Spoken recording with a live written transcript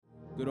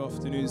Good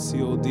afternoon,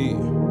 COD.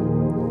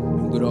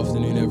 Good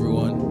afternoon,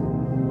 everyone.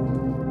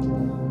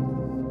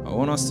 I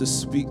want us to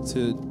speak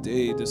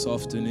today, this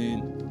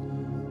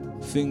afternoon,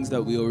 things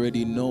that we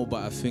already know,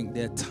 but I think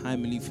they're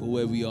timely for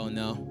where we are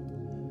now.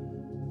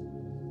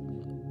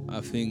 I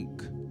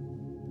think,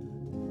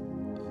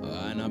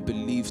 and I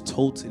believe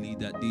totally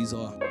that these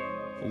are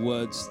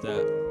words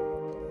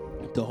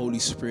that the Holy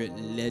Spirit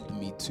led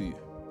me to.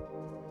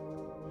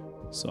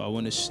 So I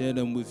want to share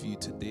them with you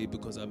today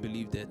because I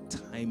believe they're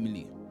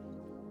timely.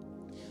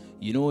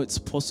 You know, it's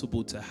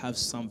possible to have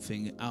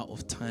something out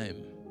of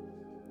time.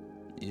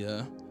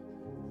 Yeah?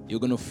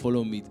 You're going to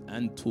follow me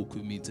and talk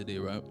with me today,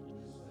 right?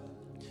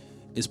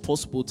 It's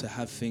possible to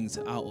have things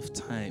out of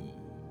time.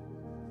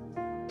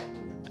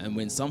 And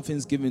when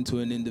something's given to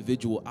an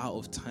individual out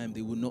of time,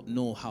 they will not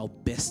know how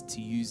best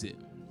to use it.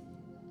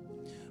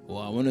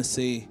 What I want to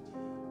say,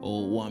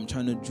 or what I'm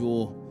trying to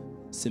draw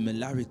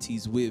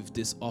similarities with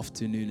this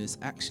afternoon, is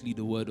actually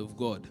the Word of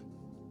God.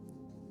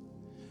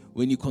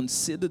 When you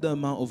consider the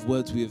amount of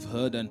words we have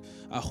heard, and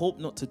I hope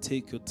not to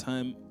take your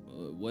time,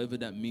 whatever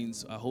that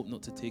means, I hope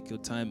not to take your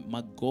time.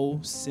 My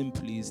goal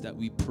simply is that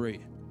we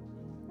pray.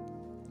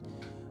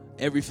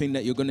 Everything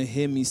that you're going to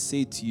hear me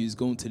say to you is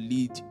going to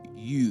lead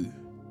you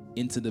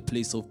into the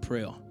place of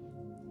prayer.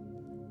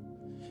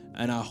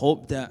 And I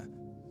hope that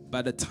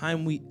by the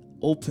time we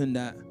open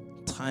that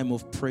time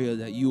of prayer,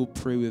 that you will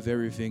pray with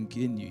everything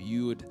in you.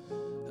 You would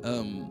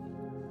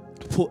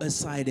put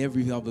aside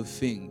every other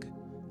thing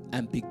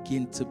and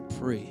begin to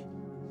pray.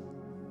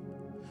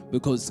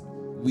 Because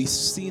we've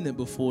seen it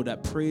before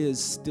that prayer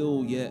is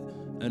still yet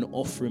an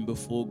offering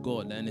before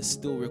God, and it's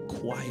still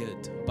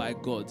required by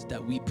God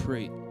that we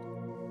pray.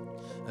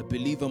 A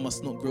believer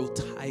must not grow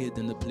tired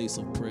in the place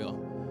of prayer.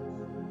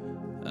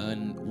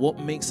 And what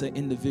makes an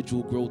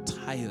individual grow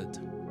tired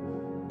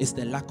is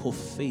the lack of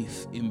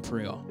faith in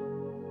prayer.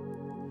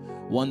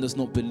 One does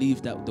not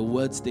believe that the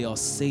words they are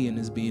saying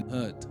is being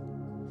heard.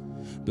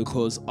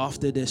 Because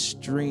after their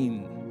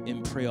strain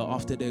in prayer,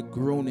 after they're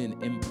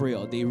groaning in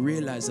prayer, they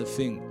realize that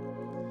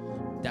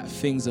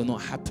things are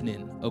not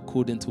happening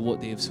according to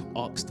what they've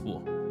asked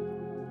for.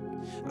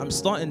 I'm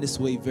starting this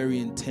way very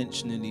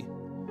intentionally,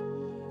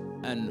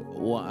 and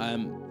what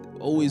I'm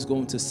always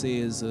going to say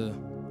is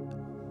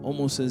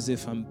almost as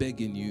if I'm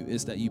begging you,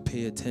 is that you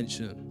pay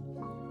attention.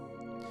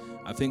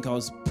 I think I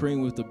was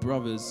praying with the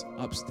brothers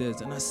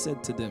upstairs, and I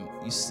said to them,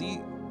 you see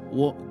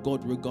what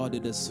God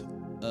regarded as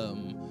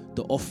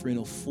the offering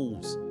of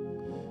fools.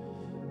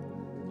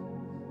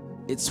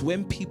 It's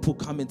when people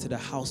come into the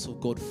house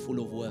of God full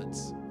of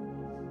words.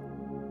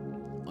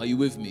 Are you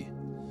with me?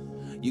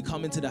 You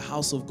come into the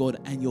house of God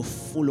and you're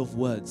full of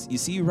words. You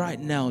see, right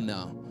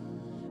now,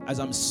 as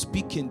I'm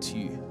speaking to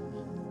you,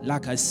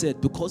 like I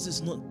said, because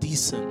it's not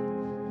decent,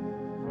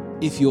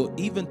 if you're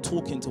even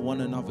talking to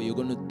one another, you're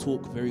going to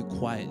talk very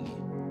quietly.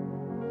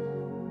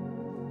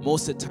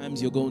 Most of the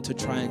times you're going to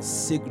try and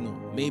signal,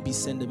 maybe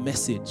send a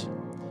message,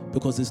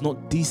 because it's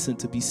not decent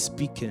to be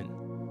speaking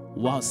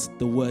whilst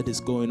the word is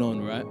going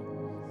on, right?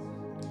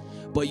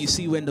 But you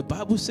see, when the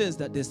Bible says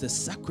that there's the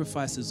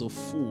sacrifices of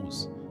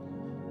fools,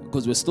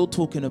 because we're still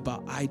talking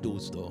about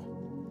idols though.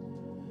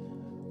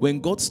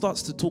 When God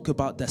starts to talk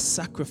about the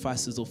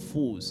sacrifices of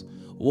fools,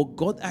 what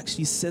God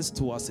actually says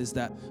to us is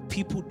that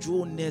people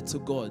draw near to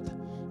God,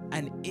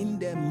 and in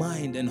their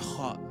mind and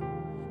heart,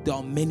 there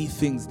are many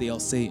things they are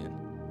saying.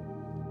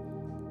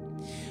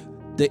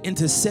 The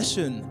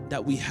intercession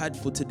that we had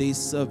for today's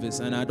service,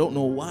 and I don't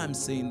know why I'm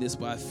saying this,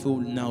 but I feel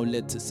now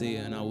led to say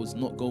it, and I was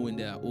not going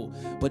there at all.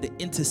 But the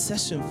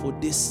intercession for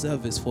this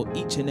service, for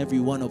each and every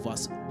one of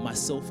us,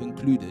 myself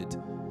included,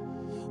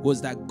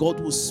 was that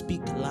God will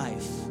speak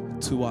life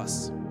to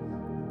us.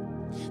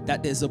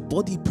 That there's a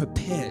body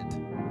prepared,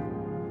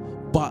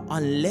 but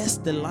unless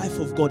the life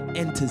of God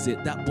enters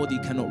it, that body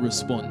cannot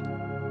respond.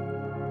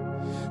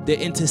 The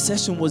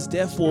intercession was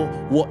therefore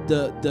what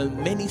the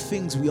many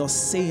things we are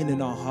saying in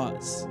our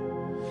hearts,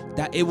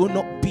 that it will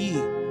not be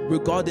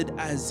regarded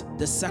as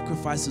the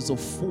sacrifices of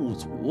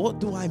fools. What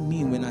do I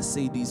mean when I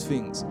say these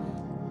things?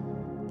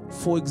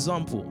 For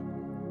example,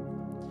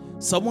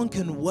 someone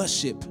can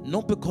worship,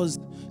 not because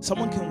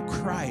someone can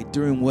cry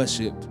during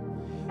worship,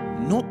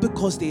 not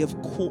because they have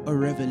caught a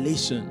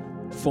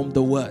revelation from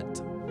the word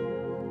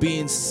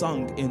being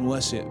sung in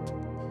worship,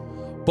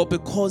 but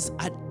because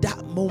at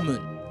that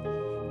moment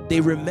they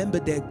remember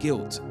their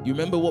guilt. You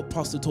remember what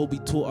Pastor Toby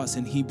taught us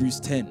in Hebrews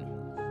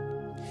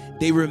 10.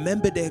 They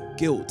remember their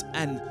guilt,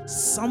 and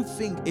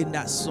something in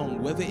that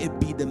song, whether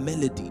it be the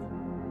melody,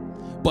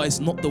 but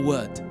it's not the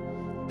word,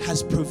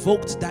 has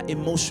provoked that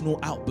emotional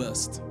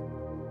outburst.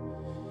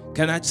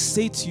 Can I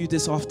say to you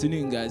this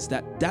afternoon, guys,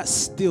 that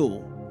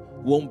still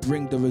won't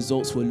bring the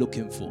results we're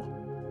looking for?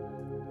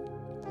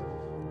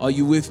 Are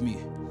you with me?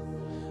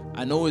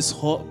 I know it's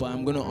hot, but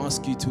I'm going to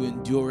ask you to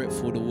endure it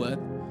for the word.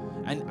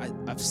 And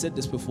I've said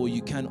this before,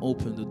 you can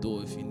open the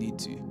door if you need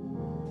to.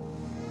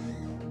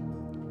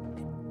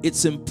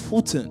 It's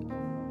important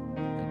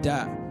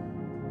that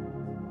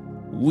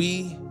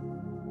we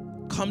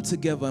come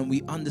together and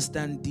we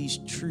understand these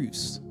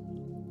truths.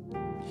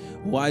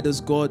 Why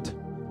does God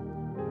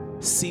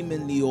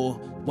seemingly, or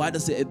why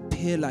does it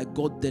appear like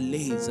God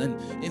delays? And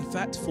in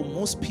fact, for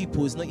most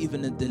people, it's not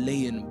even a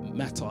delaying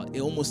matter.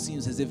 It almost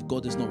seems as if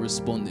God is not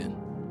responding.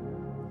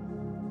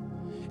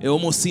 It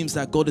almost seems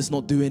like God is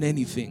not doing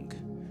anything.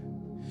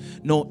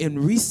 No, in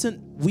recent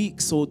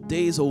weeks or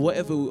days or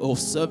whatever, or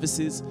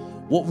services,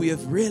 what we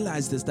have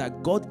realized is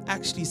that God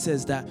actually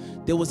says that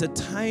there was a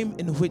time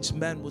in which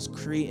man was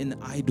creating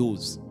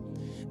idols.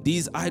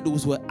 These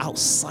idols were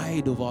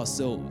outside of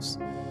ourselves.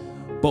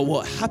 But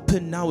what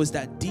happened now is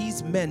that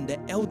these men, the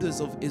elders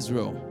of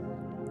Israel,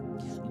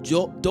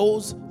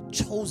 those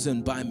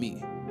chosen by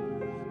me,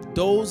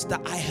 those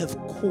that I have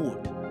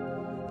called,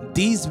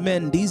 these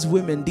men, these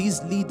women,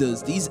 these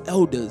leaders, these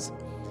elders,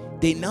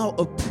 they now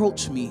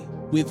approach me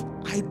with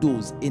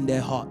idols in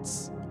their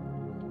hearts.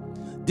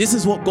 This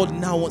is what God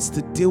now wants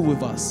to deal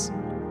with us.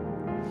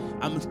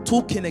 I'm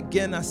talking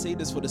again, I say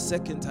this for the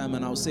second time,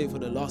 and I'll say it for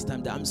the last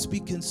time, that I'm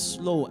speaking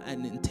slow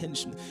and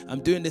intentional. I'm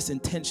doing this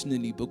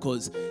intentionally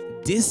because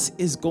this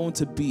is going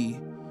to be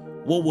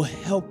what will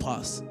help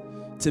us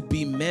to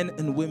be men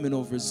and women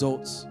of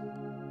results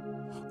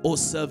or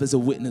serve as a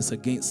witness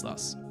against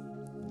us.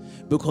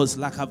 Because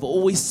like I've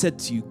always said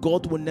to you,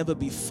 God will never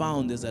be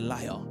found as a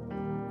liar.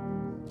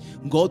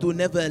 God will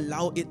never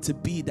allow it to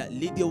be that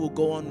Lydia will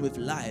go on with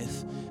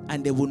life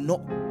and there will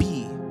not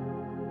be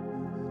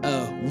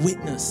a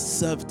witness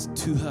served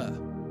to her.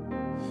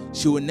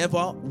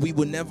 We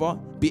will never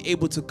be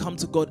able to come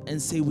to God and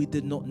say we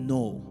did not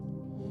know.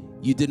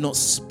 You did not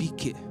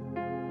speak it.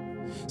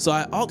 So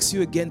I ask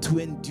you again to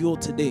endure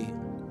today,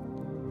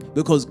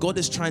 because God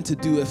is trying to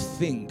do a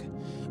thing.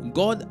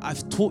 God,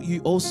 I've taught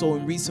you also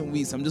in recent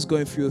weeks, I'm just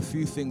going through a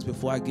few things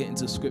before I get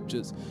into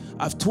scriptures.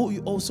 I've taught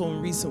you also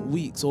in recent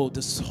weeks, or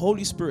the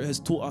Holy Spirit has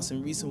taught us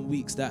in recent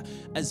weeks, that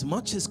as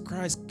much as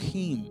Christ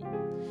came,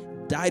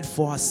 died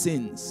for our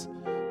sins,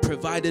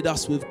 provided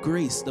us with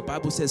grace, the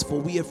Bible says, for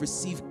we have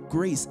received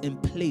grace in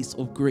place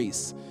of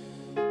grace.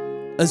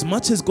 As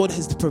much as God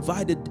has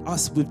provided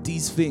us with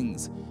these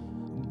things,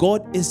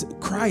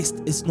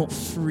 Christ is not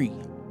free.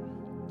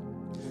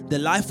 The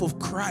life of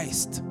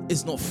Christ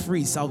is not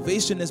free.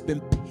 Salvation has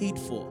been paid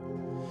for.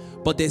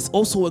 But there's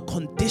also a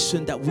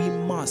condition that we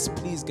must.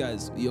 Please,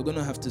 guys, you're going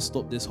to have to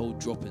stop this whole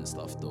dropping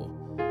stuff, though.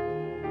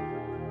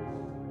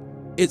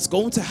 It's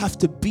going to have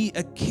to be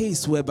a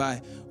case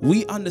whereby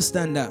we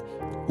understand that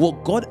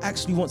what God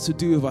actually wants to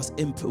do with us,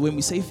 when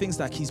we say things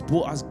like He's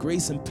brought us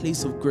grace in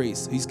place of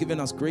grace, He's given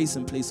us grace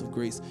in place of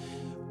grace,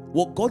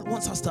 what God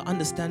wants us to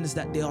understand is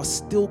that there are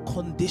still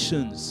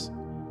conditions.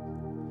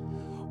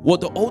 What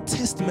the Old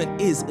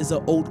Testament is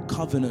an old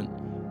covenant.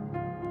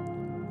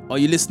 Are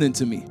you listening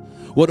to me?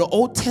 What the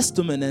Old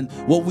Testament and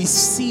what we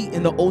see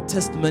in the Old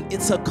Testament,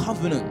 it's a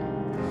covenant.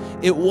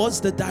 It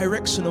was the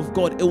direction of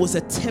God. It was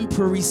a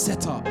temporary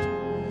setup.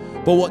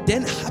 But what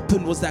then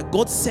happened was that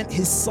God sent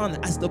His Son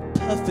as the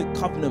perfect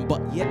covenant,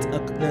 but yet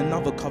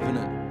another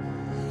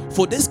covenant.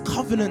 For this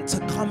covenant to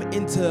come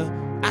into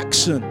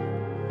action,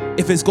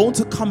 if it's going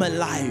to come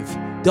alive,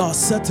 there are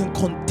certain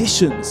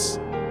conditions.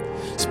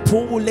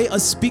 Paul will later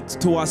speak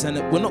to us, and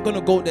we're not going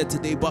to go there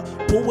today, but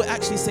Paul will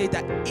actually say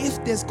that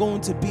if there's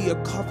going to be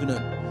a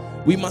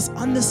covenant, we must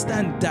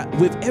understand that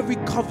with every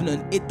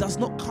covenant, it does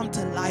not come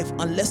to life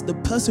unless the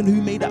person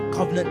who made that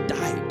covenant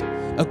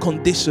died. A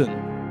condition.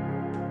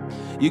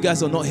 You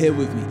guys are not here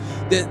with me.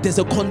 There's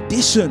a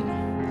condition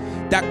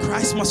that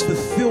Christ must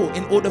fulfill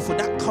in order for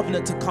that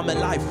covenant to come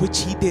alive, which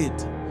He did.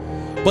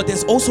 But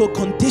there's also a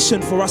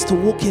condition for us to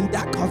walk in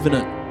that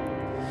covenant.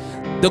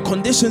 The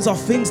conditions are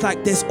things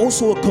like there's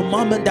also a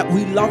commandment that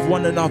we love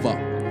one another,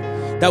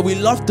 that we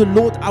love the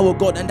Lord our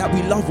God, and that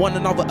we love one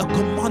another. A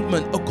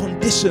commandment, a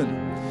condition,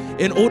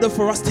 in order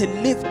for us to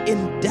live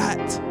in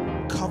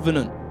that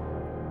covenant.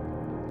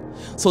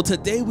 So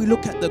today we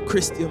look at the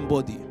Christian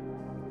body.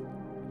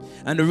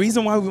 And the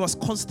reason why we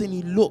must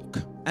constantly look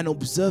and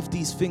observe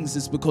these things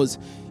is because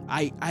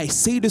I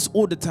say this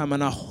all the time,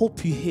 and I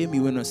hope you hear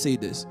me when I say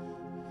this,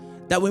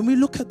 that when we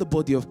look at the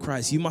body of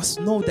Christ, you must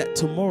know that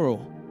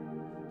tomorrow,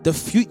 the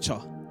future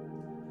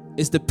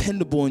is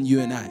dependable on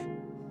you and I.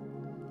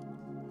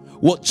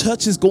 What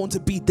church is going to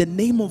be, the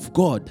name of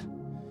God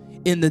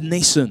in the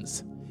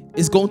nations,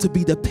 is going to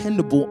be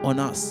dependable on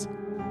us.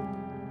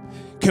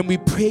 Can we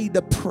pay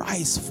the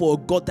price for a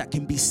God that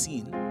can be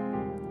seen?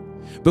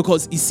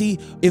 Because you see,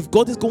 if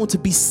God is going to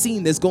be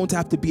seen, there's going to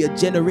have to be a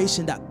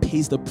generation that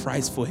pays the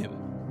price for Him.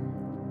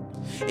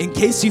 In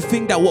case you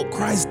think that what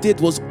Christ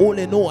did was all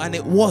in all, and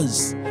it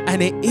was,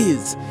 and it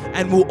is,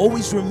 and will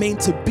always remain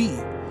to be.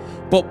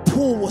 But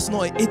Paul was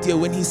not an idiot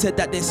when he said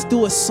that there's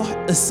still a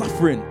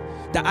suffering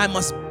that I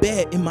must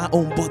bear in my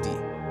own body.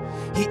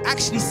 He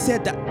actually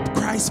said that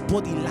Christ's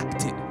body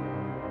lacked it.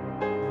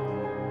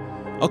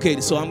 Okay,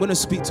 so I'm going to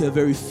speak to a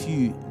very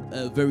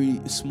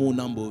small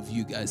number of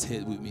you guys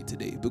here with me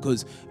today,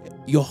 because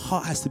your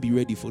heart has to be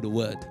ready for the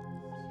word.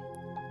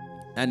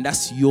 And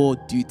that's your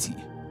duty.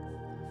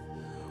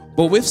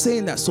 But with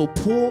saying that, so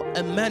Paul,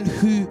 a man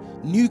who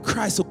knew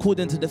Christ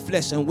according to the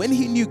flesh, and when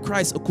he knew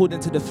Christ according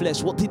to the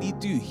flesh, what did he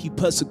do? He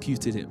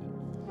persecuted him.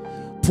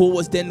 Paul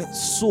was then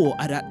saw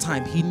at that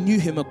time. He knew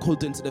him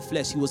according to the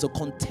flesh. He was a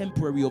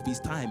contemporary of his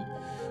time.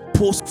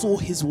 Paul saw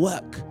his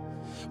work.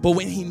 But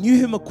when he knew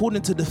him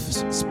according to the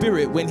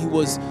Spirit, when he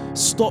was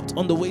stopped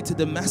on the way to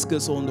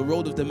Damascus or on the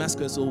road of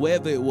Damascus or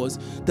wherever it was,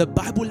 the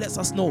Bible lets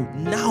us know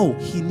now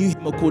he knew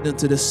him according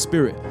to the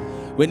Spirit.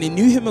 When he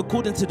knew him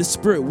according to the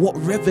Spirit, what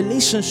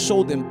revelation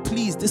showed him,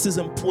 please, this is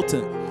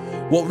important.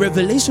 What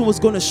revelation was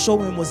going to show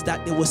him was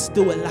that there was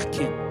still a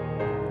lacking.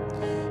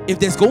 If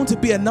there's going to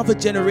be another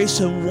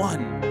generation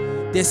one,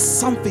 there's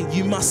something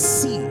you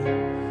must see.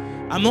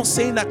 I'm not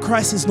saying that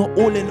Christ is not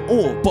all in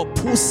all, but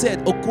Paul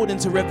said, according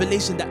to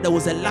Revelation, that there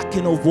was a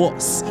lacking of what?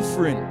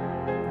 Suffering.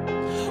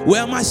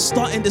 Where am I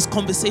starting this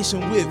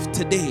conversation with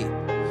today?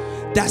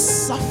 That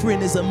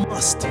suffering is a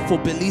must for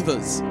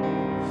believers.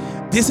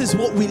 This is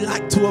what we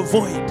like to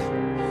avoid.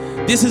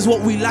 This is what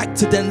we like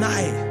to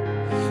deny.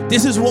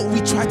 This is what we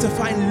try to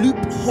find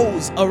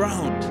loopholes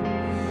around.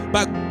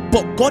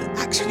 But God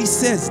actually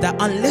says that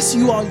unless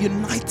you are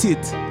united,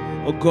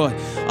 oh God,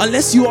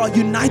 unless you are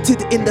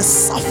united in the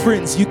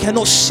sufferings, you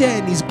cannot share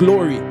in His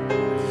glory.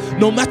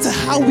 No matter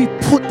how we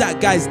put that,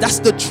 guys, that's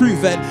the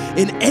truth. And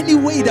in any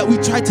way that we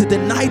try to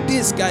deny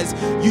this, guys,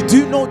 you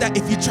do know that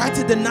if you try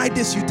to deny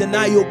this, you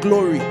deny your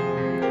glory.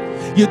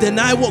 You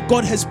deny what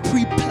God has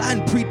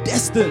pre-planned,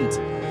 predestined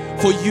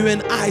for you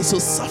and I. So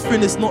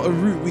suffering is not a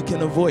route we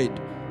can avoid.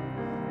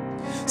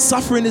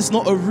 Suffering is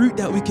not a route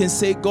that we can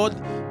say, God,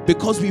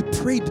 because we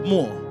prayed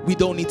more, we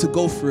don't need to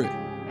go through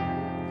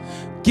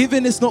it.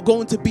 Giving is not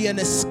going to be an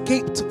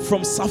escape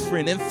from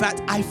suffering. In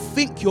fact, I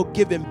think your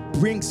giving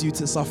brings you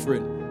to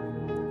suffering.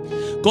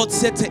 God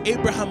said to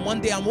Abraham one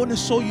day, I want to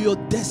show you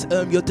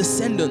your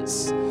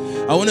descendants.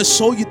 I want to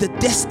show you the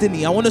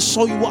destiny. I want to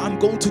show you what I'm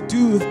going to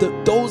do with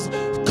those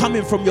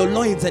coming from your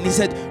loins. And he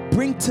said,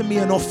 bring to me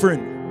an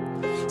offering.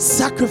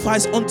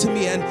 Sacrifice unto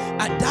me. And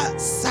at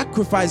that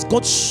sacrifice,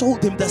 God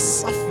showed him the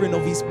suffering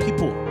of his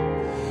people.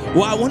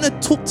 What I want to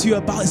talk to you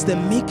about is the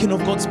making of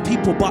God's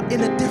people, but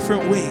in a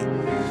different way.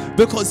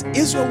 Because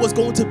Israel was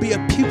going to be a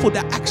people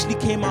that actually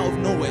came out of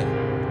nowhere.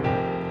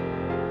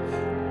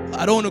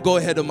 I don't want to go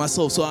ahead of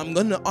myself, so I'm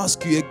going to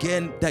ask you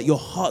again that your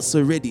hearts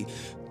are ready.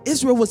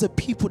 Israel was a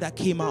people that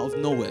came out of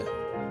nowhere.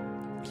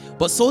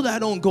 But so that I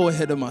don't go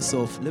ahead of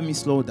myself, let me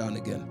slow down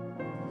again.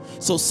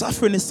 So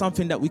suffering is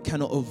something that we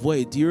cannot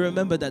avoid. Do you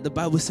remember that the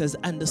Bible says,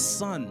 and the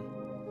Son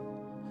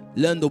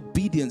learned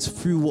obedience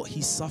through what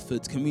he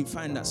suffered? Can we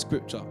find that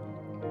scripture?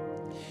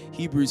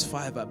 Hebrews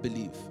 5, I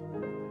believe.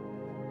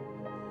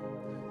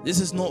 This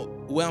is not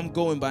where I'm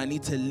going, but I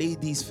need to lay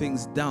these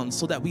things down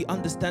so that we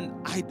understand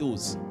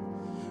idols.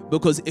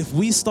 Because if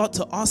we start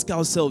to ask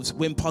ourselves,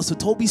 when Pastor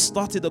Toby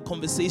started the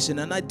conversation,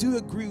 and I do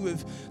agree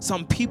with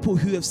some people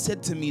who have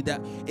said to me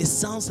that it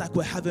sounds like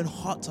we're having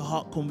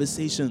heart-to-heart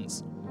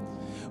conversations.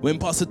 When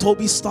Pastor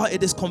Toby started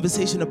this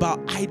conversation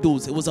about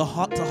idols, it was a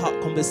heart-to-heart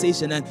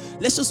conversation. And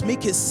let's just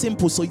make it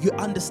simple so you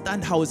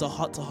understand how it's a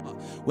heart-to-heart.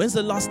 When's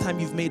the last time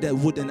you've made a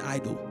wooden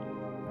idol?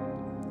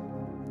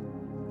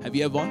 Have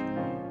you ever?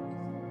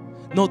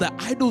 No, the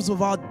idols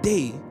of our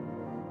day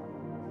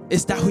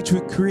is that which we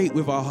create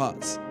with our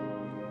hearts.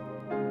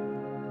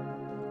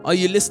 Are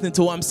you listening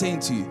to what I'm saying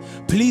to you?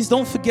 Please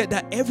don't forget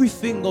that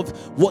everything of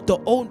what the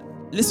old...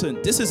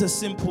 Listen, this is a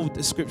simple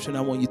description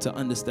I want you to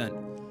understand.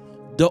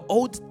 The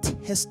Old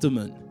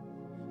Testament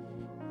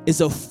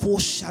is a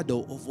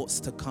foreshadow of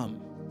what's to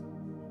come.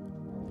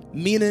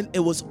 Meaning it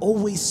was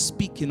always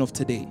speaking of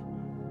today.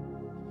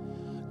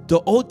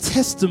 The Old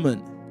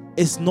Testament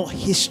is not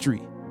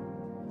history,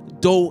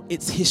 though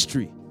it's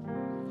history.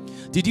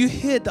 Did you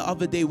hear the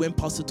other day when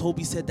Pastor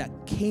Toby said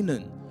that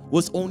Canaan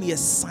was only a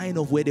sign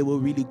of where they were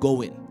really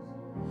going?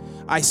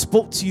 I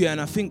spoke to you, and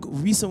I think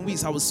recent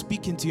weeks I was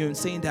speaking to you and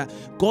saying that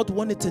God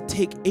wanted to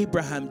take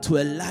Abraham to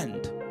a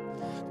land.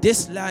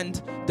 This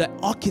land, the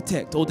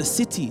architect or the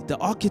city, the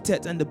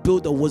architect and the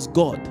builder was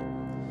God.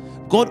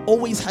 God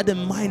always had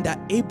in mind that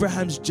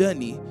Abraham's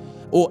journey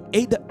or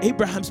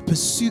Abraham's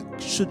pursuit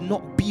should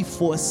not be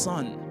for a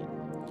son,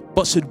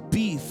 but should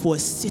be for a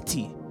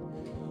city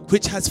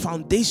which has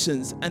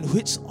foundations and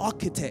which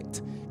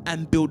architect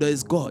and builder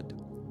is God.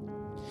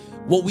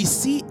 What we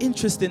see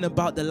interesting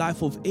about the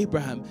life of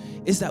Abraham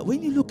is that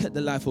when you look at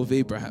the life of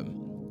Abraham,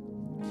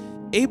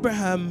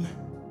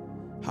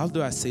 how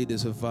do I say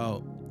this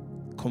without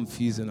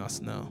confusing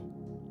us now?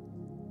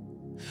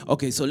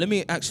 Okay, so let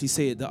me actually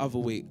say it the other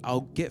way.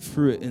 I'll get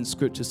through it in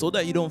scripture so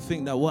that you don't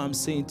think that what I'm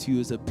saying to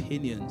you is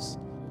opinions.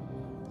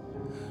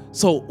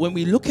 So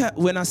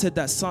when I said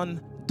that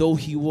son, though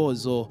he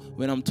was, or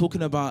when I'm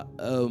talking about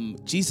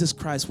Jesus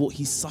Christ, what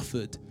he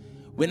suffered,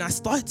 when I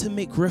started to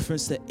make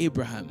reference to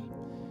Abraham,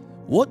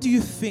 what do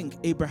you think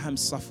Abraham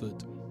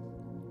suffered?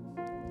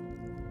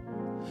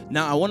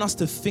 Now, I want us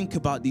to think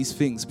about these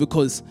things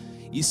because,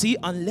 you see,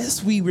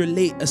 unless we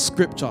relate a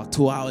scripture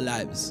to our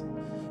lives,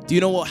 do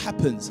you know what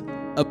happens?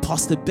 A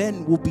Pastor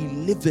Ben will be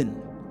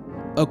living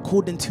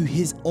according to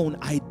his own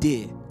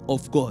idea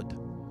of God.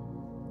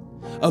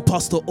 A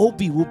Pastor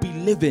Obi will be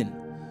living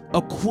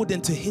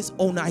according to his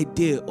own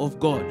idea of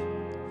God.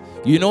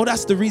 You know,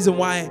 that's the reason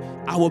why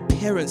our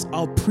parents,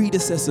 our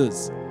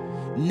predecessors,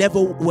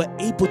 never were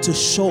able to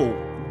show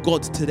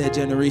God to their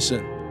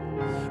generation,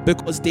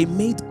 because they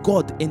made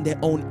God in their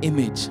own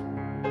image.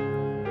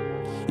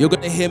 You're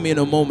going to hear me in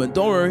a moment.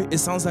 Don't worry, it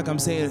sounds like I'm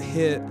saying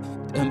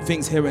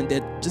things here and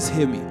there. Just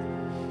hear me.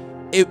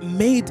 It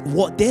made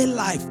what their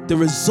life, the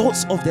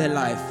results of their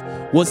life,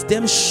 was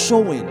them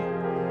showing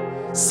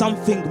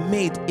something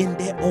made in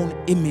their own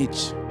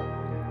image.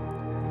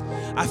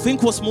 I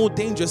think what's more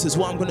dangerous is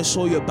what I'm going to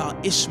show you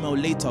about Ishmael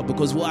later,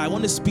 because what I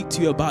want to speak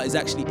to you about is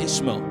actually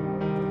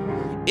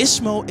Ishmael.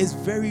 Ishmael is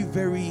very,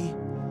 very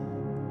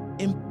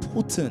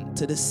important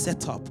to the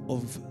setup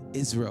of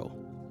Israel.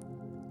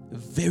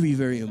 Very,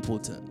 very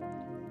important.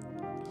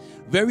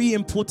 Very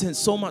important,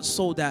 so much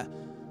so that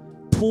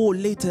Paul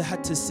later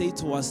had to say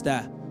to us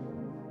that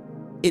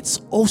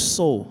it's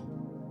also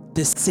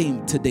the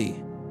same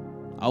today.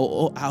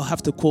 I'll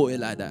have to quote it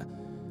like that.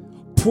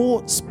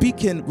 Paul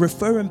speaking,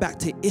 referring back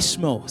to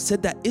Ishmael,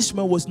 said that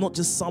Ishmael was not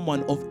just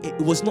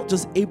was not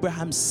just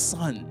Abraham's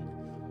son,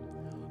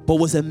 but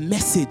was a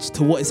message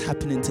to what is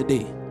happening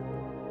today.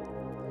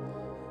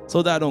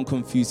 So that I don't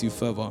confuse you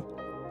further,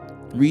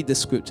 read the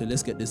scripture.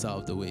 Let's get this out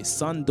of the way.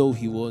 Son though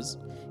he was,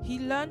 he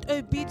learned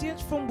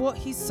obedience from what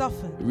he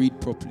suffered. Read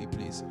properly,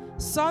 please.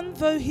 Son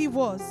though he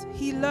was,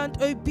 he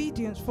learned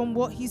obedience from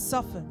what he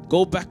suffered.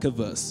 Go back a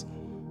verse.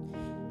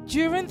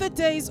 During the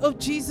days of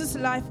Jesus'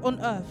 life on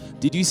earth.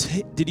 Did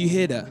you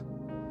hear that?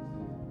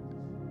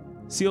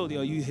 CLD,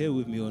 are you here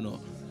with me or not?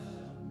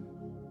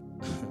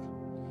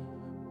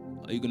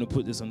 Are you going to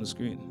put this on the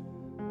screen?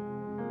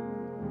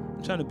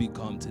 I'm trying to be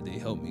calm today.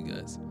 Help me,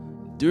 guys.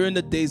 During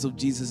the days of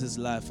Jesus'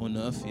 life on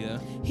earth, yeah?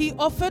 He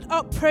offered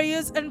up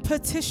prayers and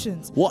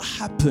petitions. What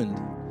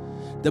happened?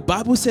 The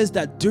Bible says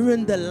that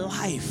during the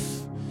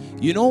life,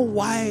 you know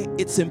why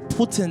it's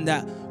important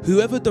that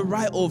whoever the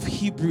writer of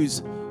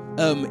Hebrews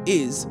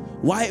is,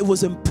 why it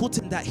was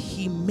important that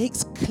he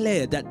makes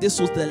clear that this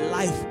was the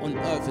life on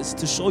earth, is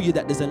to show you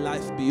that there's a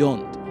life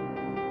beyond.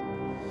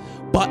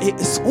 But it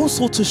is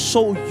also to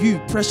show you,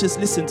 precious,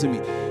 listen to me.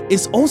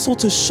 It's also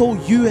to show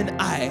you and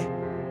I,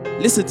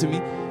 listen to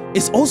me,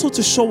 it's also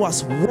to show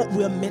us what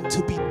we're meant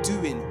to be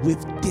doing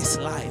with this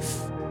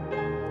life.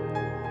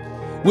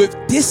 With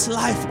this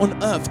life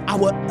on earth,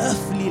 our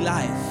earthly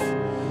life,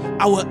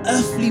 our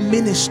earthly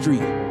ministry,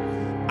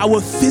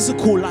 our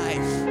physical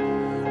life.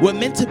 We're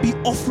meant to be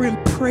offering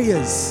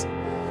prayers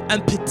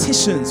and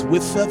petitions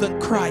with fervent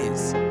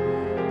cries.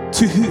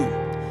 To who?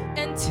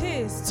 And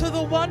tears to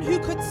the one who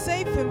could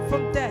save him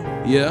from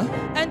death. Yeah.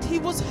 And he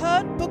was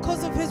heard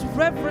because of his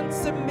reverent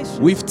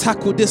submission. We've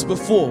tackled this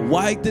before.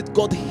 Why did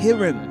God hear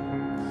him?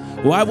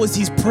 Why was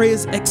his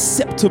prayers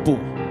acceptable?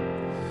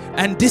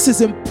 And this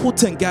is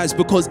important, guys,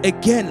 because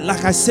again,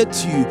 like I said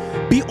to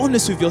you, be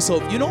honest with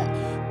yourself. You know,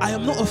 I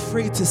am not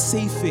afraid to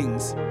say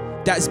things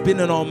that's been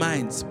in our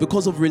minds.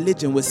 Because of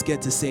religion, we're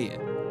scared to say it.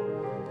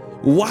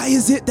 Why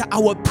is it that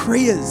our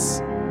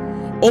prayers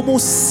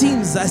almost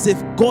seems as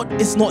if God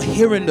is not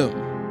hearing them?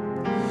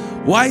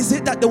 Why is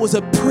it that there was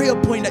a prayer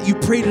point that you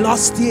prayed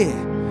last year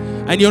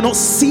and you're not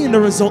seeing the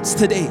results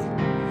today?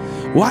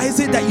 Why is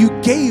it that you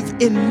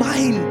gave in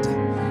mind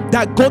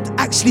that God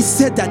actually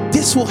said that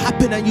this will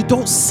happen and you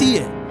don't see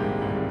it?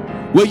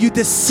 Were you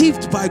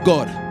deceived by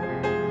God?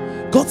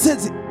 God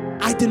says,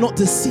 I did not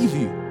deceive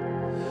you.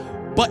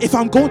 But if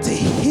I'm going to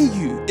hear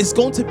you, it's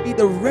going to be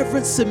the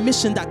reverent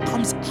submission that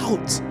comes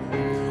out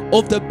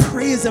of the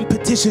prayers and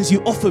petitions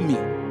you offer me.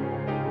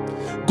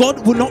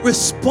 God will not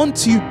respond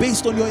to you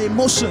based on your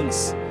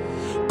emotions.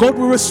 God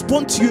will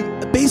respond to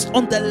you based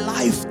on the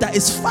life that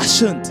is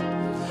fashioned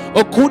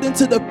according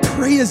to the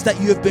prayers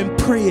that you have been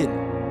praying.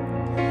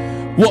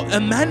 What a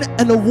man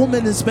and a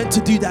woman is meant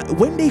to do, that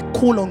when they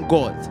call on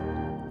God,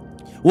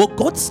 what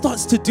God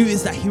starts to do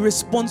is that he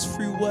responds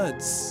through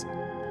words.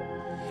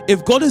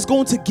 If God is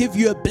going to give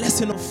you a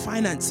blessing of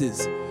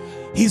finances,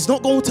 he's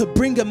not going to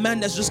bring a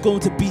man that's just going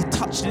to be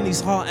touched in his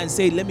heart and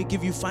say, let me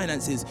give you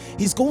finances.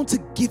 He's going to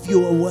give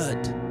you a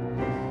word.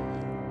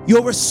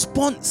 Your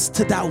response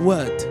to that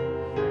word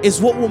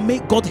is what will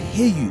make God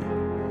hear you.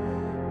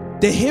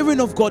 The hearing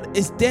of God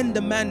is then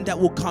the man that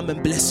will come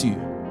and bless you.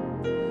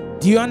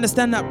 Do you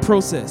understand that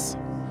process?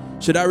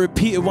 Should I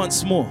repeat it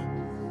once more?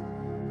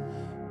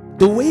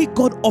 The way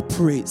God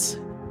operates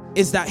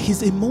is that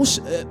his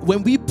emotion,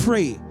 when we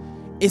pray,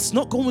 it's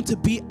not going to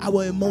be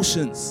our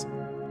emotions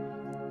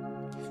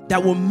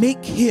that will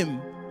make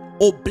him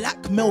or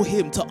blackmail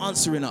him to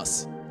answering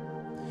us.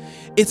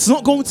 It's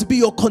not going to be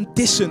your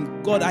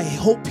condition. God, I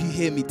hope you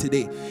hear me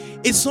today.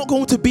 It's not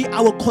going to be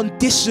our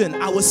condition,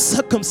 our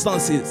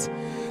circumstances,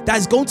 that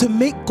is going to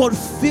make God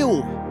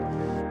feel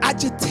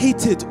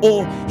agitated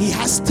or he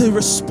has to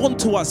respond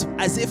to us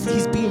as if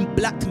he's being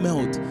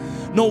blackmailed.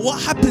 No,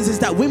 what happens is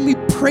that when we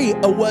pray,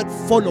 a word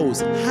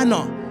follows.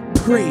 Hannah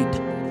prayed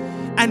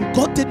and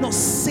God did not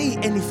say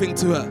anything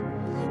to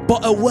her,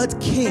 but a word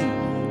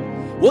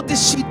came. What did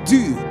she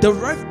do?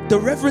 The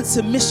reverent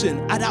submission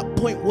at that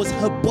point was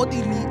her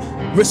bodily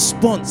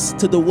response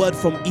to the word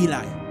from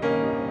Eli.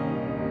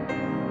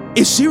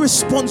 If she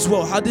responds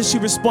well, how did she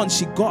respond?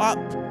 She got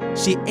up,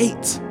 she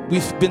ate.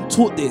 We've been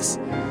taught this.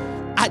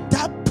 At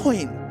that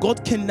point,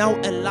 God can now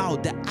allow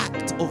the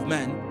act of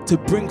man to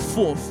bring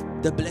forth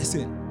the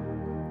blessing.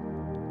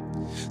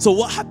 So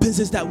what happens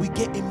is that we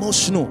get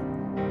emotional.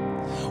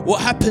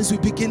 What happens, we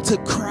begin to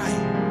cry.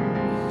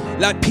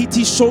 Like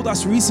PT showed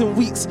us recent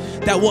weeks,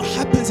 that what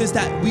happens is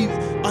that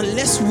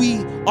unless we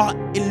are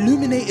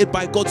illuminated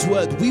by God's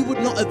word, we would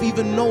not have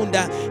even known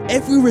that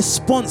every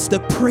response,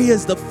 the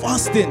prayers, the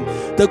fasting,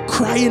 the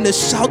crying, the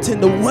shouting,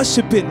 the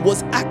worshiping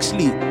was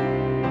actually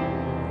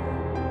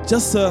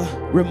just a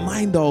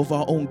reminder of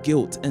our own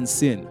guilt and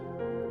sin.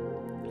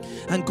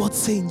 And God's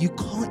saying, you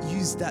can't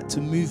use that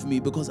to move me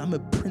because I'm a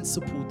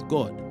principled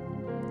God.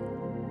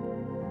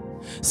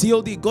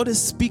 COD, God is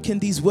speaking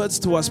these words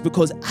to us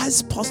because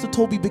as Pastor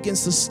Toby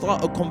begins to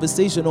start a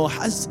conversation, or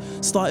has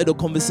started a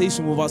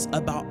conversation with us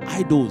about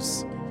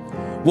idols,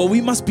 what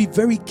we must be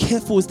very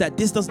careful is that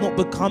this does not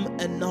become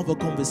another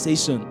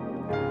conversation.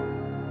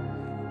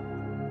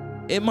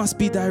 It must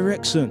be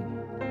direction.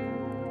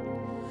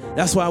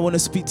 That's why I want to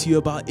speak to you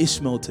about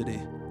Ishmael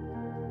today.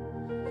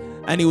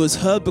 And he was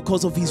heard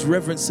because of his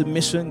reverent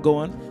submission. Go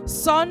on.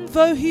 Son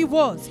though he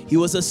was. He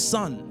was a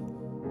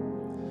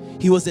son.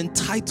 He was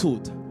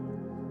entitled.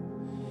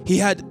 He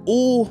had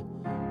all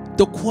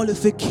the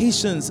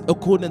qualifications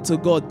according to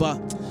God, but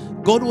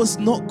God was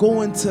not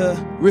going to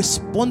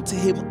respond to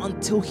him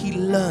until he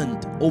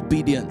learned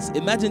obedience.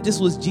 Imagine this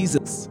was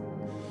Jesus.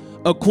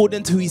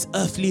 According to his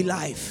earthly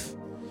life,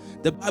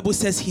 the Bible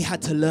says he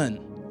had to learn.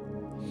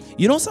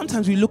 You know,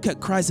 sometimes we look at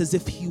Christ as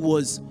if he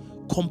was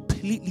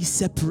completely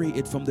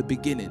separated from the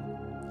beginning.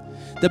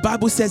 The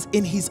Bible says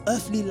in his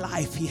earthly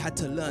life, he had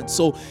to learn.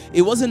 So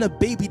it wasn't a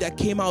baby that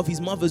came out of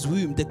his mother's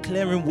womb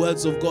declaring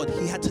words of God.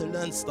 He had to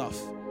learn stuff.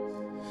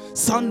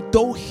 Son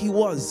though he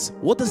was.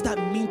 What does that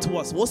mean to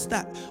us? What's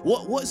that?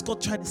 What is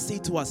God trying to say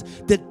to us?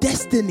 The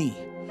destiny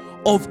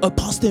of a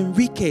Pastor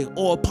Enrique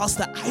or a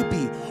Pastor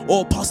Ibe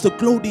or Pastor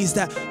Glody is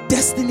that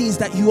destiny is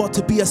that you are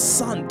to be a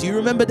son. Do you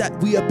remember that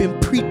we have been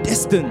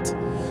predestined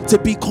to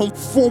be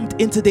conformed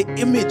into the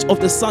image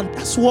of the Son?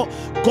 That's what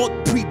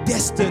God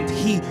predestined.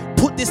 He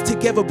put this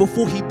together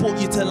before he brought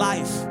you to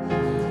life.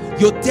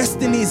 Your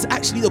destiny is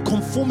actually the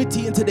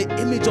conformity into the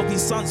image of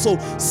his Son. So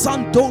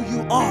son though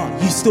you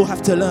are, you still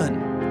have to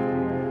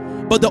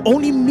learn. But the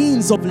only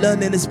means of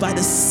learning is by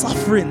the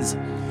sufferings.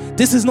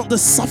 This is not the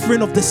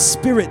suffering of the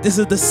spirit. This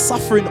is the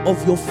suffering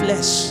of your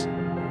flesh.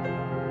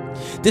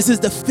 This is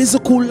the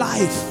physical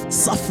life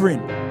suffering.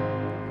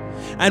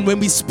 And when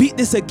we speak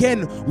this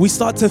again, we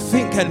start to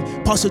think,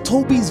 and Pastor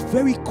Toby is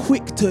very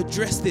quick to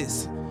address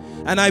this.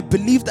 And I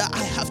believe that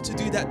I have to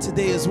do that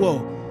today as well.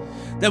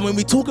 That when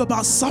we talk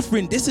about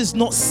suffering, this is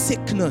not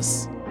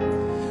sickness.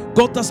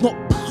 God does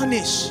not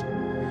punish.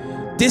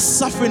 This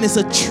suffering is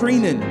a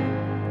training.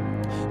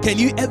 Can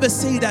you ever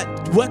say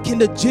that working in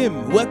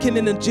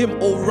the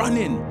gym or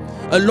running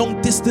a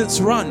long distance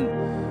run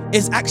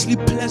is actually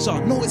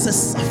pleasure? No, it's a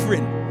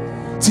suffering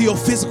to your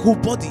physical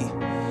body.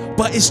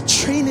 But it's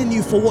training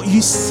you for what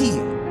you see.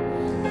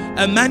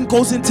 A man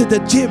goes into the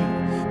gym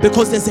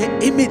because there's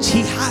an image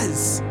he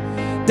has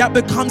that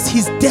becomes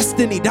his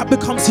destiny, that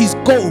becomes his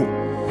goal.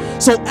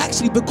 So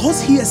actually,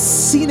 because he has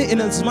seen it in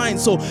his mind,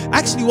 so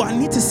actually what I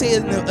need to say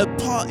in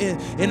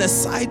a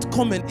side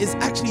comment is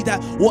actually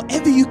that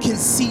whatever you can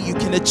see, you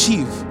can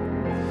achieve.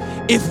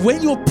 If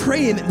when you're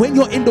praying, when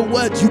you're in the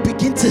word, you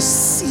begin to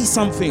see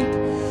something,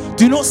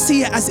 do not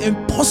see it as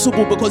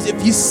impossible, because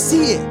if you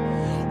see it,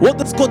 what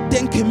does God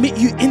then commit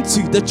you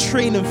into? The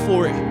training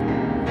for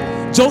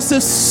it.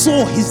 Joseph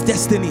saw his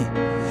destiny.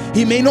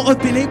 He may not have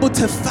been able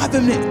to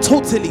fathom it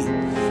totally.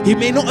 He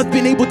may not have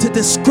been able to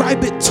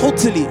describe it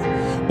totally.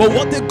 But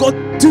what did God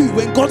do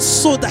when God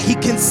saw that he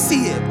can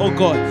see it? Oh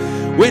God.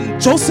 When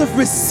Joseph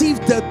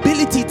received the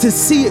ability to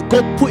see it,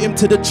 God put him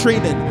to the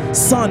training.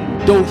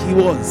 Son though he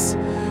was.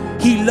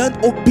 He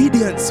learned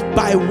obedience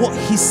by what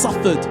he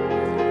suffered.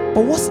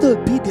 But what's the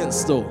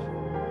obedience though?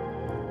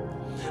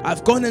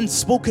 I've gone and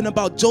spoken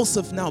about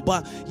Joseph now,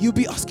 but you'll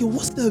be asking,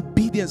 what's the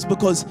obedience?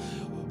 Because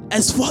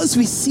as far as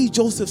we see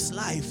Joseph's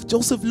life,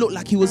 Joseph looked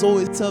like he was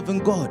always serving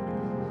God.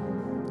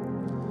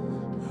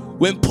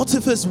 When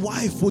Potiphar's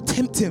wife would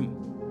tempt him,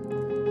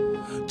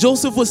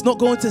 Joseph was not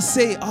going to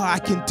say, I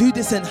can do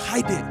this and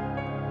hide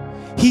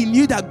it. He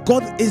knew that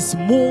God is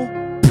more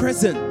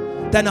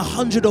present than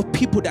 100 of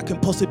people that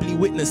can possibly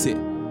witness it.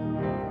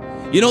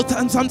 You know,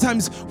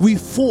 sometimes we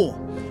fall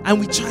and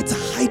we try to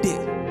hide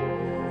it.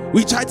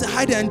 We try to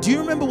hide it. And do you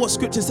remember what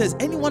scripture says?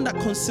 Anyone that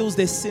conceals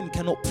their sin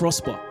cannot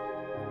prosper.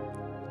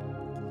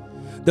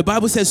 The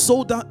Bible says,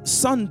 so that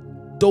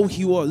son though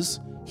he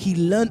was, he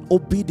learned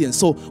obedience.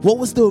 So what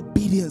was the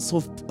obedience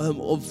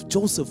of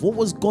Joseph? What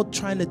was God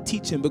trying to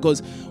teach him?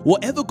 Because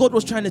whatever God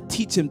was trying to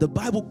teach him, the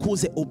Bible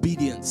calls it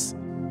obedience.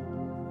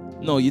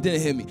 No, you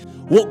didn't hear me.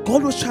 What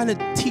God was trying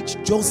to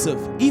teach Joseph,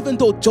 even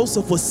though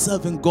Joseph was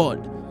serving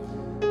God,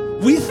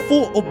 we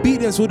thought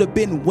obedience would have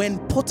been when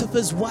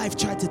Potiphar's wife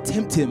tried to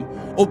tempt him.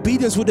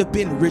 Obedience would have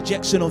been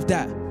rejection of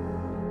that.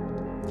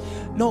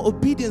 No,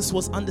 obedience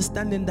was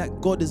understanding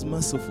that God is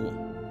merciful.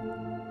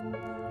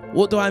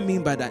 What do I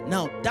mean by that?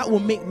 Now, that will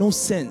make no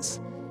sense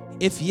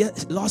if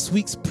last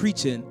week's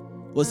preaching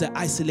was an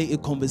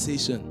isolated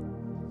conversation.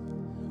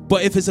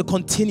 But if it's a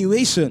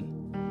continuation,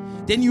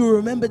 then you will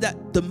remember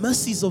that the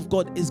mercies of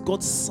God is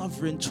God's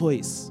sovereign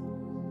choice.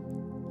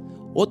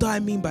 What do I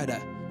mean by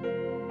that?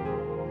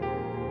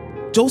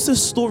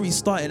 Joseph's story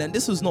started, and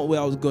this was not where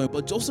I was going,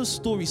 but Joseph's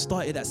story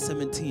started at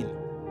 17.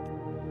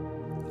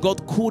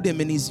 God called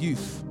him in his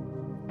youth.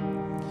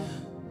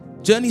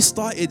 Journey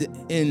started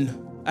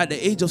at the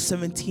age of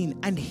 17,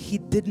 and he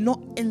did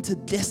not enter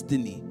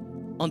destiny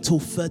until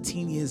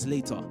 13 years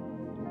later.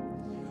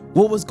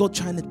 What was God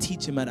trying to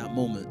teach him at that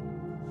moment?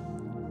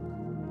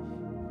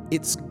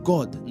 It's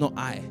God, not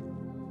I.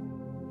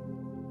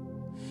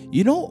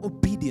 You know,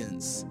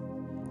 obedience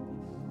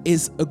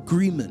is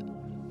agreement.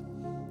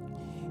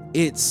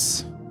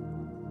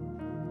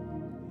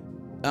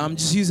 I'm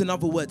just using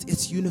other words.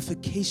 It's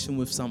unification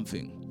with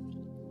something.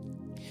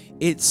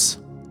 It's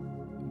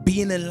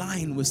being in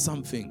line with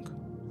something.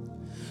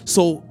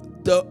 So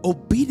the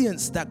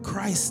obedience that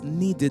Christ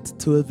needed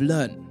to have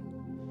learned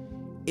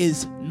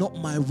is not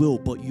my will,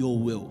 but your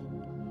will.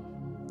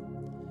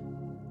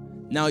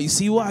 Now, you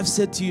see what I've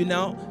said to you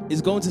now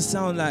is going to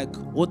sound like,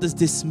 what does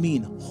this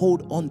mean?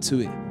 Hold on to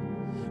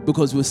it.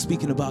 Because we're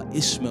speaking about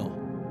Ishmael.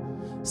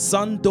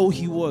 Son though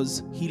he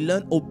was, he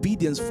learned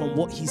obedience from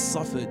what he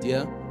suffered,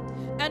 yeah?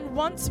 And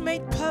once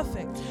made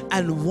perfect.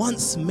 And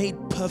once made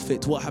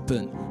perfect, what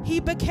happened? He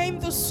became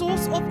the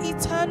source of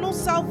eternal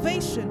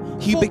salvation.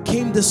 He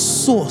became the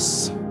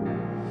source.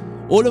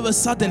 All of a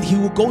sudden, he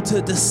will go to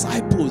the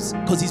disciples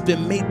because he's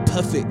been made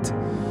perfect.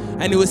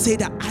 And he will say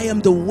that I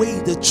am the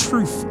way, the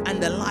truth,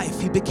 and the life.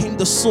 He became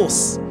the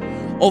source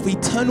of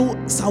eternal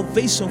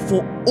salvation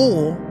for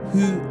all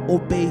who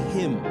obey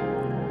him.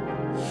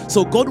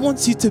 So God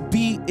wants you to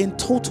be in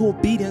total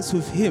obedience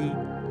with him.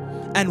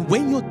 And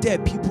when you're there,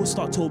 people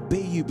start to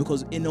obey you,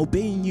 because in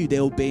obeying you,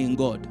 they're obeying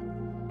God.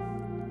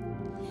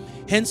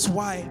 Hence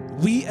why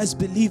we as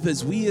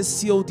believers, we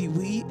as COD,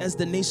 we as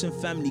the Nation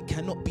family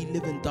cannot be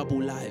living double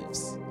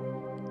lives.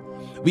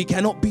 We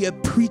cannot be a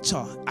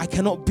preacher. I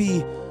cannot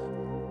be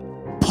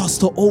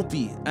Pastor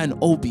Obi and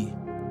Obi.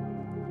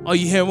 Are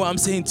you hearing what I'm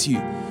saying to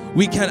you?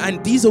 We can,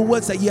 and these are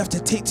words that you have to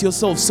take to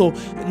yourself. So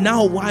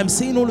now why I'm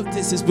saying all of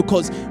this is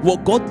because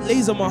what God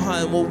lays on my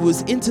heart and what we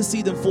was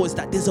interceding for is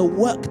that there's a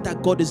work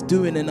that God is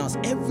doing in us.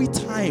 Every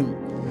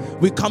time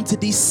we come to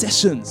these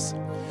sessions,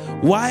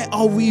 why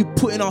are we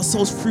putting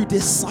ourselves through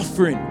this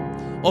suffering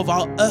of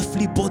our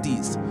earthly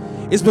bodies?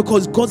 It's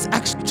because God's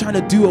actually trying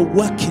to do a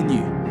work in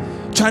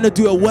you, trying to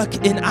do a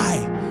work in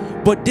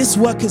I. But this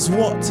work is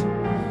what?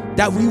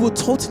 That we will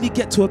totally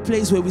get to a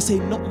place where we say,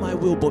 not my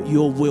will, but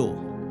your will.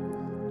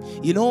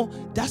 You know,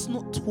 that's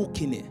not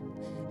talking it.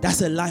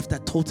 That's a life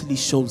that totally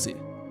shows it.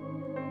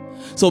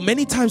 So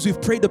many times we've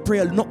prayed the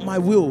prayer, not my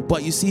will,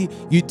 but you see,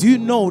 you do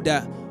know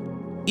that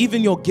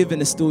even your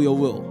giving is still your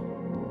will.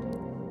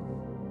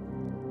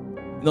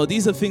 No,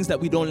 these are things that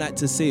we don't like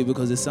to say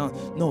because it sounds,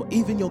 no,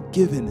 even your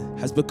giving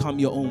has become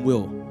your own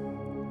will.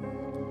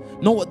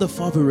 Not what the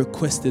Father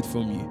requested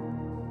from you.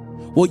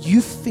 What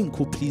you think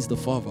will please the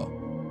Father.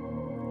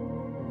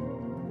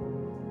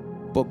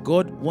 But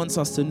God wants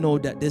us to know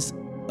that there's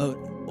an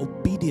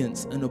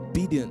obedience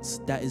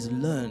that is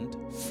learned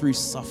through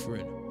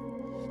suffering.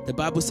 The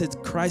Bible says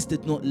Christ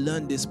did not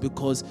learn this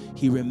because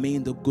he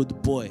remained a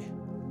good boy.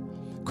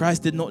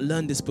 Christ did not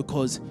learn this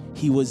because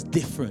he was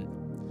different.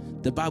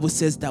 The Bible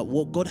says that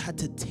what God had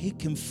to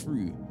take him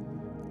through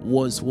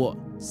was what?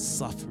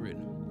 Suffering.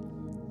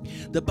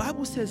 The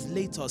Bible says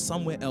later,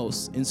 somewhere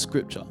else in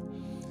scripture,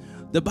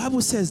 the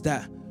Bible says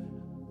that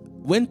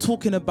when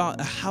talking about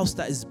a house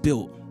that is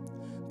built,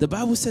 the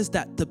Bible says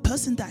that the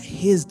person that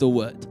hears the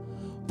word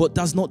but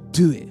does not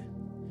do it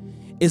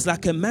is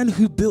like a man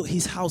who built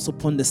his house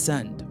upon the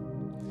sand.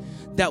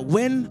 That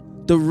when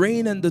the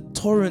rain and the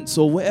torrents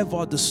or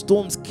whatever, the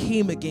storms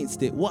came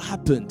against it, what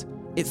happened?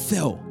 It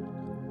fell.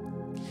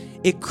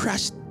 It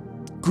crashed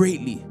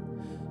greatly.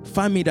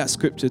 Find me that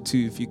scripture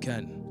too if you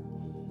can.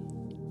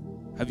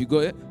 Have you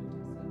got it?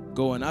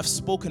 Go on. I've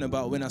spoken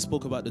about when I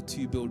spoke about the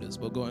two builders,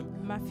 but go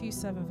on. Matthew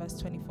 7 verse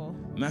 24.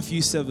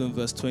 Matthew 7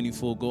 verse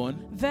 24, go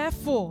on.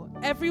 Therefore,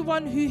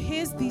 everyone who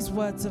hears these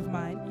words of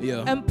mine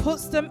and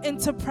puts them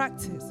into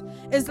practice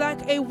is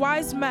like a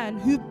wise man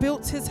who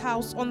built his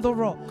house on the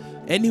rock.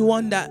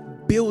 Anyone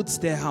that builds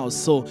their house,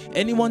 so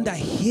anyone that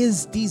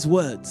hears these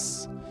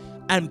words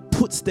and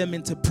puts them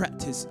into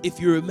practice.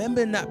 If you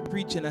remember in that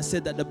preaching, I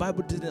said that the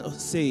Bible didn't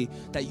say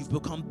that you've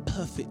become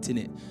perfect in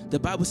it. The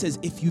Bible says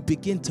if you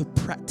begin to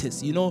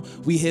practice, you know,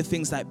 we hear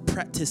things like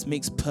practice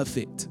makes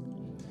perfect.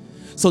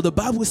 So the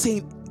Bible is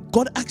saying,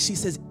 God actually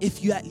says,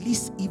 if you at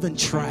least even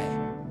try.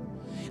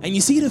 And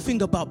you see the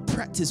thing about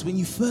practice, when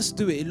you first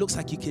do it, it looks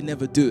like you can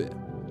never do it.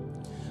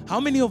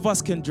 How many of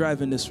us can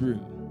drive in this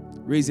room?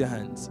 Raise your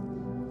hands.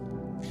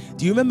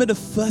 Do you remember the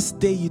first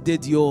day you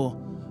did your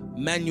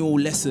manual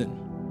lesson?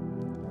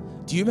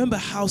 Do you remember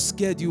how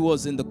scared you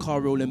was in the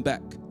car rolling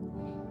back?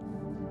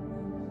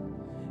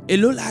 It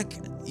looked like,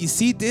 you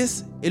see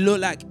this? It looked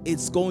like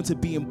it's going to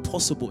be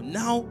impossible.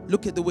 Now,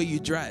 look at the way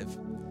you drive.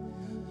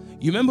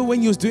 You remember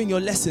when you was doing your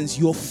lessons,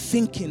 you're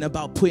thinking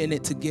about putting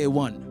it to gear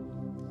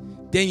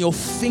 1. Then you're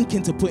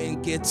thinking to put it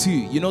in gear 2.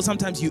 You know,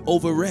 sometimes you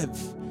over rev.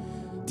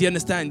 Do you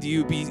understand?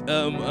 You be,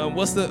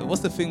 what's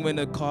the thing when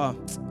a car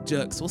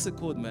jerks? What's it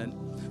called, man?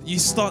 You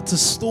start to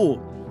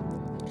stall.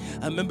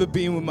 I remember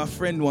being with my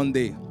friend one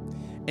day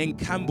in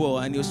Campbell,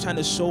 and he was trying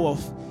to show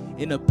off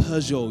in a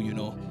Peugeot, you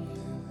know.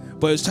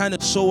 But he was trying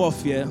to show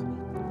off, yeah.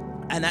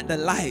 And at the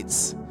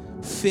lights,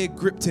 fear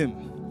gripped him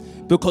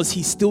because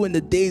he's still in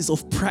the days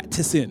of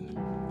practicing.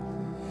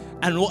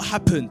 And what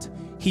happened?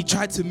 He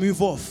tried to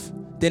move off,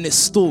 then it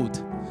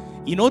stalled.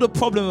 You know the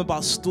problem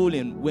about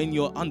stalling when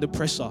you're under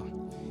pressure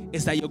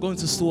is that you're going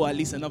to stall at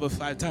least another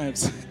 5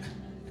 times.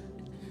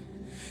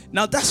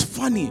 Now that's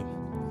funny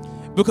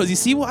because you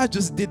see what I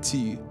just did to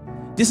you?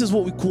 This is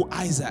what we call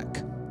Isaac.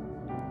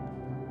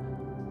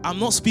 I'm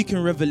not speaking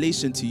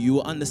revelation to you. You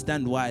will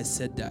understand why I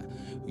said that.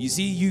 You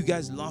see you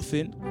guys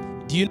laughing.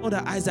 Do you know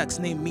that Isaac's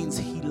name means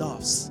he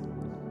laughs?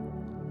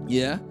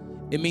 Yeah?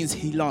 It means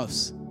he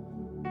laughs.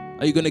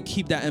 Are you going to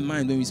keep that in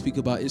mind when we speak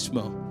about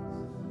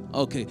Ishmael?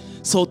 Okay.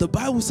 So the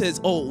Bible says,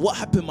 oh, what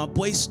happened? My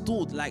boy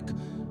stalled like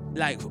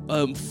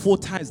 4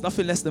 times,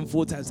 nothing less than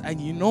 4 times.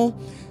 And you know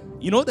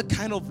the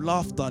kind of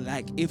laughter,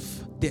 like if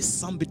there's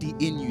somebody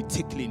in you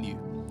tickling you,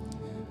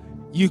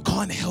 you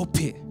can't help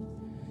it.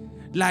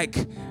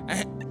 Like,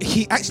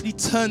 he actually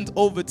turned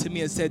over to me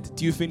and said,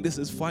 do you think this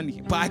is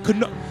funny? But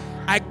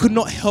I could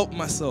not help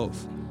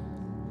myself.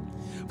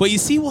 But you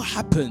see what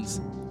happens?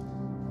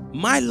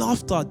 My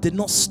laughter did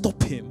not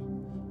stop him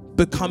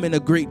becoming a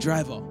great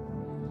driver.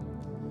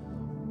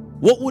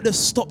 What would have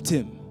stopped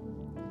him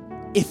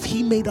if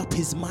he made up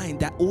his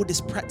mind that all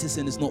this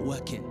practicing is not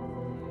working?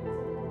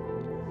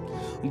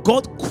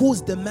 God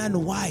calls the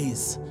man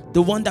wise,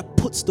 the one that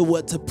puts the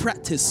word to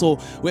practice. So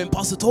when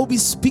Pastor Toby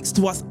speaks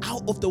to us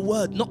out of the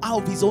word, not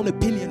out of his own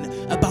opinion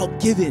about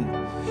giving,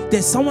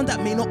 there's someone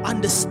that may not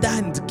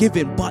understand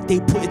giving, but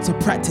they put it to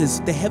practice.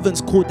 The heavens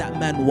call that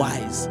man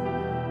wise.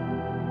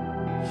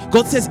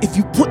 God says if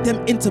you put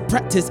them into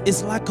practice,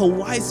 it's like a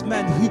wise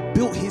man who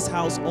built his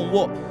house on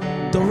what?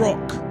 The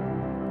rock.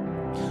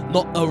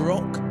 Not a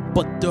rock,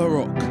 but the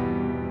rock.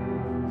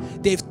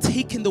 They've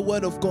taken the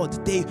word of God.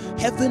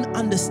 Heaven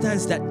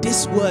understands that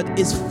this word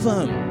is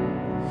firm.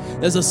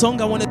 There's a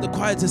song I wanted the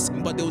choir to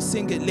sing, but they'll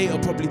sing it later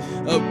probably.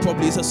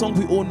 It's a song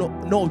we all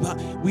know, but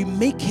we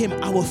make him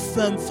our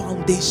firm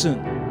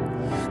foundation.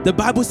 The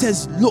Bible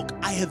says, look,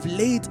 I have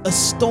laid a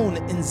stone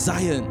in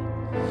Zion,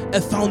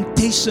 a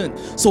foundation.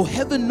 So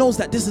heaven knows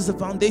that this is a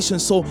foundation.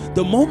 So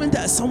the moment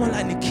that someone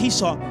like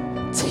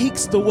Nikisha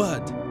takes the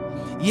word,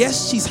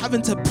 yes, she's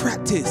having to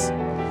practice,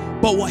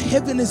 but what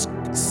heaven is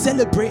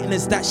celebrating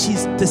is that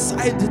she's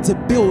decided to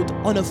build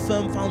on a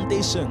firm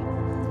foundation.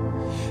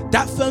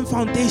 That firm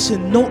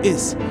foundation,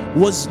 notice,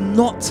 was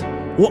not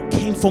what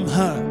came from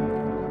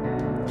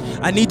her.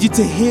 I need you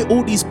to hear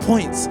all these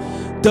points.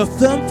 The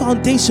firm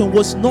foundation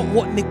was not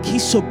what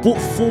Nikisha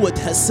brought forward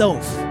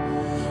herself.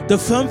 The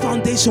firm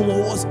foundation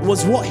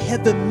was what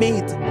heaven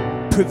made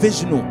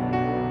provisional.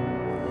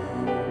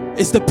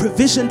 It's the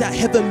provision that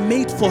heaven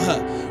made for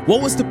her.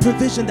 What was the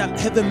provision that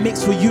heaven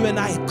makes for you and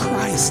I?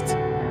 Christ.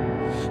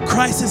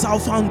 Christ is our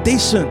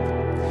foundation.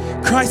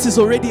 Christ is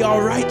already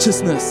our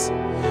righteousness.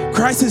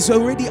 Christ is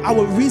already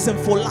our reason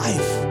for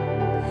life.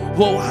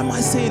 Well, why am I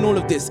saying all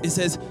of this? It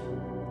says,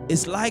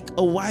 it's like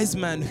a wise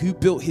man who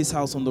built his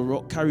house on the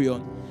rock. Carry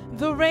on.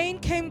 The rain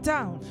came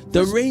down.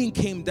 The rain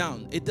came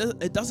down. It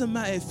doesn't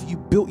matter if you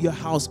built your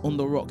house on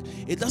the rock.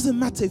 It doesn't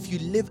matter if you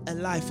live a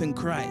life in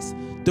Christ.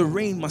 The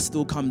rain must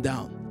still come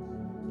down.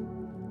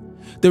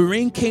 The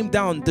rain came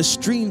down, the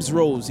streams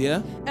rose,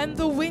 yeah? And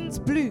the winds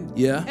blew,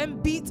 yeah?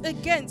 And beat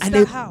against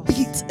the house.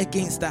 Beat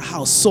against that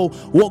house. So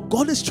what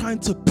God is trying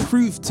to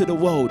prove to the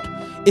world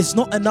is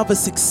not another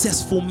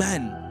successful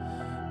man.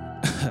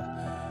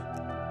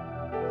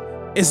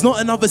 It's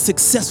not another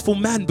successful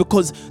man,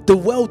 because the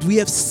world, we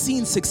have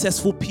seen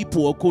successful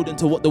people according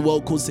to what the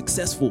world calls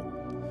successful.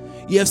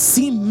 You have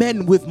seen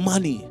men with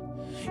money.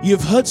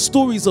 You've heard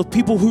stories of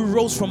people who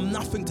rose from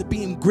nothing to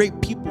being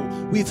great people.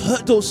 We've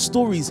heard those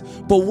stories.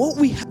 But what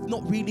we have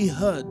not really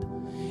heard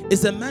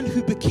is a man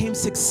who became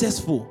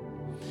successful,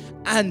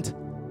 and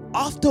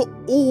after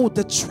all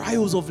the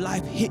trials of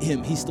life hit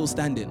him, he's still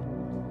standing.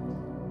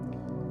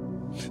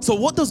 So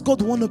what does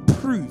God want to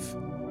prove?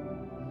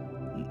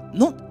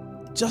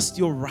 Not just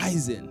your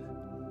rising,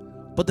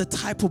 but the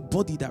type of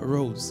body that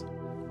rose.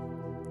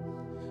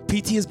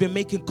 PT has been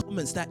making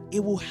comments that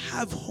it will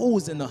have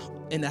holes in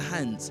the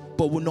hands,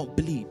 but will not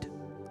bleed.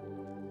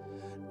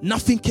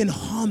 Nothing can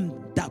harm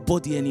that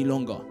body any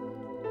longer.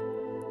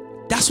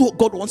 That's what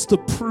God wants to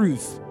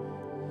prove.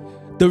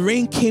 The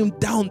rain came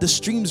down, the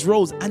streams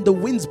rose, and the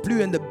winds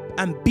blew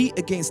and beat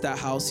against that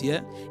house,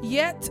 yeah?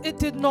 Yet it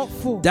did not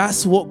fall.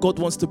 That's what God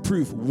wants to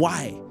prove.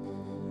 Why?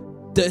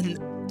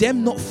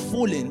 Them not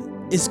falling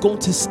is going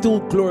to still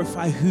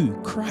glorify who?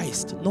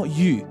 Christ, not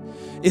you.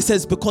 It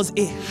says because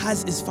it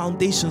has its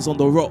foundations on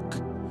the rock.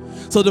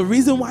 So the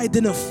reason why it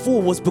didn't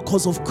fall was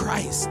because of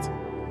Christ.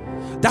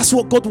 That's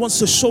what God wants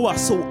to show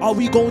us. So are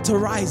we going to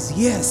rise?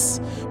 Yes.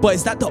 But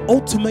is that the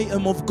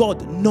ultimatum of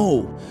God?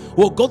 No.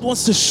 What God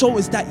wants to show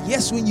is that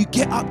yes, when you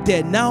get up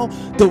there, now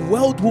the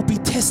world will be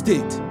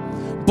tested.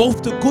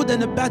 Both the good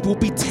and the bad will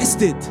be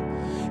tested.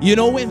 You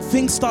know, when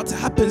things start to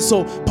happen.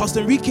 So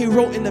Pastor Enrique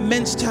wrote in the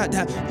men's chat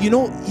that,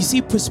 you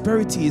see,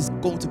 prosperity is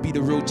going to be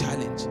the real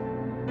challenge.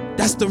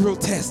 That's the real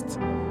test.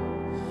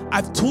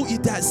 I've taught you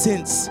that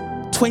since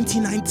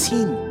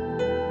 2019.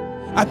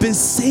 I've been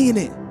saying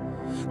it.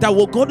 That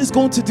what God is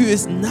going to do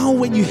is now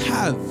when you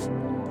have,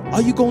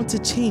 are you going to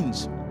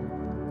change?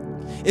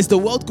 Is the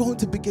world going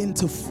to begin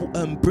to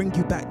bring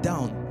you back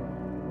down?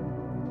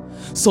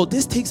 So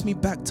this takes me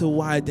back to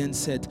why I then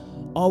said,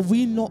 are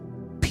we not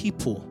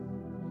people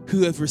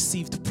who have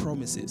received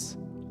promises?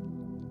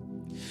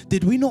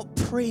 Did we not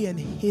pray and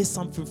hear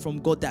something from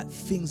God that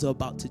things are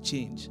about to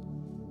change?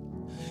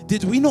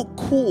 Did we not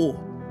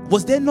call?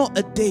 Was there not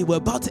a day? We're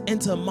about to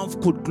enter a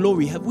month called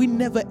Glory. Have we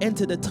never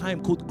entered a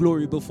time called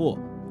Glory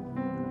before?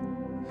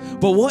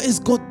 But what is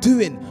God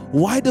doing?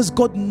 Why does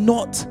God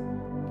not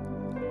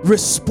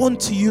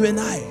respond to you and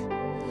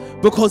I?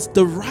 Because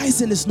the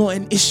rising is not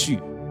an issue.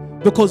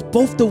 Because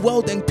both the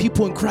world and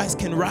people in Christ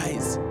can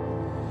rise.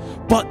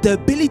 But the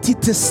ability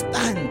to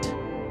stand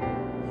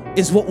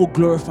is what will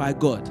glorify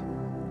God.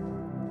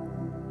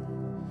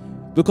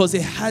 Because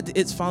it had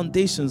its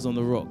foundations on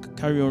the rock.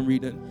 Carry on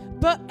reading.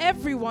 But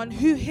everyone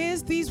who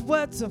hears these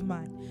words of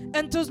mine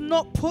and does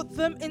not put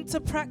them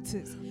into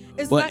practice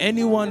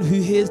anyone who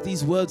hears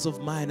these words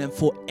of mine and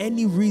for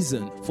any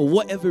reason, for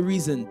whatever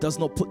reason, does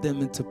not put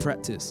them into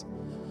practice.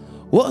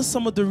 What are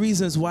some of the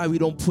reasons why we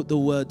don't put the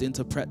word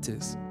into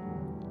practice?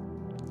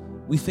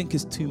 We think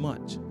it's too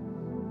much.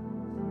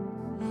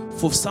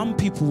 For some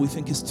people, we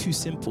think it's too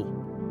simple.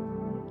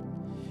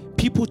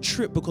 People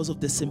trip because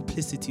of the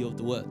simplicity of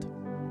the word.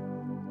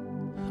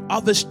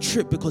 Others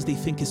trip because they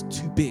think it's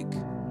too big.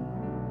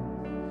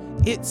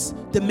 It's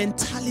the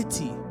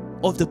mentality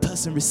of the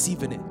person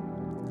receiving it.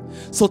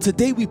 So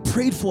today we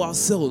prayed for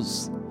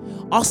ourselves,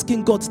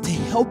 asking God to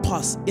help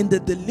us in the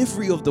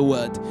delivery of the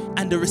word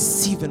and the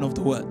receiving of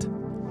the word.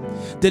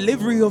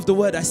 Delivery of the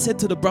word, I said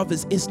to the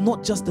brothers, is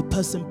not just the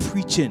person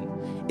preaching,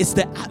 it's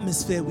the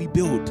atmosphere we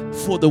build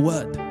for the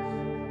word.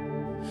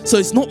 So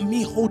it's not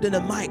me holding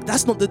a mic.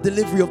 That's not the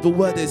delivery of the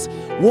word. Is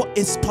what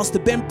is Pastor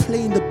Ben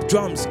playing the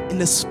drums in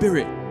the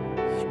spirit?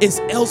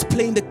 Is Els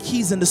playing the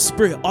keys in the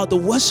spirit? Are the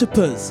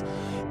worshippers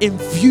in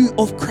view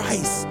of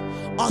Christ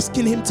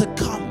asking him to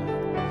come?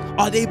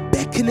 Are they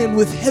beckoning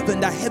with heaven,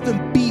 that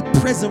heaven be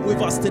present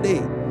with us today?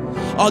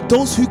 Are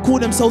those who call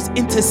themselves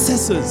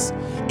intercessors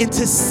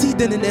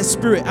interceding in their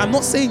spirit? I'm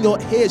not saying you're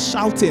here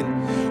shouting,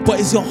 but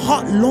is your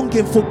heart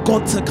longing for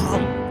God to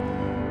come?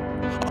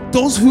 Are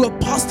those who are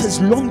pastors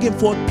longing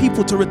for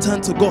people to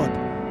return to God?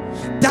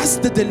 That's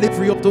the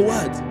delivery of the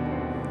word.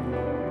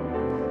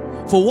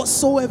 For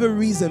whatsoever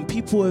reason,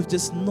 people have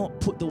just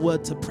not put the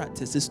word to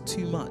practice. It's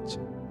too much.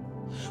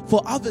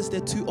 For others,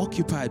 they're too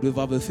occupied with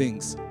other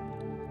things.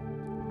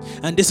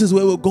 And this is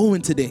where we're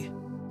going today.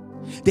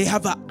 They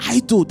have an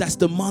idol that's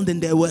demanding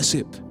their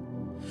worship.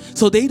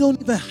 So they don't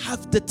even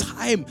have the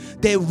time.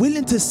 They're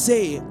willing to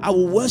say, I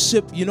will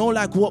worship,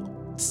 like what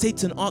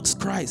Satan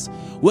asks Christ.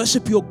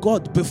 Worship your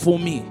God before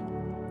me.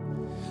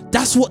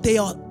 That's what they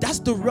are. That's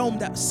the realm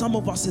that some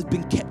of us have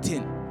been kept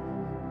in.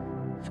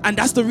 And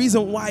that's the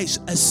reason why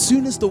as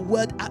soon as the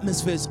word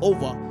atmosphere is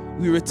over,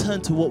 we return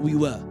to what we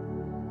were.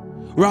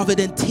 Rather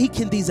than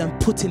taking these and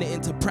putting it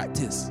into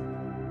practice.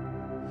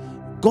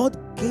 God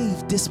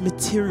gave this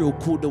material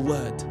called the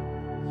word,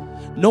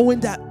 knowing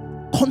that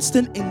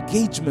constant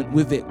engagement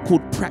with it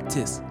called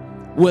practice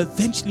will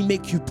eventually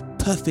make you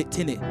perfect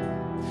in it.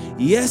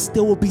 Yes,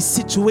 there will be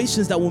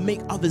situations that will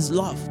make others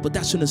laugh, but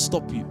that shouldn't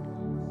stop you.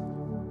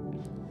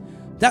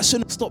 That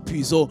shouldn't stop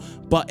you.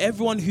 But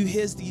everyone who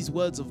hears these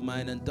words of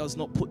mine and does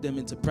not put them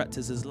into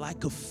practice is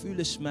like a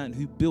foolish man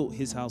who built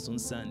his house on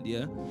sand,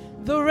 yeah?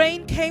 The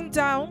rain came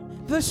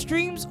down, the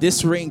streams...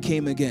 This rain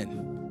came again.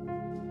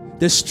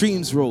 The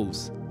streams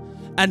rose,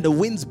 and the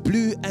winds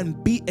blew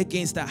and beat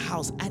against that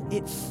house, and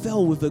it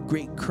fell with a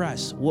great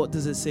crash. What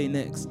does it say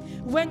next?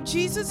 When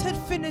Jesus had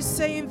finished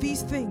saying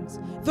these things,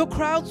 the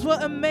crowds were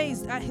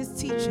amazed at his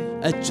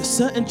teaching. A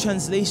certain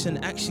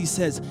translation actually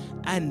says,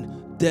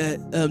 and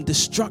the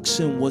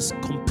destruction was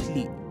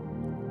complete.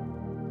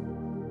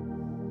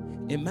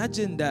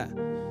 Imagine that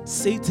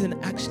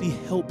Satan actually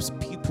helps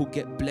people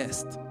get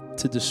blessed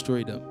to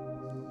destroy them.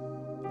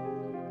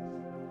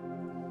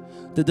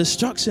 The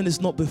destruction is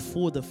not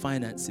before the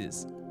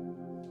finances.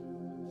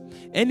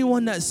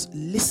 Anyone that's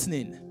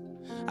listening,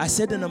 I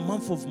said in the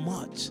month of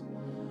March,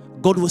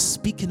 God was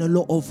speaking a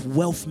lot of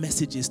wealth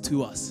messages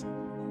to us.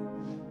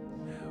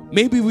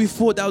 Maybe we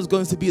thought that was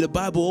going to be the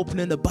Bible,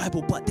 opening the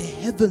Bible, but the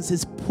heavens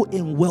is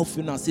putting wealth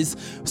in us.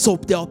 So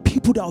there are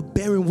people that are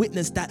bearing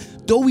witness that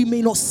though we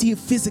may not see it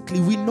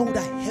physically, we know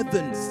that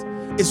heavens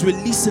is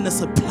releasing a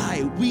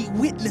supply. We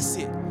witness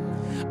it.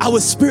 Our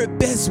spirit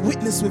bears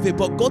witness with it.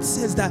 But God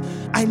says that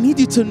I need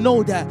you to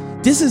know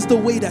that this is the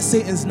way that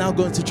Satan's now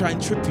going to try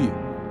and trip you.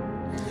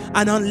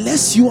 And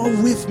unless you are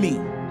with me,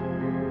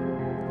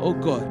 oh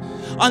God,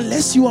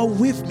 unless you are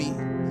with me,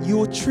 you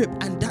will trip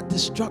and that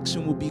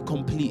destruction will be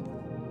complete.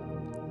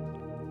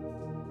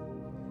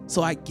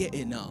 So I get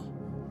it now.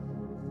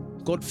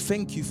 God,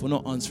 thank you for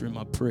not answering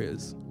my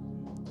prayers.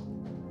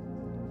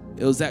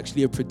 It was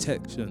actually a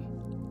protection.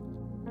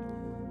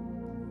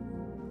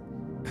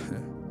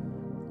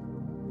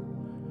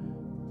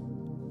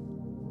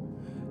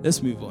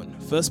 Let's move on.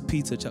 1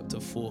 Peter chapter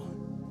 4.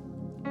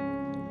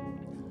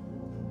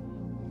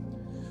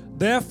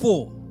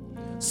 Therefore,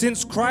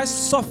 since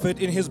Christ suffered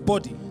in his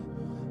body,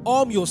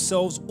 arm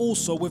yourselves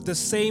also with the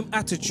same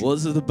attitude. What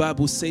does the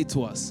Bible say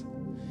to us?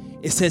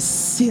 It says,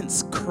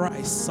 since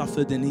Christ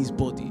suffered in his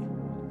body.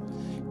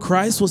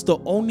 Christ was the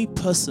only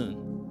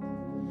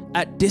person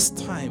at this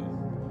time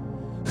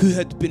who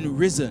had been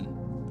risen,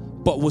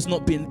 but was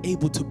not being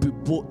able to be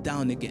brought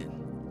down again.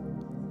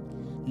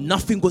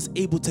 Nothing was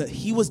able to,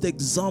 he was the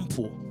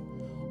example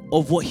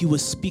of what he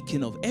was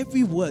speaking of.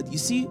 Every word, you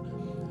see,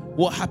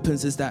 what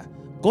happens is that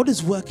God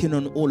is working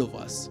on all of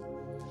us.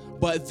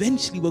 But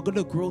eventually we're going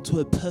to grow to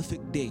a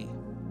perfect day.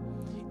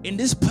 In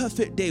this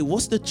perfect day,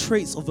 what's the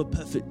traits of a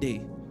perfect day?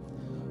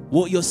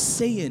 What you're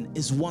saying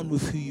is one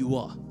with who you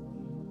are.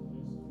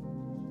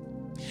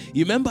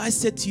 You remember I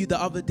said to you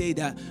the other day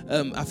that,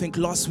 I think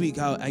last week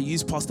I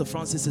used Pastor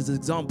Francis as an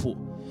example,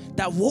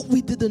 that what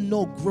we didn't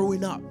know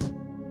growing up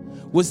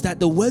was that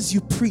the words you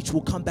preach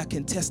will come back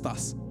and test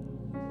us.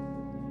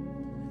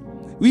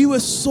 We were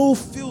so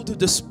filled with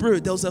the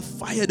Spirit. There was a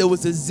fire, there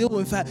was a zeal.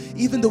 In fact,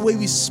 even the way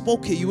we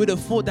spoke it, you would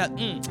have thought that,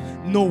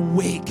 no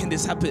way can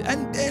this happen.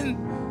 And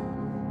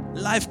then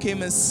life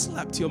came and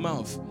slapped your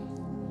mouth.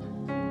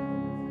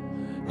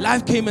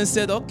 Life came and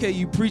said, okay,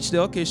 you preached it,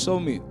 okay, show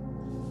me.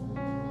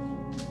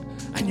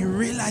 And you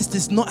realize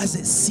it's not as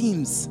it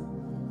seems.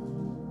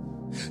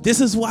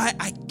 This is why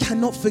I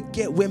cannot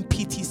forget when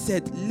PT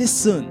said,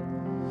 listen,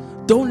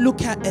 don't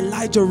look at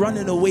Elijah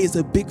running away as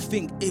a big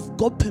thing. If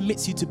God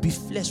permits you to be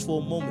flesh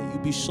for a moment,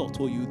 you'll be shocked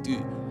what you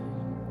do.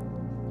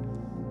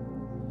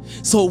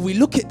 So we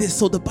look at this.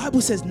 So the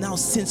Bible says now,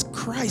 since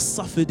Christ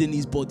suffered in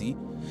his body,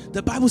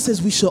 the Bible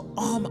says we should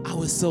arm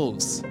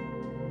ourselves.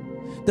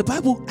 The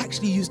Bible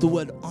actually used the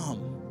word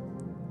arm.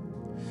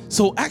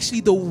 So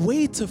actually the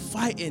way to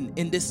fighting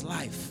in this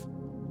life,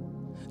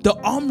 the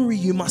armory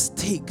you must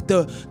take,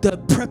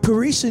 the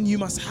preparation you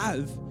must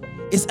have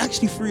is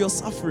actually through your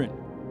suffering.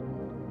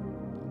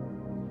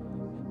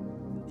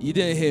 You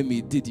didn't hear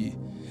me, did you?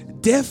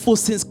 Therefore,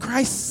 since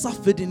Christ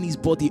suffered in his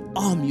body,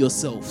 arm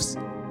yourselves.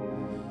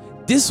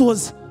 This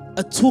was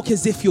a talk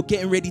as if you're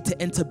getting ready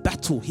to enter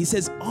battle. He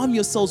says, arm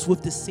yourselves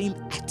with the same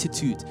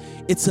attitude.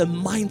 It's a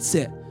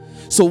mindset.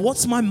 So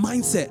what's my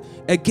mindset?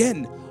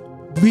 Again,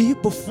 we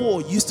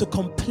before used to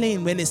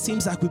complain when it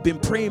seems like we've been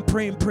praying.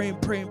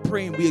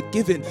 We are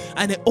giving.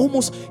 And it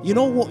almost, you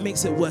know what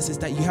makes it worse is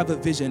that you have a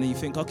vision and you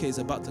think, okay, it's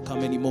about to come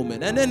any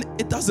moment. And then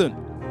it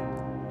doesn't.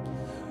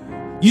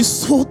 You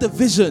saw the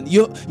vision.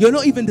 You're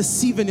not even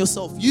deceiving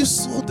yourself. You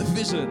saw the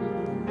vision.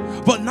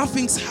 But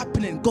nothing's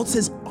happening. God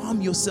says,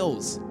 arm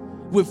yourselves.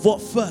 With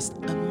what first?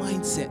 A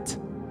mindset.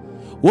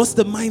 What's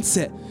the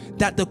mindset?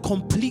 That the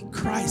complete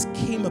Christ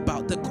came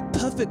about, the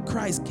perfect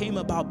Christ came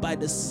about by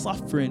the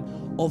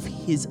suffering of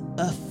his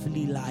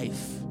earthly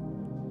life,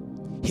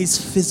 his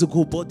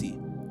physical body.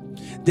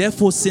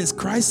 Therefore, since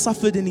Christ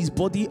suffered in his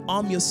body,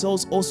 arm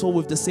yourselves also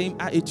with the same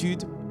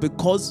attitude,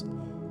 because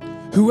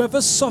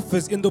whoever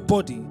suffers in the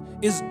body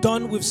is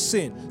done with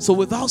sin. So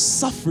without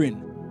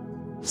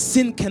suffering,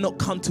 sin cannot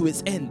come to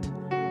its end.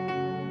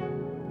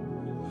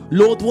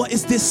 Lord, what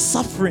is this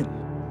suffering?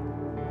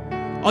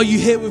 Are you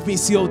here with me,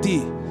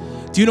 COD?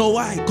 Do you know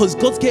why? Because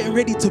God's getting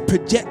ready to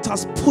project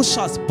us, push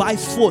us by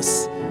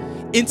force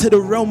into the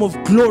realm of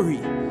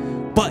glory.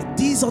 But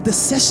these are the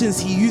sessions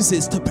he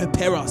uses to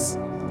prepare us.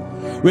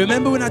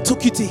 Remember when I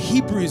took you to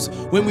Hebrews,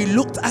 when we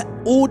looked at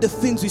all the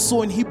things we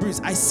saw in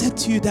Hebrews, I said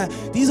to you that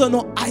these are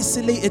not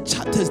isolated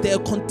chapters, they are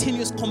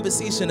continuous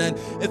conversation. And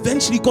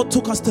eventually God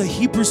took us to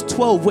Hebrews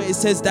 12, where it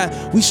says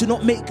that we should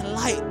not make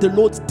light the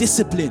Lord's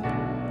discipline.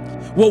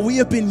 What we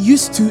have been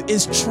used to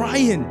is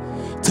trying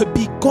to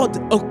be God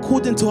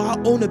according to our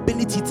own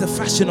ability to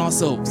fashion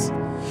ourselves.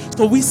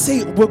 So we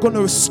say we're going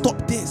to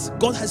stop this.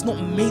 God has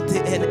not made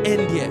it an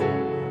end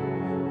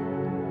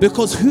yet.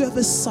 Because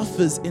whoever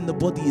suffers in the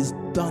body is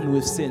done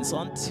with sin. So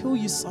until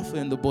you suffer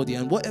in the body,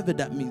 and whatever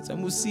that means,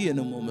 and we'll see in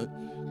a moment,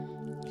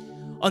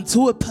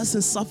 until a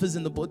person suffers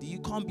in the body, you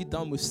can't be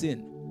done with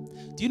sin.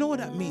 Do you know what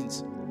that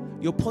means?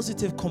 Your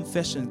positive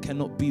confession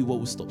cannot be what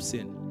will stop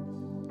sin.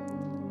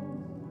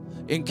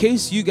 In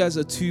case you guys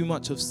are too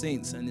much of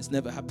saints and it's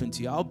never happened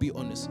to you, I'll be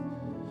honest.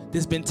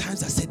 There's been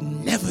times I said,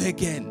 never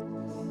again.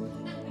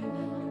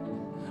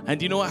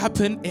 And you know what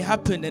happened? It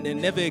happened, and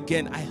then never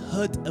again. I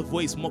heard a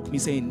voice mock me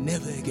saying,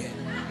 never again.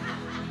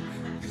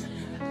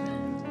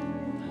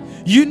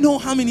 You know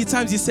how many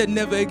times you said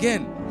never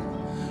again?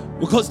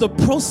 Because the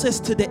process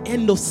to the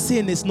end of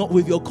sin is not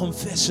with your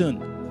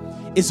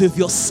confession. is with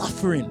your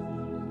suffering.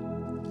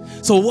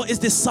 So what is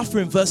this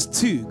suffering? Verse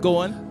 2, go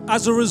on.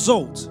 As a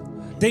result,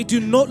 they do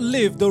not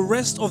live the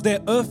rest of their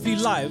earthly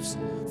lives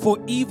for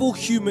evil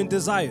human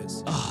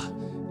desires.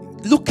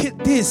 Look at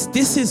this.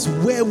 This is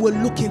where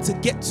we're looking to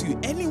get to.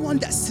 Anyone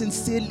that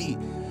sincerely,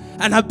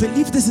 and I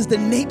believe this is the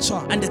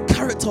nature and the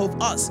character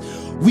of us,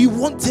 we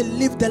want to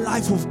live the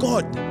life of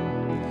God.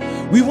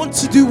 We want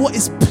to do what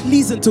is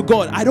pleasing to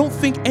God. I don't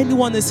think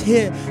anyone is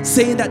here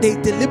saying that they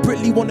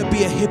deliberately want to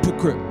be a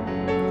hypocrite.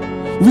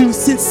 We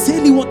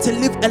sincerely want to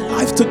live a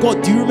life to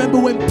God. Do you remember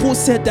when Paul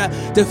said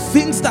that the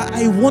things that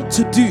I want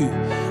to do,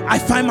 I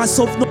find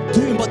myself not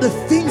doing, but the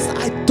things that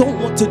I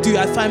don't want to do,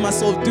 I find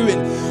myself doing?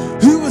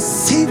 Who will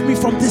save me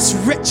from this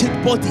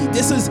wretched body?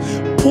 This is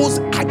Paul's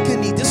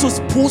agony. This was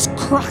Paul's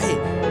cry.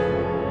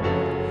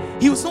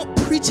 He was not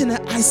preaching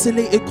an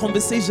isolated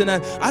conversation,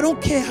 and I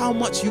don't care how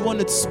much you want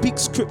to speak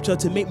scripture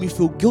to make me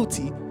feel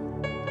guilty,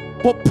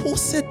 but Paul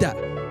said that.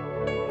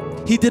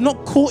 He did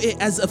not quote it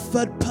as a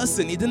third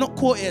person. He did not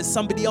quote it as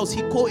somebody else.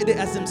 He quoted it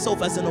as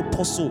himself, as an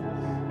apostle.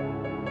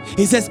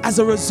 He says, as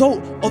a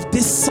result of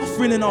this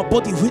suffering in our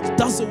body, which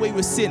does away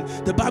with sin,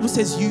 the Bible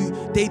says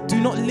they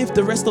do not live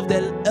the rest of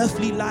their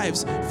earthly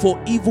lives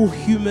for evil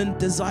human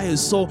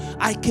desires. So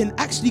I can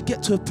actually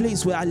get to a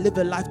place where I live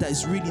a life that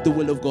is really the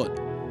will of God.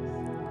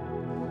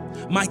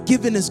 My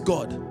giving is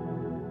God.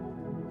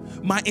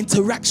 My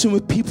interaction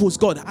with people is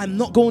God. I'm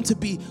not going to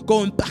be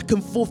going back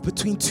and forth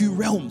between two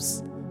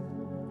realms.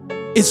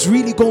 It's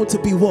really going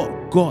to be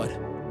what? God.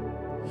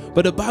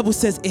 But the Bible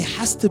says it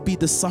has to be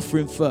the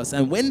suffering first.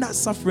 And when that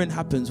suffering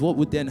happens, what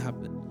would then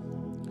happen?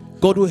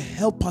 God will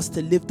help us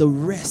to live the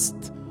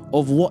rest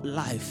of what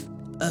life?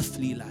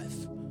 Earthly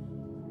life.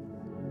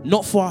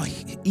 Not for our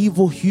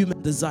evil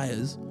human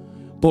desires,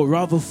 but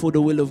rather for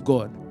the will of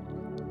God.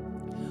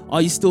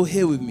 Are you still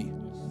here with me?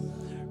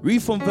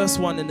 Read from verse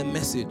 1 in the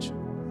Message.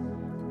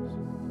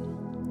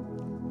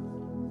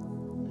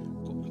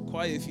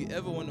 Quiet, if you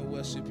ever want to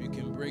worship, you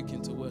can break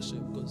into worship,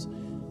 because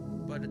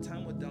by the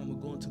time we're done, we're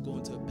going to go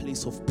into a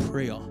place of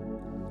prayer.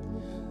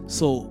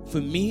 So for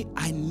me,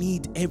 I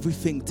need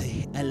everything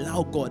to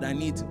allow God. I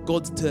need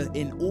God to,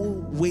 in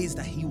all ways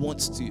that He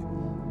wants to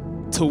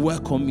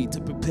work on me,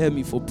 to prepare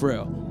me for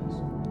prayer.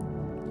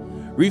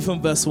 Read from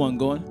verse 1,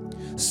 go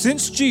on.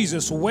 Since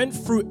Jesus went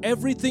through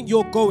everything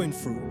you're going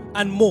through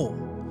and more,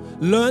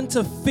 learn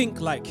to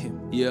think like Him.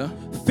 Yeah.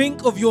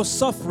 Think of your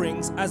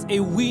sufferings as a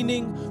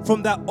weaning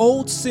from that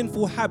old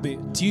sinful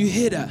habit. Do you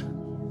hear that?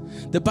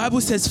 The Bible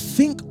says,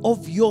 think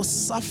of your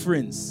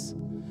sufferings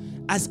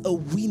as a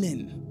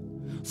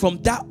weaning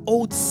from that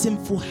old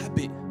sinful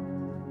habit.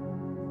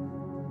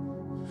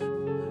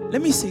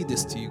 Let me say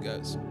this to you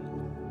guys.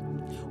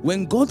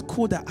 When God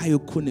called her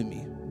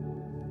Iokonemi,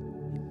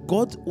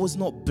 God was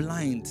not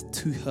blind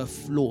to her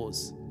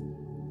flaws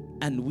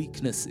and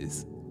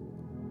weaknesses.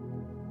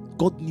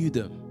 God knew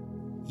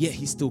them, yet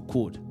He still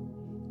called.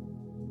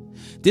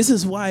 This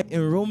is why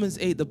in Romans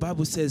 8, the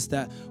Bible says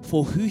that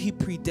for who He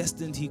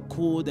predestined, He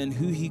called, and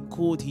who He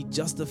called, He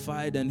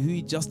justified, and who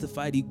He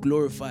justified, He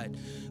glorified.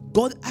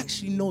 God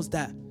actually knows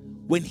that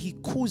when He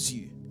calls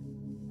you,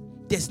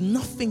 there's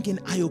nothing in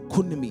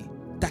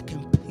Iokonemi that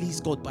can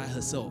please God by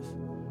herself.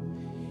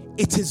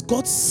 It is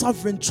God's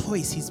sovereign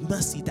choice, His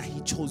mercy, that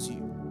He chose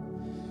you.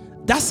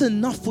 That's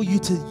enough for you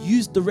to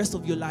use the rest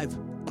of your life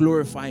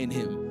glorifying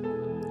Him.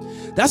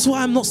 That's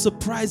why I'm not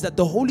surprised that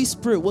the Holy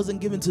Spirit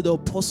wasn't given to the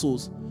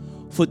apostles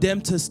for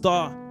them to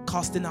start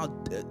casting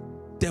out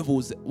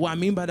devils. What I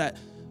mean by that,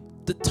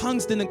 the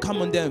tongues didn't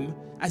come on them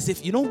as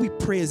if, we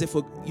pray as if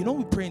we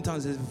pray in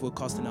tongues as if we're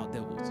casting out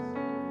devils.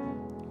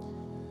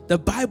 The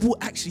Bible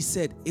actually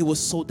said it was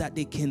so that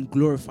they can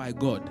glorify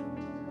God,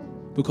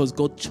 because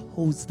God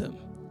chose them.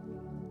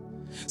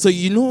 So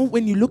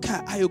when you look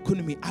at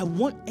Iokonemi, I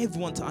want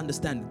everyone to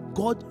understand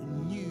God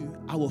knew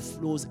our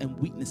flaws and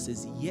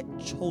weaknesses, yet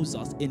chose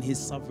us in His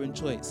sovereign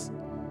choice.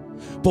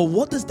 But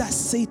what does that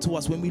say to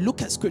us when we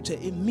look at scripture?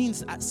 It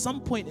means at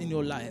some point in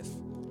your life,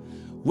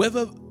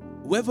 whether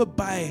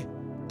by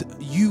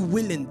you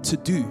willing to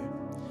do,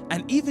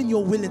 and even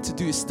you're willing to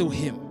do is still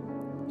Him.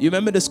 You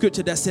remember the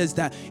scripture that says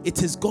that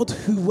it is God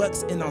who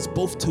works in us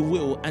both to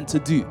will and to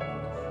do.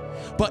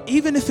 But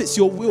even if it's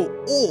your will,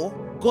 or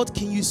God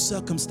can use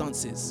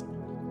circumstances.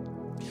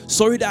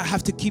 Sorry that I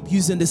have to keep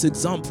using this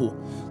example.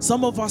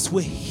 Some of us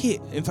were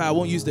hit, in fact I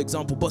won't use the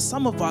example, but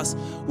some of us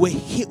were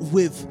hit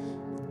with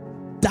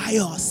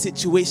dire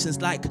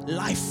situations, like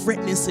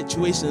life-threatening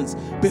situations,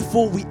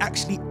 before we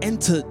actually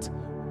entered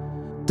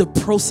the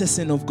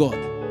processing of God.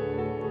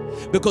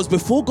 Because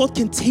before God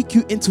can take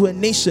you into a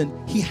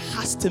nation, He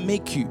has to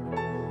make you.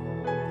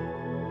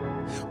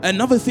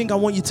 Another thing I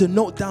want you to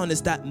note down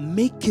is that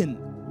making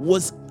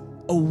was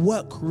a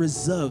work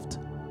reserved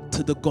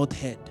to the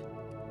Godhead.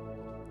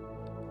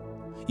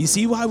 You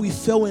see why we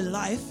fail in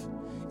life?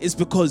 Is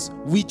because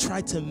we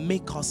try to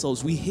make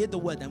ourselves. We hear the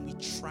word and we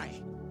try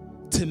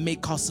to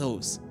make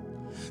ourselves.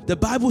 The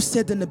Bible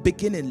said in the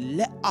beginning,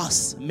 let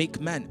us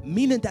make man,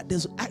 meaning that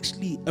there's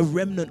actually a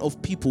remnant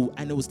of people,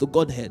 and it was the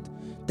Godhead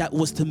that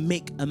was to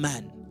make a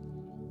man.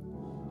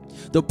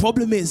 The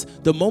problem is,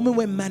 the moment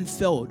when man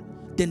failed,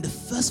 then the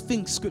first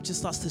thing scripture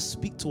starts to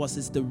speak to us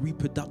is the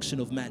reproduction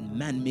of man.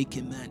 Man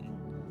making man.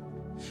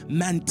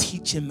 Man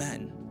teaching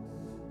man.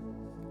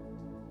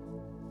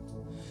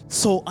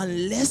 So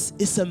unless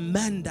it's a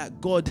man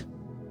that God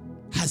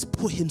has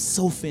put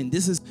himself in,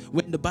 this is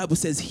when the Bible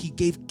says he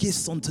gave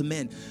gifts unto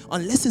men.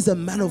 Unless it's a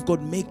man of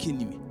God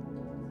making you,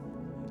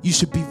 you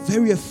should be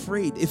very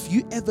afraid. If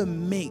you ever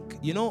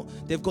make,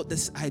 they've got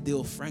this idea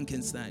of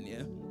Frankenstein,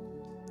 yeah?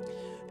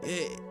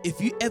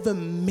 If you ever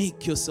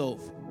make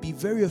yourself, be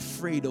very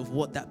afraid of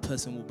what that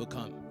person will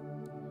become.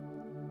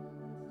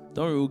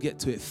 Don't worry, we'll get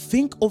to it.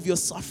 Think of your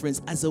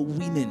sufferings as a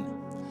weaning.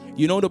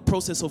 You know the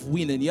process of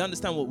weaning. You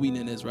understand what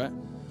weaning is, right?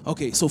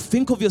 Okay, so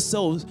think of your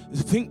sufferings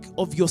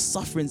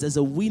as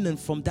a weaning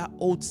from that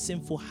old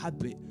sinful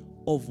habit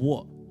of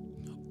what?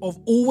 Of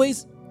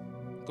always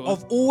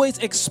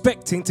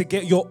expecting to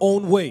get your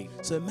own way.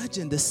 So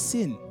imagine the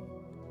sin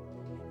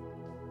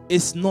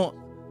is not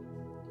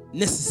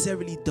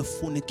necessarily the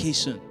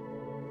fornication.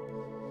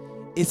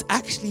 It's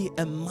actually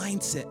a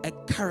mindset, a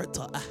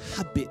character, a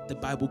habit, the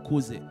Bible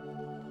calls it,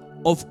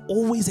 of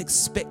always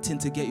expecting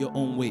to get your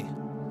own way.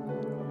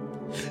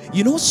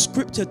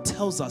 Scripture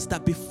tells us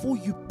that before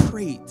you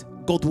prayed,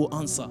 God will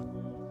answer.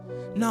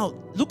 Now,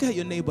 look at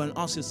your neighbor and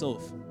ask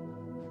yourself,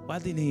 why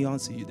didn't he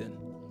answer you then?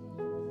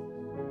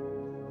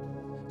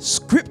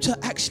 Scripture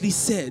actually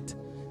said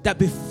that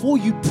before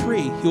you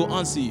pray, he'll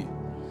answer you.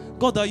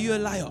 God, are you a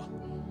liar?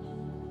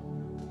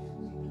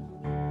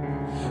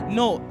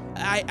 No,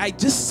 I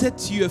just said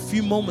to you a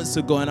few moments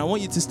ago, and I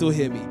want you to still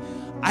hear me.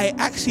 I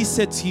actually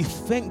said to you,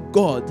 thank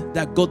God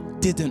that God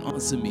didn't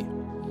answer me.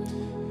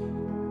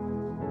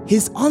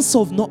 His answer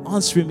of not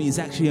answering me is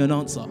actually an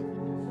answer.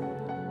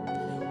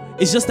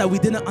 It's just that we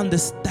didn't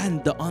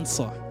understand the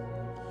answer.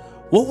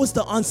 What was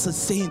the answer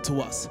saying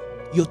to us?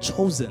 You're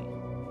chosen.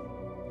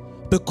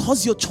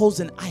 Because you're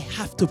chosen, I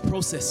have to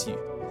process you.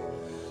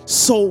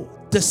 So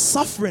the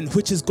suffering,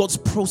 which is God's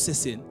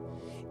processing,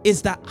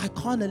 is that I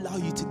can't allow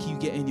you to keep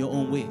getting your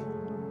own way.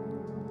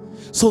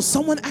 So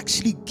someone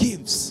actually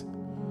gives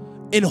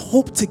in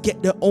hope to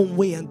get their own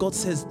way, and God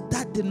says,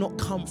 that did not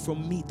come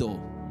from me though.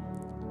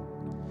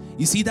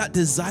 You see that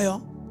desire?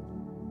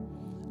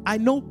 I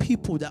know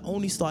people that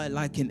only started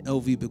liking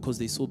LV because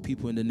they saw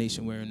people in the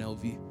nation wearing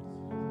LV.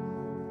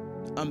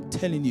 I'm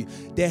telling you,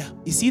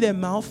 you see their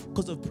mouth,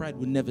 because of pride,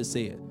 would never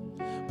say it.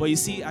 But you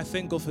see, I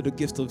thank God for the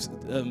gift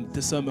of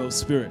discernment of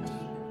spirit.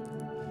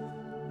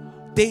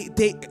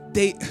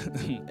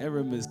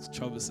 Erin is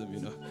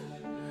troublesome,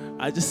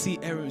 I just see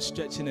Erin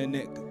stretching her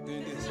neck,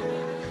 doing this.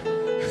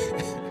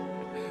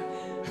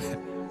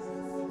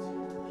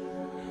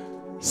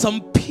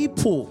 Some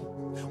people,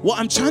 what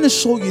I'm trying to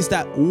show you is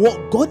that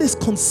what God is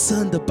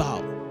concerned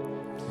about.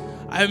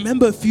 I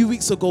remember a few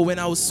weeks ago when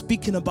I was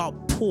speaking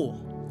about Paul.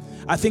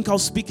 I think I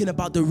was speaking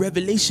about the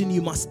revelation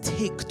you must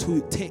take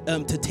to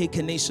take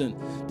a nation.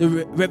 The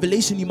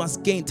revelation you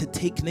must gain to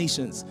take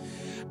nations.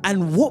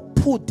 And what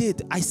Paul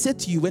did, I said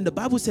to you, when the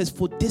Bible says,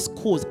 for this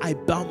cause I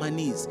bow my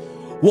knees.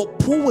 What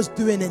Paul was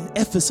doing in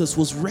Ephesus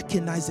was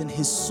recognizing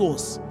his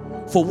source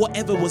for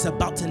whatever was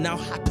about to now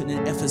happen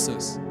in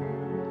Ephesus.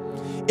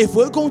 If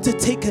we're going to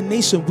take a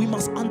nation, we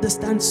must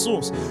understand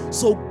source.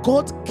 So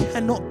God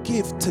cannot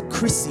give to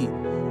Chrissy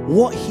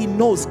what he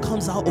knows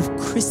comes out of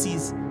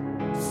Chrissy's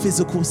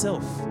physical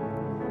self.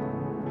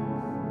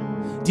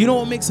 Do you know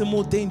what makes it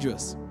more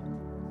dangerous?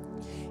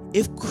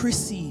 If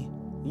Chrissy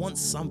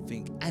wants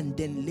something and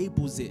then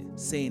labels it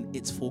saying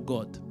it's for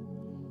God,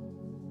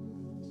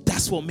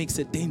 that's what makes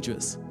it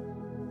dangerous.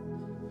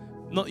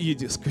 Not you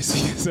just, Chrissy.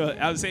 So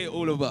I'm saying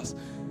all of us.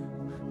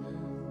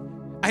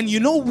 And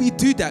we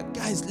do that.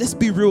 Guys, let's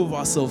be real with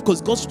ourselves,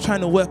 because God's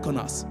trying to work on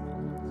us.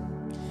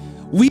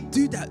 We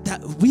do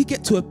that we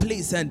get to a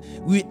place and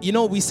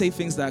we say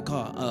things like,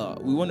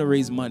 we want to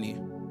raise money,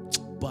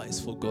 but it's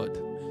for God.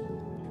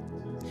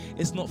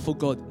 It's not for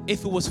God.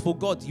 If it was for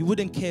God, you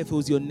wouldn't care if it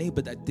was your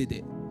neighbor that did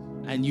it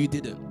and you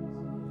didn't.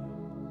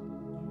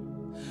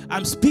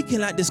 I'm speaking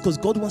like this because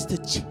God wants to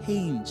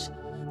change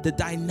the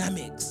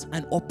dynamics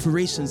and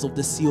operations of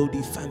the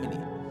COD family.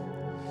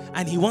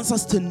 And he wants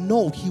us to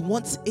know, he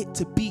wants it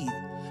to be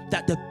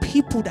that the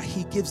people that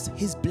he gives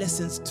his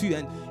blessings to,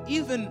 and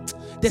even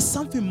there's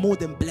something more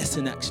than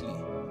blessing actually.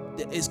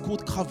 It's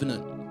called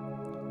covenant.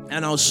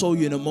 And I'll show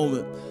you in a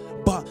moment.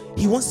 But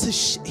he wants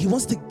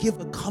to give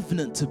a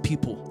covenant to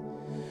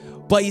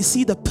people. But you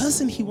see, the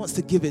person he wants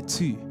to give it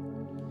to,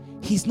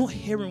 he's not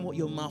hearing what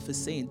your mouth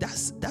is saying.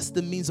 That's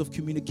the means of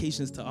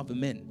communications to other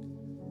men.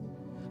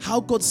 How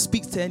God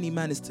speaks to any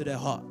man is to their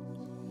heart.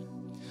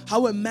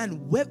 How a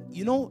man,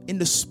 in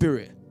the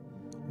spirit,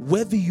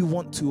 whether you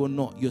want to or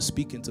not, you're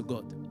speaking to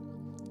God.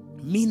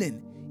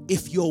 Meaning,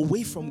 if you're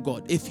away from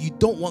God, if you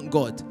don't want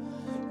God,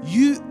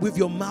 you with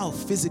your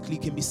mouth physically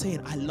can be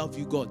saying, I love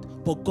you,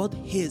 God. But God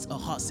hears a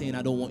heart saying,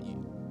 I don't want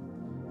you.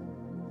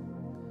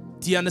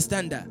 Do you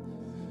understand that?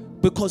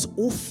 Because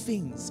all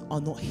things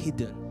are not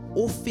hidden.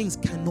 All things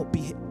cannot be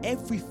hidden.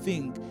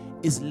 Everything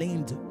is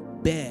laid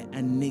bare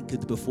and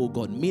naked before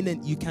God.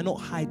 Meaning you cannot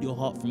hide your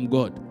heart from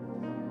God.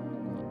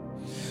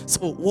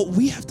 So what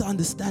we have to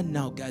understand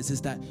now, guys,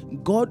 is that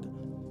God,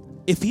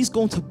 if he's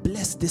going to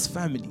bless this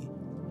family,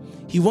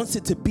 he wants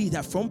it to be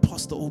that from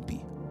Pastor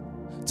Obi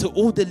to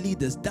all the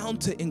leaders, down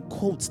to, in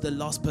quotes, the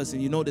last person.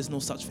 You know there's no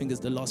such thing as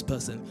the last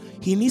person.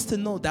 He needs to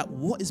know that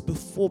what is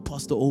before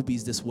Pastor Obi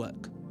is this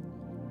work.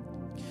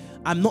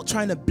 I'm not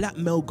trying to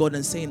blackmail God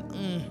and saying,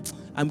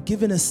 I'm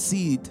giving a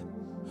seed,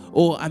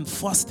 or I'm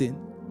fasting,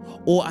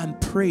 or I'm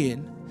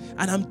praying,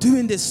 and I'm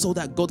doing this so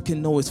that God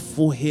can know it's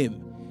for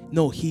him.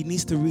 No, he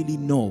needs to really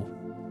know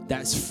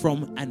that it's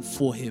from and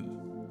for him.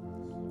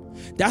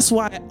 That's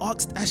why I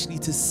asked Ashley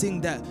to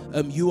sing that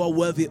you are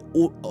worthy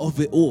of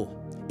it all.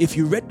 If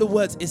you read the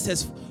words, it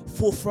says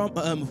for from,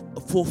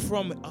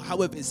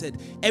 however it said,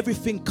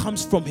 everything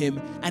comes from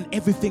him and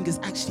everything is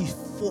actually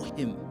for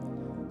him.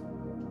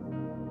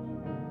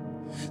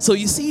 So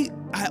you see,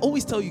 I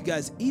always tell you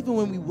guys, even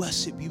when we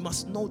worship, you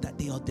must know that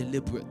they are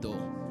deliberate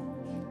though.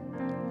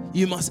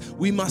 We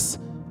must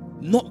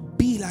not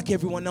be like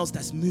everyone else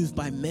that's moved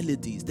by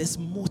melodies. There's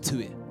more to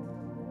it.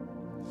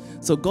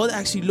 So God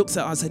actually looks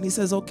at us and he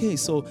says, okay,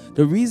 so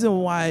the reason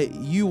why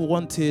you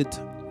wanted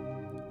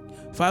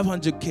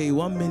 500K,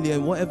 1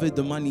 million, whatever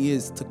the money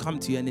is to come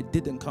to you and it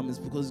didn't come is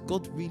because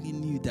God really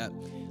knew that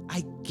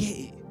I get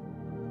it.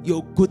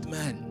 You're a good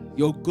man.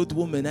 You're a good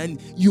woman and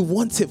you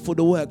want it for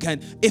the work.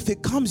 And if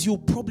it comes, you'll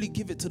probably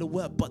give it to the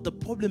work. But the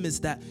problem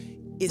is that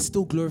it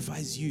still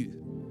glorifies you.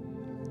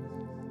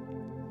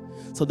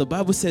 So the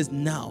Bible says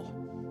now,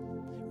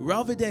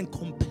 rather than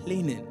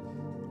complaining,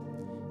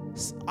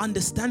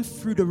 understand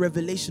through the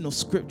revelation of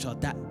scripture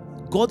that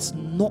God's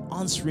not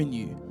answering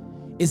you.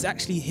 It's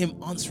actually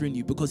him answering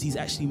you because he's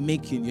actually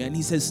making you. And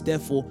he says,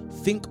 therefore,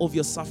 think of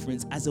your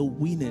sufferings as a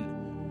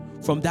weaning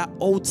from that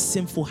old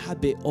sinful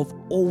habit of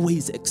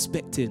always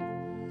expecting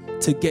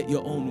to get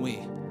your own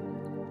way.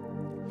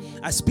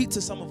 I speak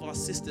to some of our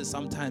sisters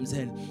sometimes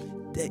and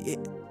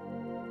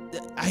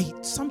I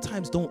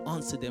sometimes don't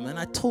answer them. And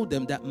I told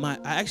them that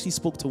I actually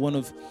spoke to one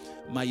of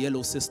my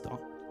yellow sister.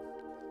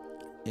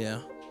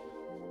 Yeah.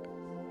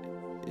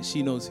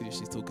 She knows who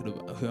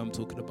I'm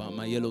talking about,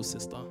 my yellow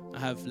sister. I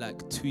have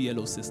like 2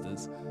 yellow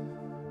sisters.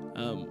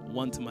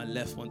 One to my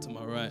left, one to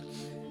my right.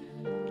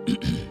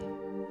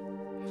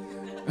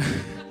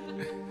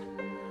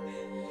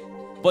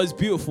 But it's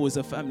beautiful as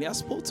a family. I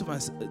spoke to her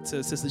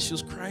sister. She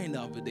was crying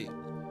the other day.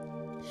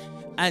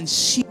 And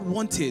she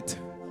wanted...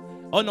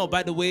 Oh no,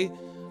 by the way,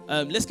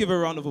 let's give her a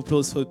round of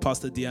applause for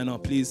Pastor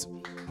Deanna, please.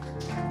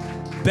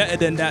 Better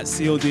than that,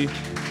 COD.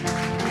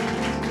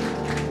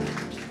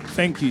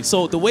 Thank you.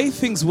 So the way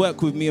things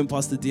work with me and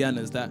Pastor Deanna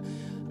is that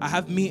I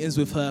have meetings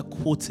with her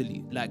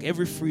quarterly. Like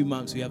every 3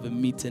 months we have a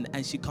meeting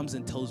and she comes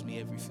and tells me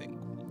everything.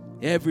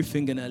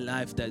 Everything in her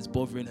life that is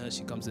bothering her,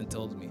 she comes and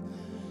tells me.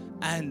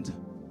 And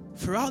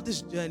throughout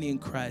this journey in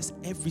Christ,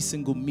 every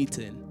single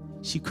meeting,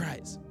 she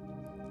cries.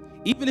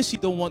 Even if she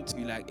don't want to,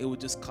 like it will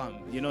just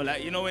come. You know,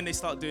 like, you know when they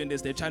start doing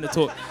this, they're trying to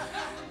talk.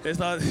 They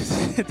start...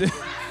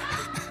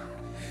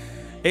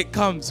 It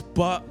comes,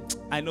 but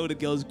I know the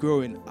girl's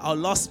growing. Our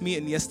last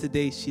meeting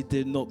yesterday, she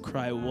did not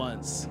cry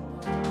once.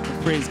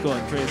 Praise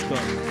God, praise God.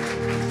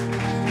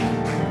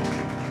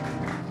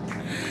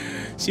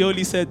 She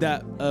only said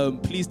that,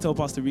 please tell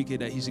Pastor Rike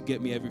that he should get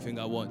me everything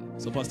I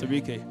want. So Pastor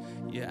Rike,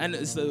 yeah, and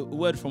it's a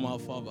word from our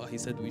father. He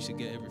said we should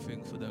get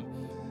everything for them.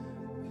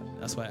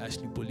 That's why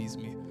Ashley bullies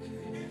me.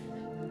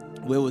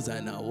 Where was I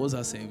now? What was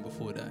I saying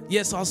before that?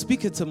 Yes, so I was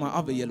speaking to my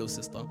other yellow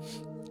sister.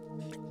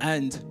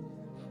 And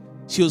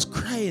she was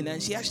crying,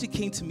 and she actually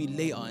came to me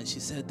later and she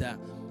said that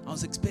I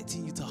was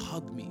expecting you to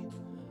hug me.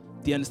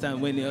 Do you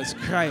understand? When I was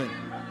crying.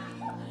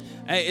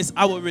 It's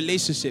our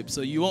relationship,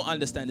 so you won't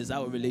understand it's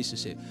our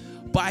relationship.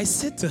 But I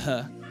said to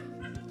her,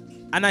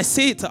 and I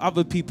say it to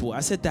other people, I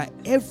said that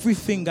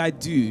everything I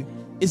do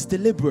is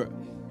deliberate.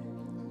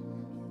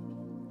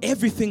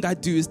 Everything I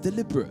do is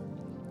deliberate.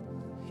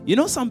 You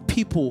know, some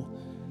people,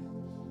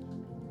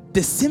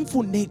 the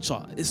sinful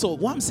nature, so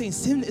what I'm saying,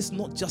 sin is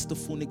not just the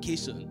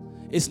fornication.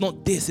 It's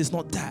not this, it's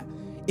not that.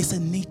 It's a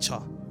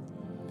nature.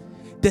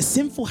 The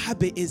sinful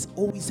habit is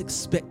always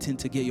expecting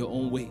to get your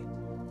own way.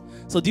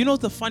 So do you know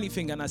the funny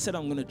thing? And I said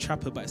I'm going to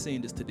trap her by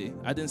saying this today.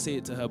 I didn't say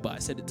it to her, but I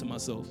said it to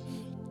myself.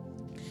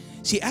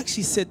 She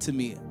actually said to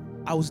me,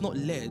 I was not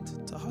led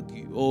to hug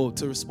you or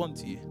to respond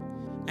to you.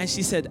 And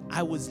she said,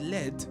 I was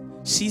led.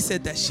 She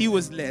said that she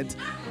was led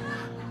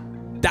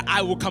that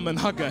I will come and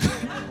hug her.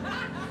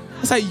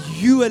 It's like,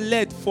 you were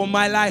led for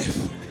my life.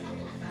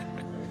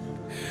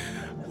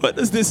 What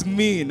does this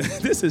mean?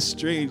 This is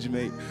strange,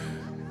 mate.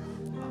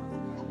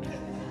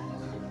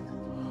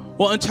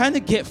 What I'm trying to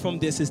get from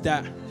this is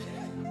that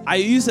I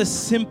use a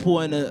simple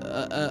and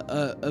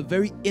a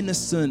very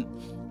innocent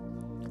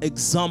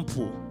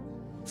example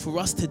for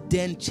us to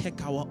then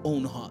check our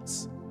own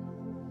hearts.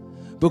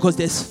 Because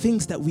there's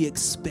things that we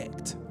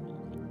expect.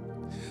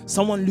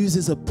 Someone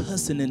loses a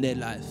person in their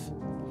life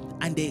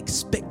and they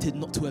expected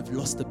not to have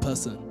lost the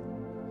person.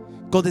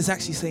 God is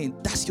actually saying,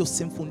 that's your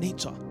sinful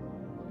nature.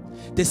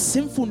 The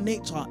sinful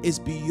nature is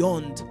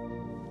beyond,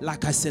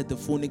 like I said, the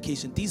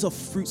fornication. These are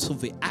fruits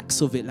of it,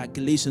 acts of it, like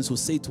Galatians will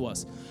say to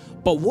us.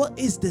 But what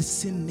is the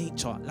sin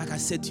nature? Like I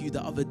said to you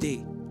the other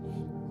day,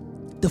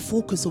 the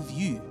focus of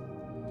you.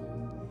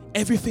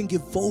 Everything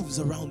evolves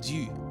around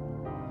you.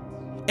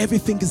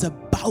 Everything is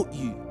about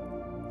you.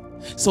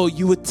 So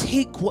you would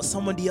take what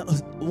somebody else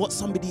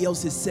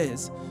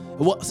says,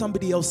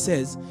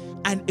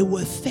 and it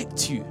will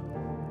affect you.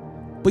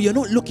 But you're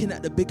not looking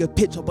at the bigger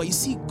picture. But you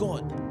see,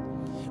 God,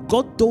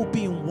 though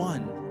being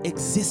one,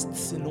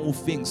 exists in all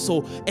things.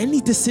 So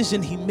any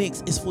decision he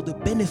makes is for the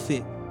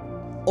benefit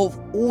of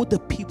all the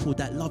people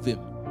that love him.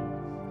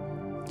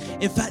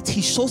 In fact,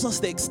 he shows us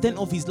the extent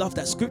of his love,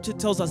 that scripture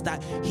tells us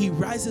that he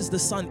rises the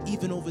sun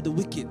even over the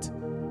wicked.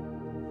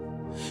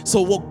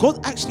 So what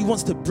God actually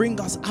wants to bring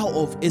us out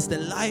of is the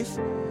life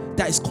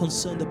that is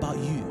concerned about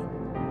you.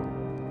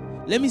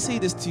 Let me say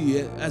this to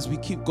you as we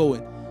keep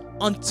going.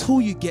 Until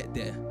you get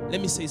there,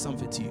 let me say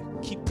something to you.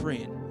 Keep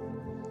praying.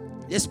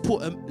 Let's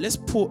put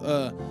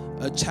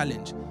a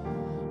challenge.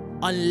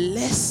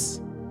 Unless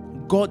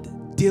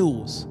God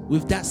deals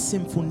with that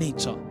sinful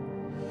nature,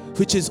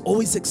 which is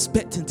always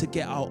expecting to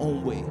get our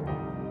own way,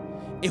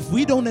 if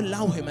we don't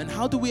allow him, and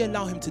how do we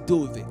allow him to deal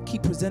with it?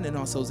 Keep presenting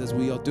ourselves as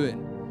we are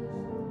doing.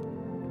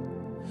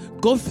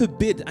 God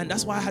forbid, and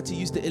that's why I had to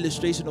use the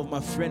illustration of my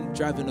friend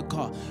driving a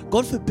car.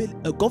 God forbid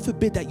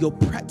that you're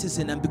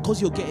practicing, and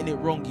because you're getting it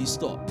wrong, you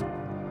stop.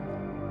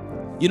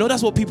 You know,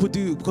 that's what people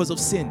do because of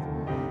sin.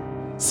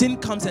 Sin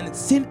comes, and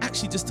sin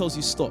actually just tells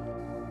you stop,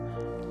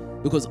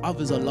 because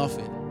others are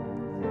laughing.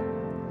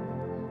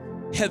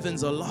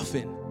 Heavens are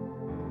laughing.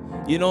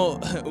 You know,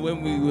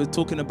 when we were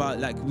talking about,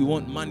 like, we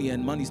want money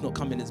and money's not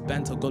coming, it's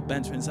banter, God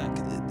bantering. It's like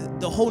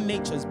the whole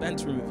nature is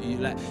bantering with you.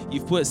 Like,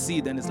 you've put a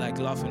seed and it's like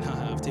laughing,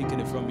 haha, I've taken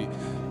it from you.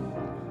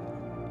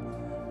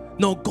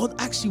 No, God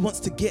actually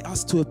wants to get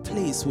us to a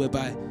place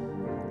whereby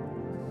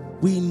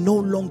we no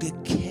longer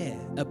care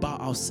about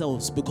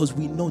ourselves, because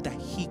we know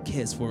that he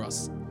cares for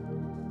us.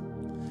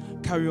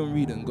 Carry on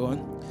reading, go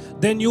on.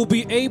 Then you'll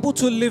be able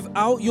to live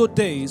out your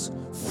days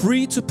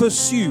free to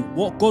pursue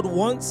what God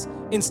wants,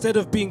 instead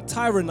of being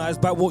tyrannized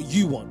by what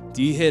you want.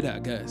 Do you hear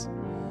that, guys?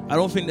 I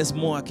don't think there's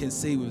more I can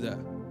say with that.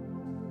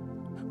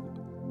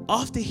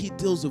 After he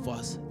deals with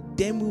us,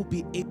 then we'll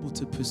be able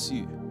to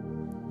pursue.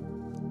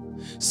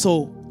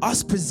 So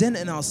us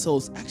presenting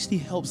ourselves actually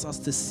helps us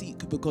to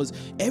seek, because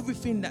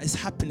everything that is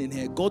happening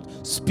here,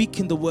 God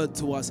speaking the word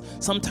to us,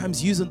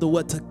 sometimes using the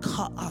word to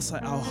cut us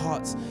at our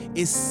hearts,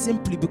 is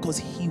simply because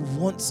he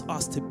wants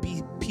us to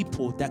be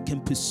people that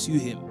can pursue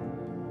him,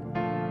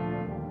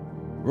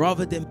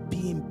 rather than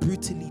being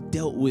brutally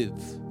dealt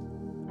with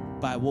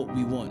by what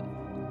we want.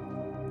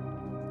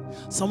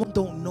 Someone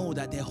don't know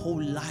that their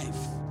whole life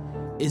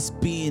is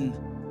being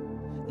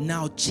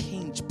now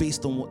changed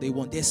based on what they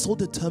want. They're so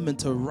determined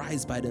to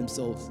rise by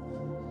themselves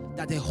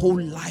that their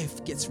whole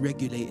life gets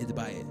regulated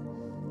by it.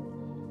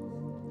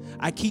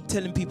 I keep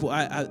telling people,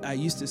 I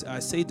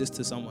say this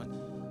to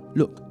someone,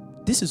 look,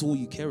 this is all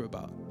you care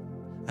about.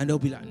 And they'll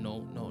be like,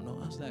 no.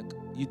 I was like,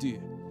 you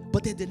do.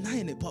 But they're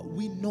denying it, but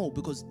we know,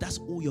 because that's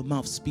all your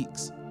mouth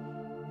speaks.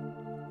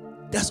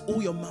 That's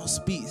all your mouth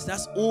speaks.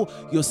 That's all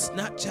your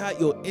Snapchat,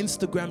 your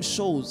Instagram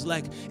shows.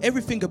 Like,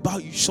 everything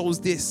about you shows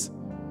this.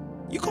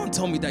 You can't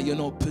tell me that you're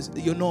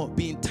not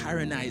being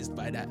tyrannized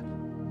by that.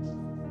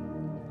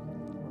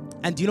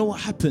 And do you know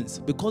what happens?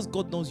 Because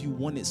God knows you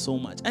want it so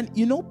much. And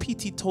you know,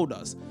 PT told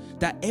us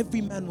that every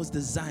man was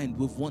designed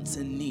with wants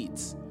and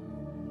needs,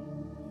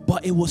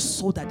 but it was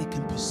so that they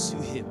can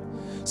pursue him.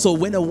 So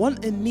when a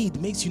want and need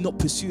makes you not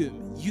pursue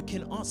him, you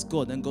can ask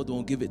God and God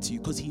won't give it to you,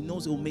 because he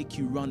knows it will make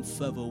you run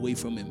further away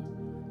from him.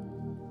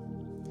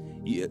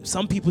 Yeah,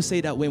 some people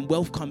say that when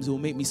wealth comes, it will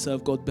make me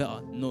serve God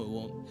better. No, it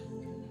won't.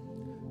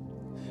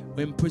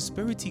 When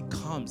prosperity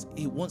comes,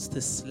 it wants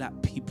to slap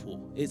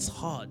people. It's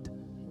hard.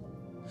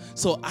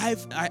 So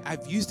I've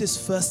used this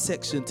first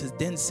section to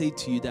then say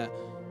to you that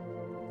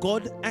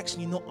God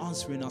actually not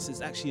answering us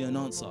is actually an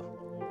answer.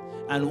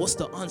 And what's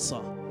the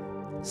answer?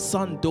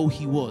 Son though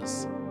he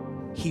was,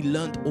 he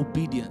learned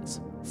obedience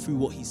through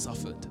what he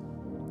suffered.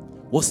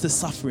 What's the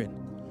suffering?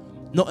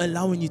 Not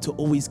allowing you to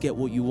always get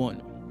what you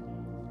want.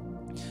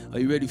 Are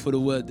you ready for the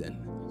word then?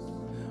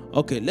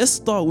 Okay, let's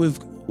start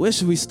with, where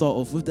should we start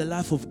off? With the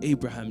life of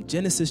Abraham.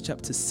 Genesis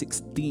chapter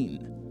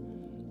 16.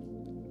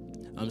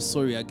 I'm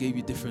sorry I gave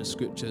you different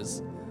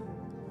scriptures,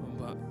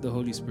 but the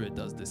Holy Spirit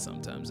does this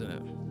sometimes,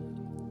 isn't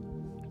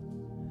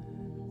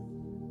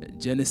it?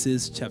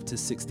 Genesis chapter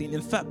 16.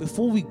 In fact,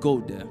 before we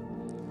go there,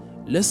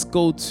 let's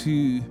go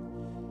to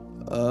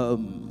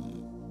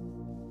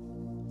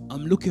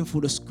I'm looking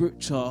for the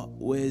scripture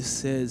where it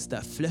says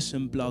that flesh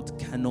and blood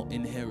cannot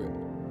inherit.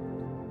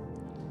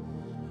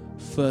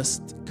 1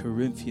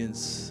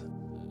 Corinthians.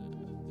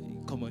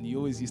 Come on, you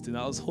always used to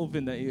know. I was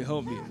hoping that you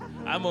help me.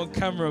 I'm on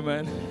camera,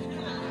 man.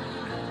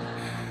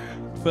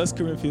 1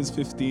 Corinthians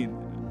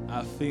 15.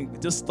 I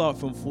think just start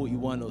from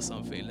 41 or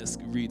something. Let's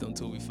read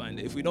until we find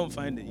it. If we don't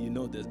find it, you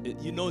know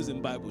it's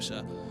in Bible,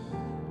 Sha.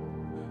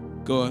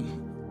 Go on.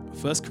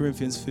 1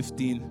 Corinthians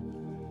 15.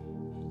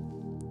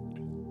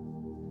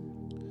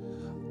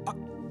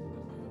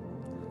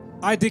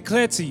 I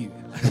declare to you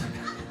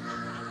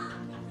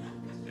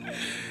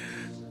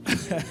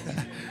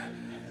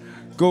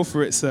Go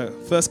for it, sir.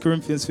 1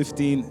 Corinthians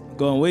 15.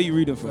 Go on. Where are you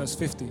reading from? Verse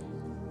 50.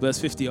 Verse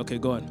 50. Okay,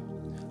 go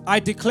on. I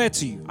declare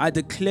to you. I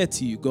declare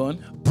to you. Go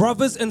on.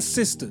 Brothers and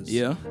sisters.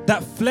 Yeah.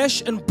 That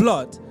flesh and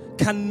blood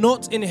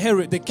cannot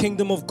inherit the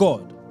kingdom of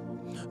God,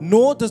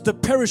 nor does the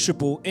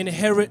perishable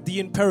inherit the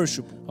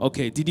imperishable.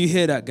 Okay, did you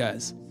hear that,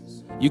 guys?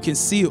 You can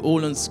see it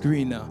all on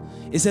screen now.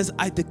 It says,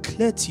 I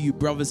declare to you,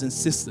 brothers and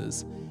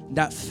sisters,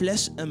 that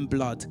flesh and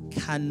blood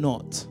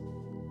cannot.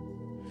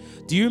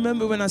 Do you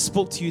remember when I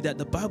spoke to you that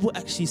the Bible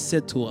actually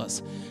said to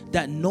us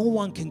that no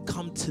one can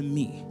come to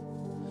me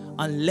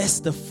unless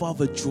the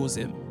Father draws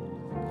him?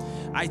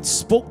 I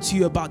spoke to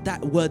you about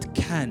that word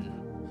can.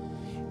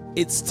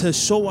 It's to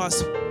show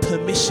us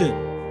permission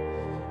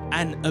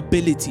and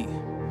ability.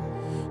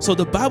 So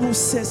the Bible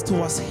says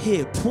to us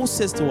here, Paul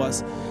says to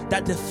us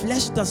that the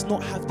flesh does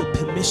not have the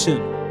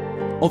permission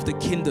of the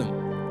kingdom.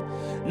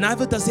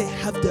 Neither does it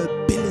have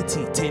the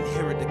ability to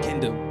inherit the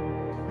kingdom.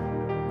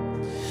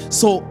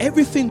 So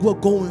everything we're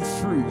going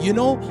through,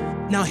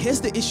 now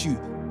here's the issue.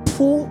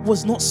 Paul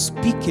was not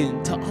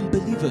speaking to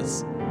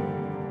unbelievers.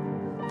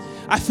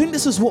 I think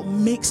this is what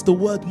makes the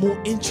word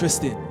more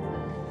interesting.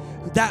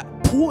 That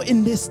Paul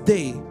in this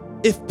day,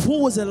 if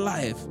Paul was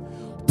alive,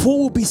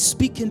 Paul will be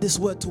speaking this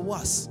word to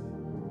us.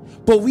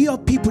 But we are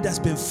people that's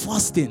been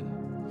fasting,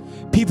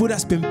 people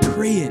that's been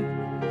praying,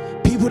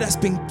 people that's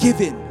been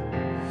giving,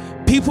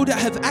 people that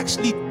have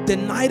actually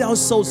denied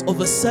ourselves of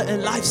a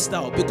certain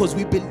lifestyle because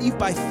we believe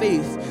by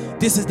faith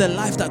this is the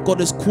life that God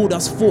has called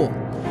us for.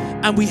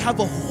 And we have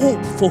a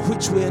hope for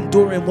which we're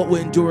enduring what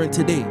we're enduring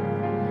today.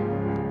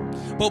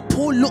 But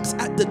Paul looks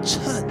at the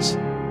church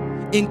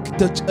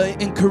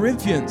in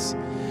Corinthians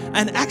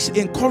and actually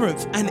in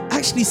Corinth and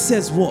actually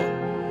says what?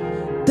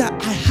 That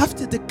I have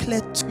to declare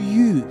to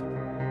you,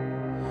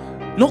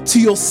 not to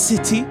your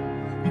city,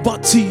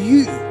 but to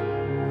you,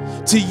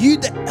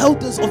 the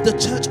elders of the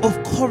church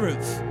of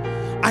Corinth.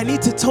 I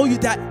need to tell you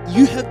that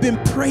you have been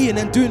praying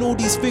and doing all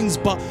these things,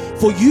 but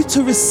for you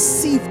to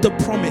receive the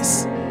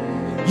promise,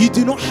 you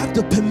do not have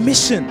the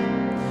permission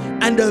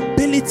and the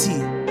ability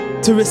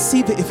to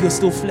receive it if you're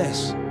still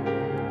flesh.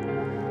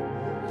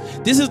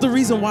 This is the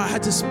reason why I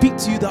had to speak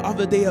to you the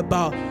other day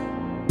about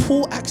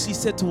Paul actually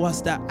said to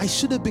us that I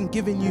should have been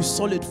giving you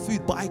solid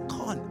food, but I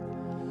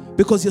can't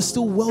because you're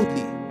still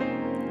worldly.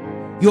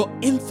 You're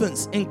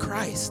infants in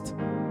Christ.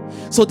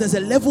 So there's a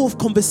level of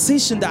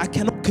conversation that I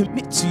cannot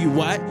commit to you.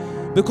 Why?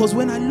 Because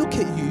when I look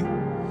at you,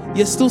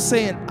 you're still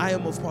saying, I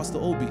am of Pastor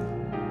Obi.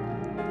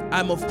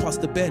 I'm of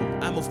Pastor Ben.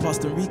 I'm of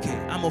Pastor Enrique.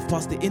 I'm of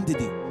Pastor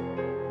Indidi.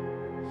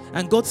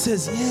 And God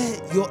says,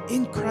 yeah, you're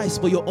in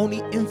Christ, but you're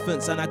only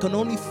infants and I can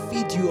only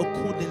feed you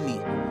accordingly.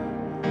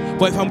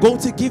 But if I'm going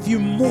to give you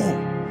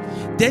more,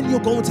 then you're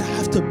going to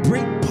have to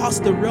break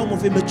past the realm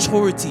of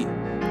immaturity.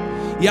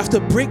 You have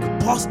to break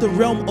past the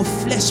realm of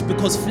flesh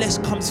because flesh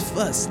comes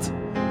first.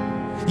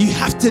 You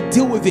have to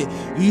deal with it.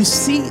 You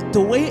see,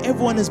 the way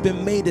everyone has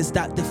been made is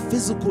that the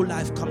physical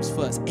life comes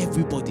first.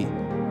 Everybody.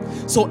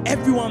 So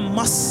everyone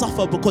must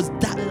suffer because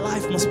that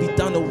life must be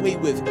done away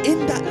with.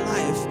 In that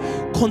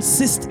life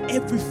consists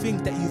everything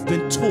that you've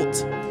been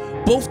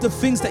taught. Both the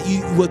things that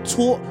you were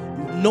taught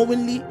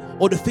knowingly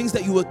or the things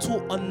that you were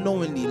taught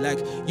unknowingly. Like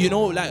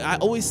I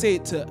always say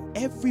it to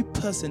every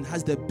person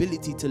has the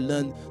ability to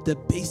learn the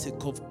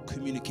basic of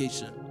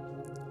communication.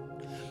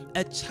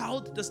 A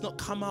child does not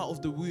come out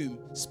of the womb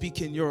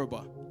speaking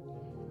Yoruba.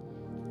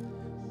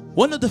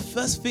 One of the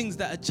first things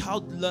that a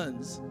child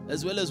learns,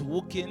 as well as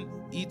walking,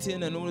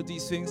 eating, and all of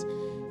these things,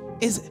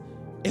 is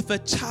if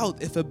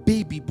a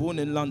baby born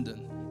in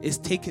London is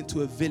taken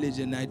to a village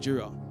in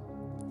Nigeria,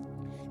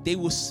 they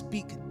will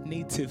speak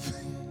native.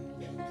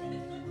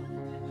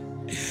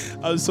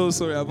 I'm so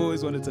sorry. I've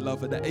always wanted to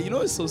laugh at that. And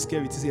it's so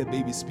scary to see a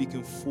baby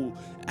speaking full.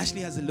 Ashley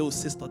has a little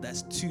sister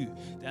that's 2.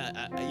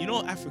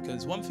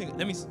 Africans, one thing,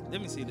 let me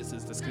say this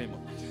as a disclaimer.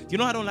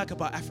 I don't like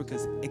about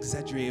Africans?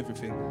 Exaggerate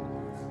everything.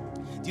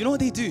 Do you know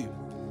what they do?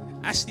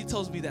 Ashley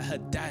tells me that her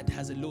dad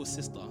has a little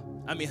sister.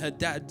 Her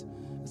dad.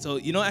 So,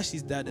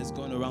 Ashley's dad has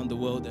gone around the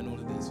world and all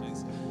of these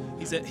things.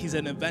 He's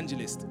an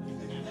evangelist.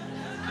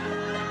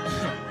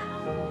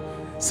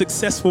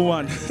 Successful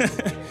one.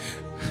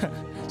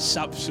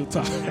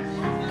 Sharpshooter.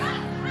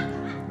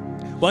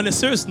 But on a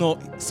serious note,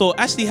 so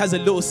Ashley has a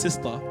little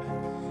sister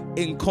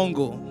in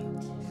Congo.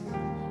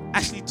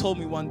 Ashley told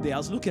me one day, I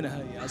was looking at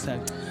her, I was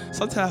like,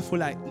 sometimes I feel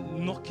like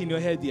knocking your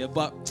head here,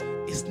 but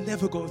it's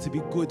never going to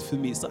be good for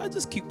me. So I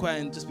just keep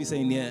quiet and just be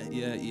saying,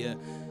 yeah.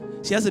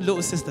 She has a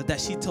little sister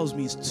that she tells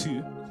me is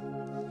 2.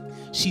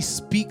 She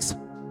speaks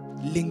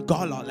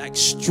Lingala, like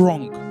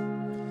strong.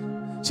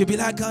 She'll be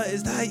like,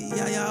 is that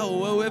yeah,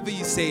 or whatever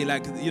you say,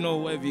 like,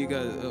 whatever you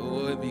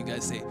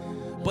guys say.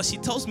 But she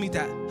tells me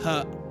that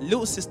her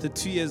little sister,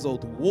 2 years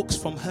old, walks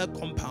from her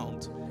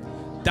compound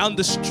down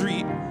the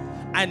street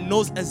and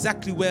knows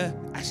exactly where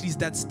Ashley's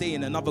dad's staying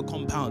in another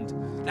compound.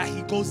 Like,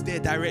 he goes there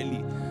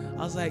directly.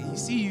 I was like, you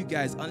see, you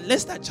guys,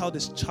 unless that child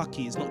is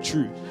Chucky, it's not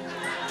true.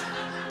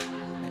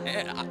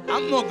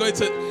 I'm not going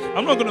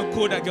to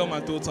call that girl my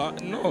daughter.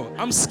 No,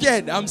 I'm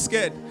scared.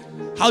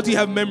 How do you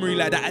have memory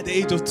like that at the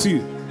age of 2?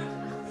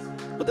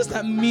 What does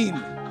that mean?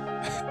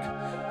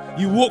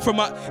 You walk from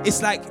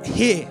it's like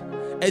here,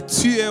 a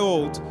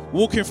 2-year-old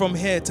walking from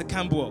here to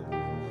Camberwell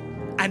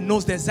and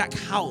knows the exact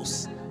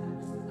house.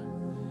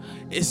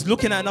 It's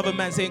looking at another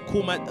man saying,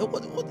 call my...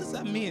 What does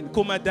that mean?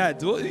 Call my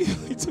dad. What are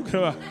you talking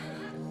about?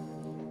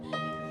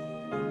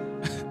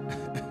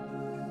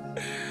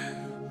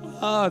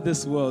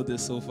 This world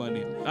is so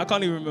funny. I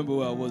can't even remember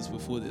where I was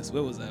before this.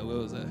 Where was I?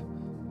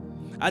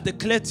 I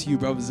declare to you,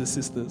 brothers and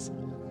sisters,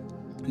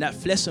 that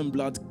flesh and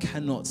blood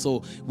cannot.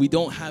 So we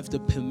don't have the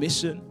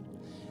permission,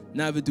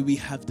 neither do we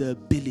have the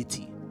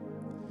ability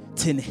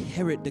to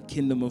inherit the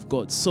kingdom of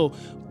God. So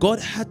God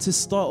had to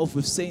start off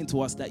with saying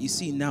to us that, you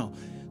see now,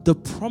 the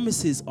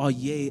promises are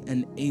yea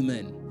and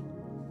amen.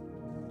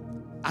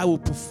 I will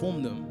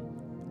perform them.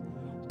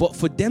 But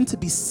for them to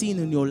be seen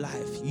in your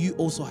life, you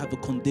also have a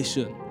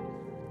condition.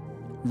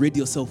 Rid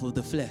yourself of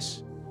the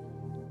flesh.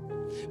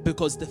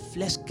 Because the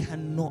flesh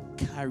cannot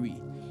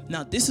carry.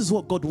 Now, this is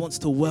what God wants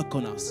to work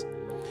on us.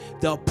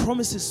 There are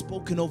promises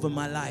spoken over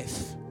my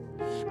life.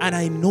 And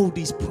I know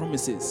these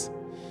promises.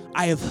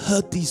 I have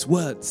heard these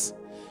words.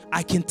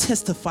 I can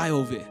testify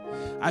of it.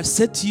 I've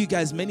said to you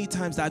guys many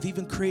times that I've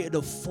even created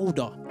a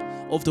folder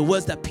of the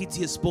words that PT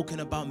has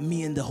spoken about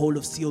me and the whole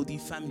of COD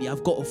family.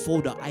 I've got a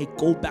folder. I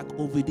go back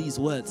over these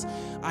words.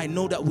 I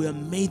know that we are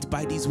made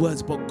by these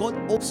words. But God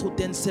also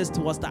then says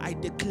to us that I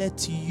declare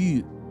to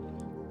you,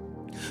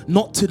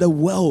 not to the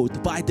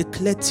world, but I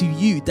declare to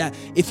you that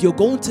if you're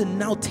going to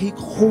now take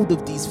hold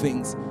of these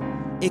things,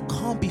 it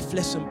can't be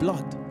flesh and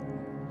blood.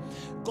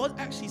 God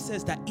actually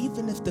says that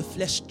even if the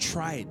flesh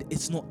tried,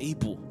 it's not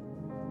able.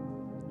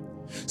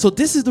 So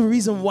this is the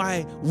reason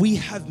why we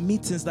have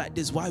meetings like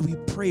this, why we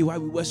pray, why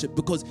we worship,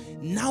 because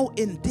now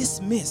in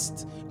this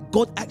midst,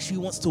 God actually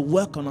wants to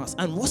work on us.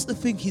 And what's the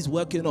thing he's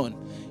working on?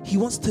 He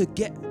wants to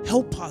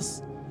help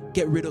us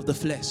get rid of the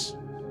flesh.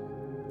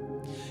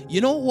 You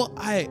know what?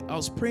 I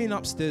was praying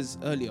upstairs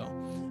earlier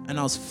and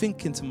I was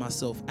thinking to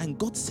myself, and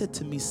God said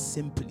to me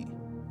simply,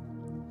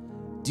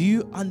 do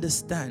you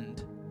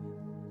understand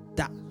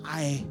that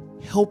I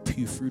help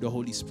you through the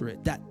Holy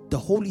Spirit? That the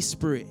Holy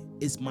Spirit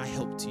is my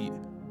help to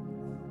you.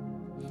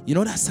 You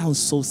know, that sounds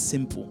so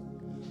simple.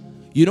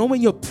 You know,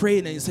 when you're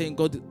praying and you're saying,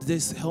 God,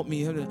 this help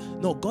me.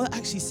 No, God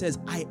actually says,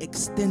 I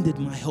extended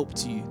my help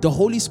to you. The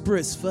Holy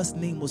Spirit's first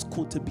name was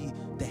called to be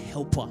the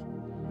helper.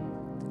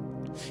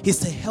 He's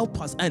to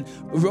help us. And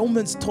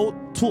Romans taught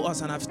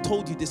us, and I've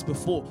told you this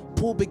before,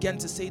 Paul began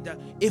to say that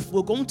if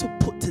we're going to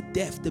put to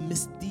death the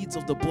misdeeds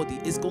of the body,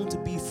 it's going to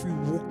be through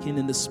walking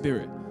in the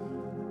Spirit.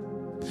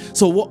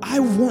 So what I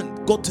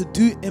want God to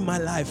do in my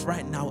life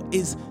right now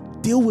is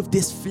deal with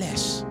this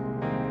flesh.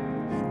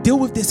 Deal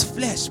with this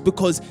flesh,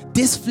 because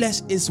this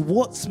flesh is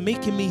what's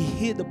making me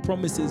hear the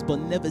promises but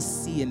never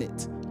seeing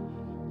it.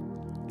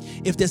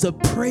 If there's a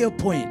prayer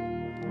point,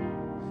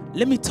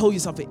 let me tell you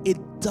something.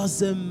 It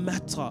doesn't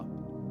matter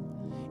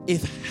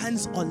if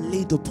hands are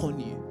laid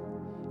upon you.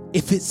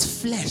 If it's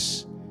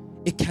flesh,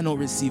 it cannot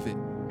receive it.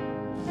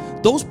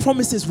 Those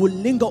promises will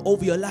linger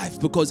over your life,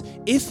 because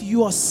if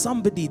you are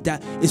somebody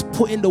that is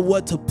putting the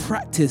word to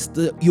practice,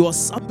 you are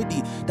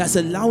somebody that's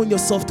allowing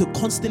yourself to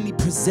constantly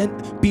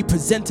be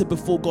presented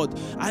before God.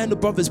 I and the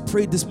brothers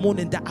prayed this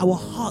morning that our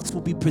hearts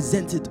will be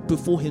presented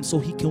before him so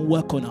he can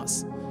work on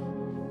us.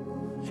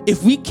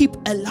 If we keep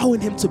allowing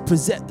him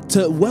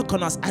to work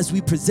on us as we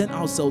present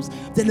ourselves,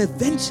 then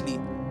eventually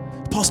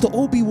Pastor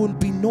Obi will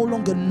be no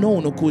longer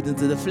known according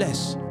to the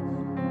flesh.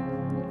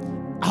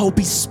 I'll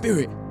be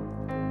spirit.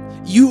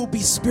 You will be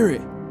spirit.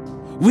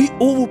 We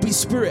all will be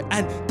spirit.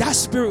 And that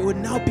spirit will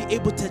now be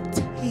able to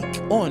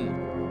take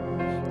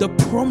on the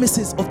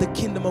promises of the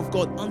kingdom of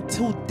God.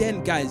 Until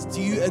then, guys,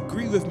 do you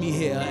agree with me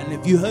here? And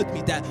if you heard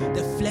me, that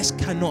the flesh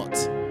cannot.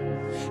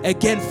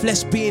 Again,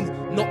 flesh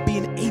not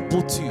being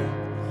able to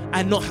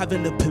and not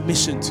having the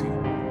permission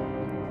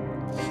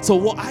to. So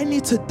what I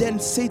need to then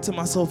say to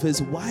myself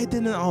is, why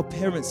didn't our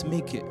parents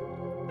make it?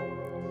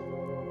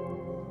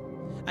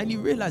 And you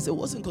realize it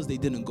wasn't because they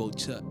didn't go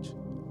to church.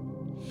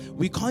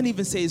 We can't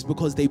even say it's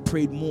because they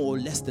prayed more or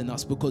less than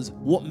us, because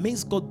what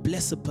makes God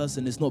bless a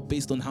person is not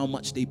based on how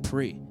much they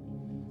pray.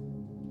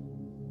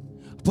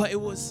 But it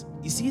was,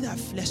 you see, that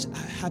flesh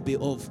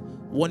habit of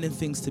wanting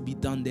things to be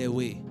done their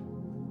way.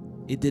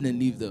 It didn't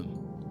leave them.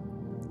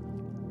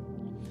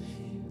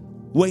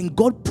 When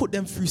God put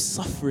them through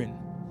suffering,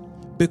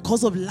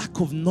 because of lack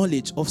of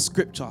knowledge of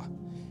scripture,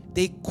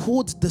 they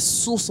called the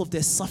source of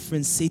their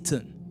suffering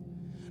Satan,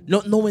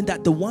 not knowing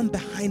that the one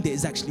behind it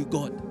is actually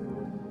God.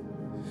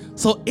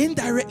 So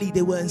indirectly,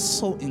 they were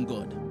insulting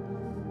God.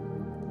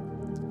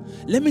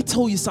 Let me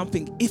tell you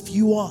something. If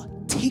you are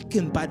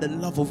taken by the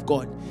love of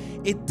God,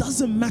 it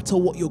doesn't matter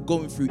what you're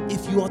going through.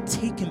 If you are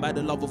taken by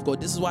the love of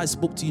God, this is why I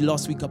spoke to you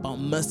last week about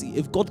mercy.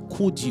 If God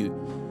called you,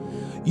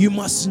 you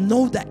must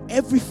know that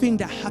everything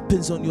that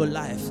happens on your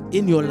life,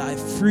 in your life,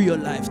 through your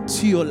life,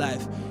 to your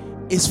life,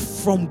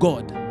 is from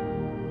God.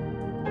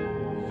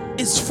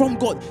 It's from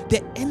God.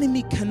 The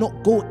enemy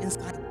cannot go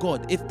inside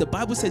God. If the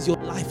Bible says your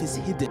life is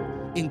hidden,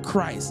 in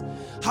Christ,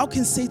 how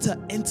can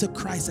Satan enter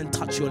Christ and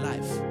touch your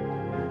life?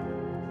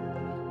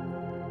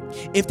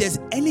 If there's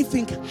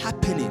anything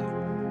happening,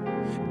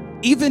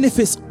 even if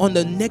it's on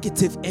the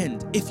negative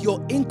end, if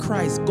you're in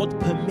Christ, God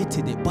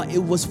permitted it, but it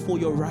was for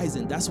your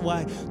rising. That's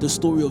why the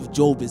story of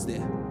Job is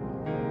there.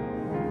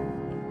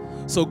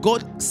 So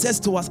God says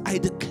to us, I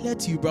declare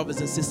to you, brothers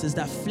and sisters,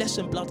 that flesh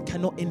and blood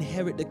cannot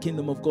inherit the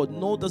kingdom of God,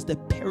 nor does the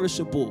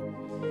perishable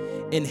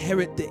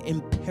inherit the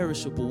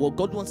imperishable. What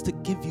God wants to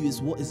give you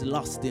is what is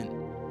lost in.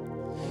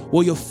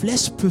 Well, your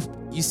flesh,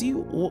 you see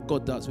what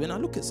God does. When I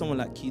look at someone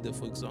like Kida,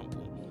 for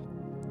example,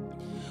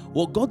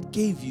 what God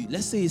gave you,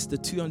 let's say it's the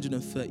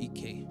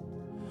 230K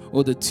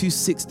or the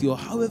 260 or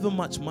however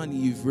much money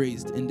you've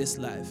raised in this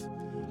life.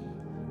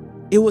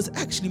 It was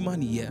actually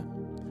money, yeah,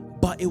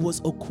 but it was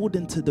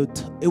according to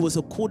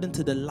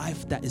the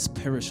life that is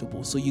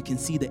perishable, so you can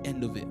see the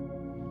end of it.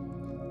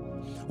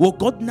 What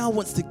God now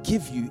wants to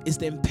give you is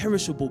the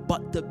imperishable,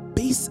 but the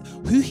base,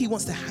 who he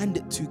wants to hand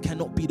it to,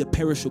 cannot be the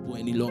perishable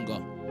any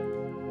longer.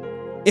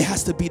 It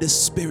has to be the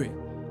spirit.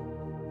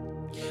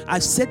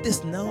 I've said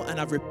this now and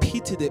I've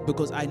repeated it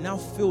because I now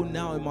feel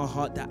now in my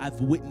heart that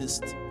I've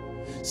witnessed.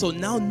 So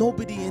now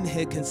nobody in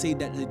here can say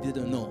that they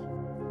didn't know.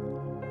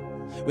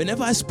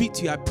 Whenever I speak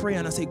to you, I pray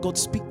and I say, God,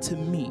 speak to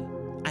me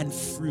and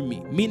through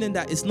me. Meaning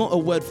that it's not a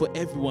word for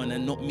everyone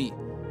and not me.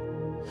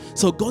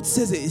 So God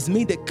says it is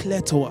made it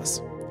clear to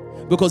us.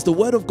 Because the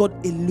word of God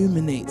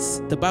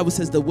illuminates. The Bible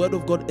says the word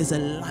of God is a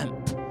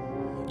lamp.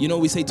 You know,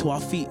 we say to our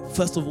feet,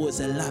 first of all,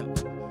 it's a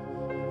lamp.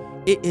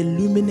 It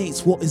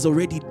illuminates what is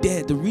already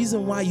there. The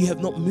reason why you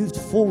have not moved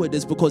forward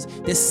is because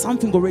there's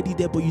something already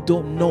there, but you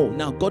don't know.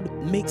 Now, God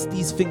makes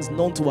these things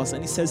known to us,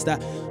 and he says that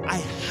I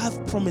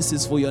have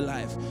promises for your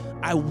life.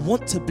 I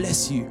want to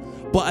bless you.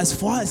 But as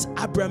far as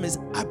Abraham is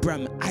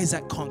Abraham,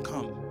 Isaac can't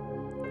come.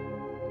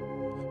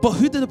 But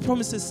who did the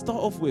promises start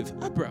off with?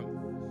 Abraham.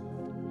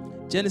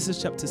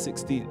 Genesis chapter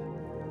 16.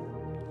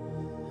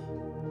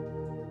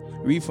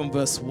 Read from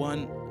verse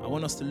 1. I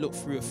want us to look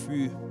through a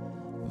few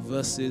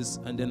verses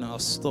and then I'll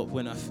stop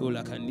when I feel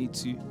like I need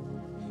to.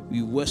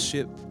 We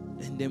worship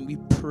and then we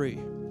pray.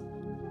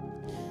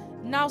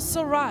 Now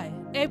Sarai,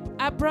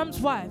 Abram's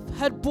wife,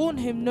 had borne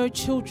him no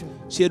children.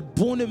 She had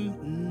borne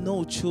him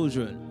no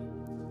children.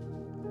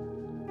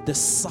 The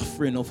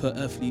suffering of her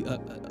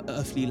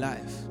earthly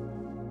life.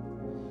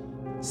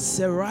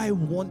 Sarai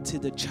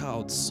wanted a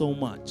child so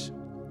much.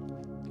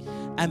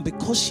 And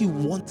because she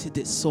wanted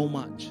it so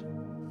much,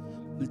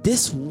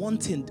 this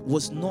wanting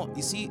was not,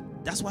 you see,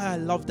 that's why I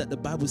love that the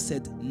Bible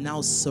said,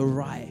 now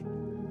Sarai.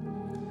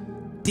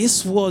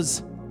 This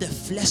was the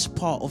flesh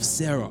part of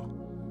Sarah.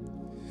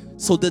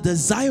 So the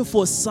desire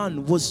for a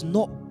son was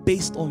not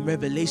based on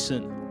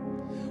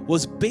revelation,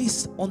 was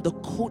based on the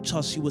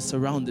culture she was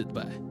surrounded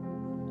by.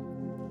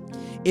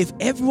 If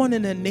everyone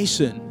in a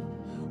nation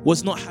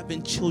was not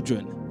having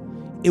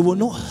children, it will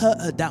not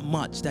hurt her that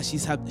much that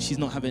she's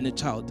not having a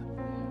child.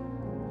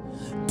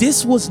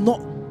 This was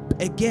not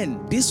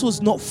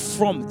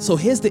from, so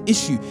here's the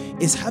issue.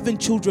 Is having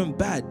children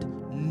bad?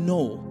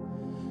 No.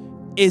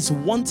 Is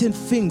wanting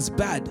things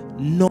bad?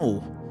 No.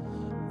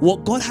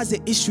 What God has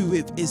an issue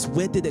with is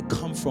where did it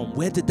come from?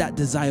 Where did that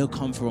desire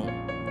come from?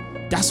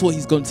 That's what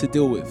he's going to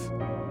deal with.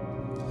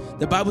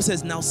 The Bible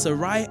says, now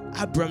Sarai,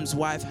 Abram's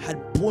wife,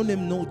 had borne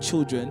him no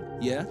children,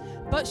 yeah?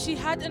 But she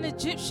had an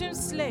Egyptian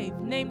slave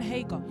named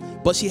Hagar.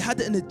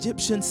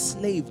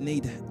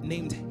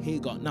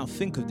 Now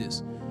think of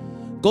this.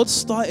 God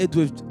started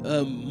with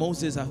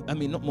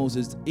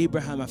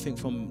Abraham, I think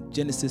from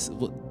Genesis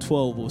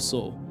 12 or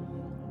so.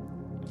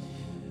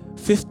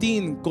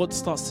 15, God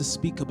starts to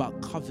speak about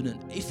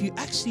covenant. If you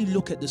actually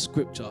look at the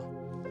scripture,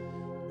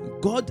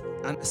 God,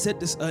 and I said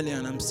this earlier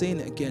and I'm saying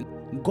it again,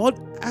 God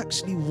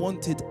actually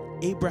wanted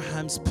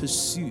Abraham's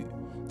pursuit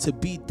to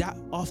be that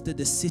after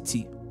the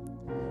city,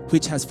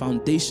 which has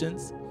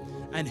foundations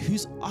and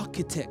whose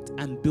architect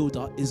and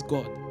builder is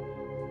God.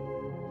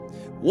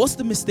 What's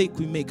the mistake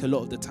we make a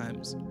lot of the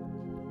times?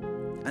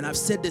 And I've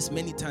said this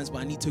many times, but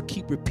I need to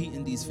keep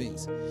repeating these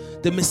things.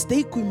 The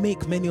mistake we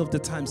make many of the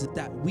times is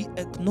that we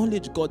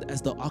acknowledge God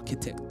as the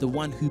architect, the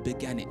one who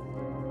began it,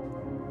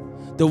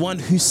 the one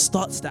who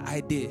starts the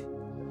idea.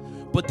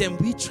 But then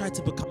we try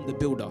to become the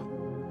builder.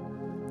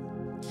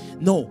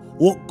 No,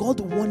 what God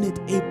wanted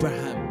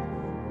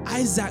Abraham,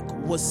 Isaac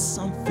was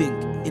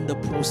something in the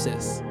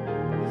process.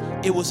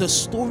 It was a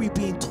story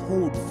being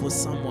told for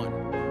someone,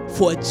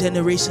 for a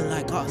generation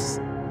like us.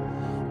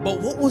 But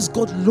what was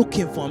God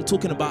looking for? I'm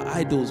talking about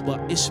idols,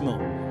 but Ishmael.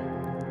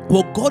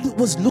 What God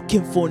was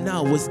looking for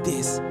now was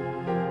this.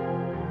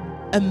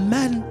 A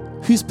man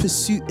whose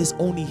pursuit is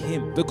only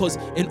him. Because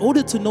in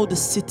order to know the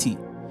city,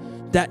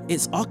 that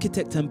its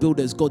architect and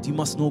builder is God, you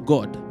must know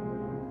God.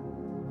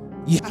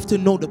 You have to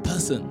know the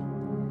person.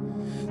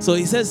 So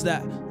he says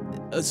that,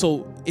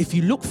 so if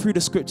you look through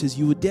the scriptures,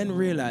 you would then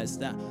realize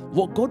that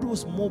what God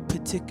was more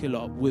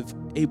particular with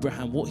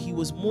Abraham, what he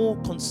was more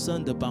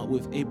concerned about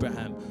with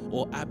Abraham,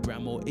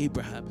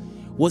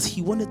 was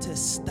he wanted to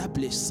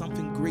establish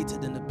something greater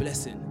than a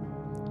blessing.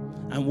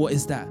 And what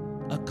is that?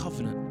 A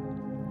covenant.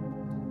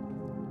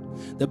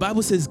 The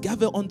Bible says,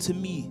 gather unto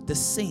me the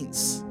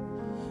saints,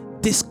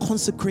 this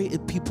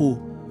consecrated people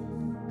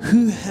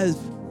who have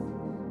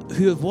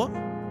what?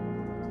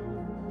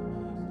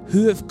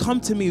 Who have come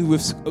to me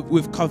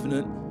with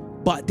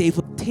covenant, but they've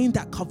obtained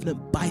that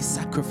covenant by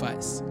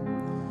sacrifice.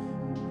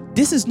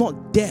 This is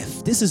not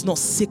death. This is not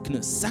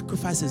sickness.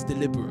 Sacrifice is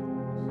deliberate.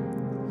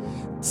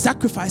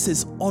 Sacrifice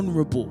is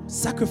honorable.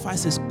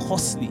 Sacrifice is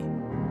costly.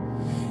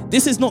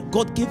 This is not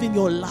God giving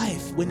your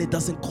life when it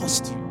doesn't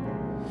cost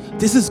you.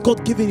 This is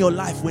God giving your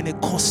life when it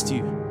costs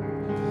you.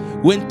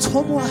 When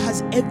Tomoa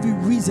has every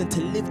reason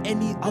to live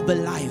any other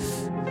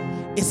life,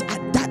 it's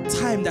at that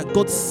time that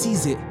God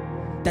sees it,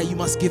 that you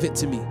must give it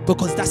to me,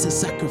 because that's a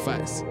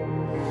sacrifice.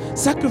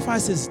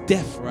 Sacrifice is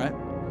death, right?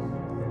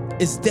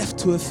 It's death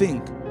to a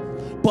thing.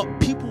 But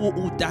people will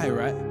all die,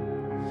 right?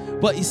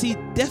 But you see,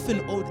 death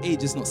in old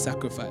age is not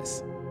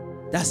sacrifice.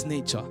 That's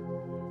nature.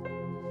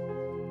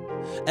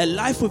 A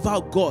life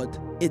without God,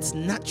 it's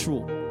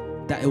natural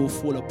that it will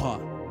fall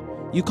apart.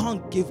 You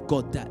can't give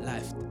God that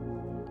life.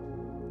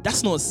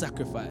 That's not a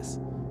sacrifice.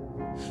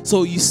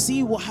 So you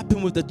see what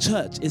happened with the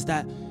church is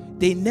that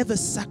they never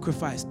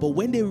sacrificed, but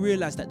when they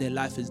realized that their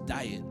life is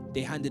dying,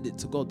 they handed it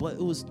to God, but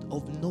it was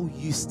of no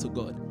use to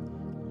God.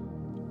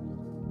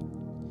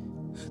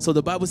 So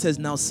the Bible says,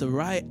 now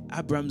Sarai,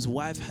 Abraham's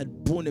wife,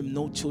 had borne him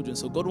no children.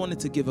 So God wanted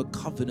to give a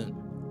covenant.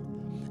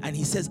 And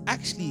he says,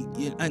 actually,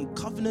 and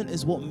covenant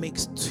is what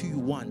makes two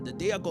one. The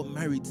day I got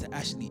married,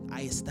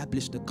 I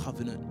established the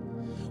covenant.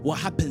 What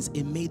happens?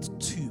 It made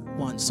two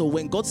one. So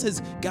when God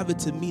says, gather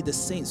to me the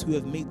saints who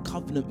have made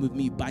covenant with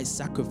me by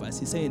sacrifice,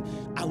 he's saying,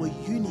 our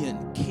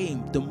union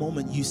came the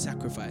moment you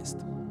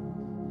sacrificed.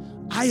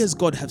 I, as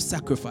God, have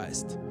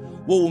sacrificed.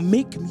 What will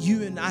make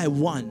you and I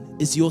one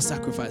is your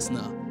sacrifice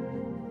now.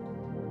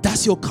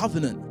 That's your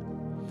covenant.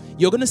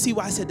 You're going to see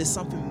why I said there's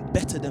something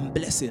better than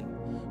blessing.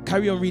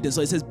 Carry on reading.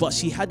 So it says, but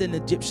she had an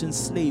Egyptian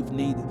slave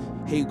named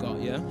Hagar,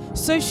 yeah?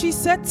 So she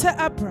said to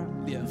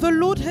Abram, the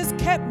Lord has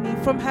kept me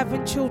from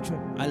having children.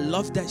 I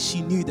love that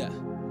she knew that.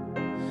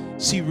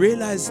 She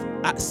realized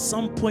at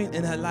some point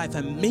in her life,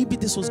 and maybe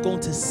this was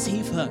going to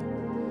save her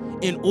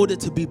in order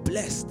to be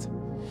blessed,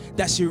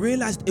 that she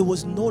realized it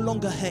was no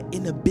longer her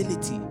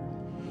inability,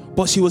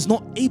 but she was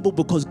not able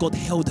because God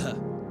held her.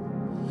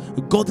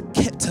 God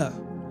kept her.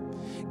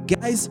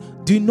 Guys,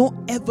 do not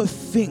ever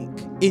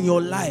think in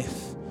your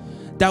life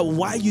that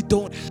why you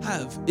don't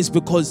have is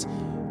because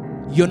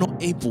you're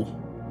not able.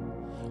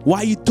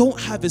 Why you don't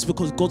have is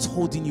because God's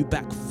holding you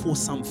back for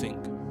something.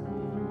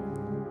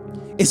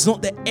 It's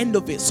not the end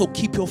of it, so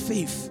keep your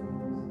faith.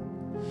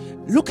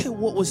 Look at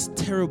what was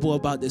terrible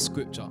about this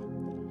scripture.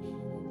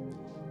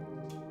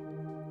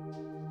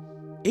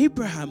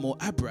 Abraham,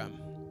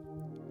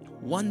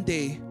 one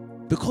day,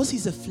 because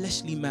he's a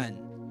fleshly man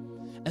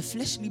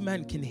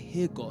can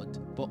hear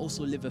God, but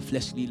also live a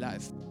fleshly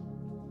life.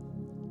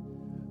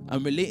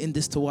 I'm relating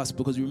this to us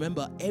because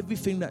remember,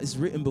 everything that is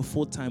written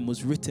before time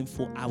was written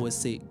for our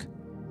sake.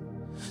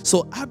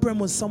 So Abraham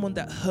was someone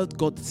that heard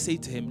God say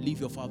to him, leave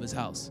your father's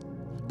house.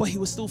 But he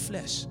was still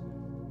flesh.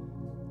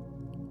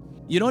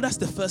 You know, that's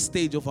the first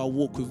stage of our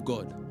walk with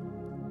God.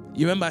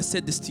 You remember I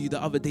said this to you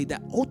the other day,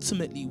 that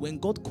ultimately when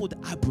God called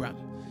Abraham,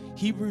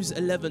 Hebrews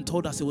 11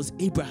 told us it was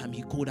Abraham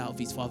he called out of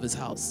his father's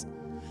house.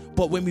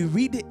 But when we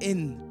read it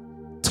in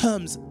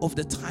terms of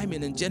the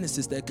timing in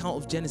Genesis, the account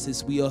of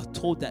Genesis, we are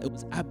told that it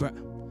was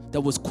Abraham that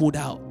was called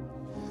out.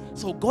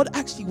 So God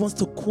actually wants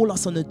to call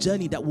us on a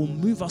journey that will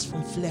move us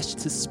from flesh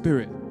to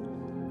spirit.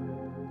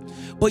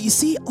 But you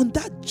see, on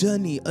that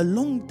journey,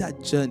 along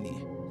that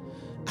journey,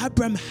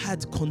 Abraham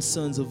had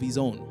concerns of his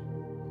own.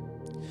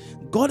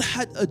 God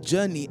had a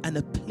journey and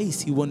a place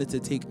he wanted to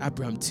take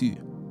Abraham to.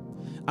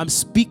 I'm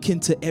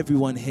speaking to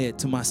everyone here,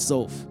 to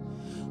myself.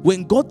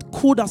 When God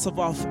called us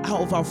out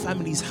of our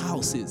family's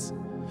houses,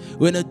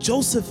 when a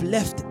Joseph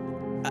left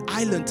an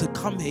island to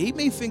come here, he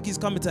may think he's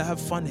coming to have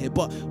fun here,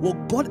 but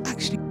what God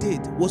actually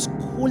did was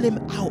call him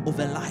out of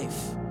a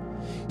life.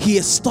 He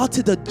has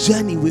started a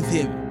journey with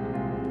him.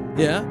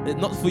 Yeah,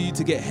 not for you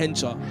to get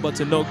hencher, but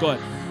to know God.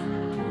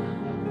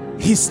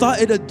 He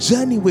started a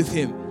journey with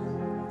him.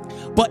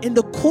 But in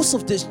the course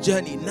of this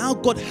journey, now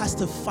God has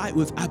to fight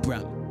with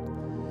Abraham.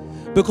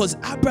 Because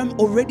Abraham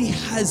already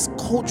has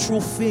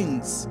cultural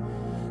things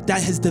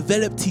that has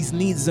developed his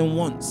needs and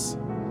wants.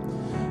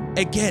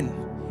 Again,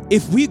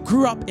 if we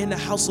grew up in the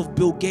house of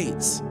Bill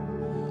Gates,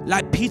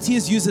 like PT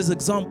is used as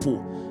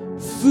example,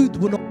 food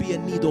will not be a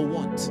need or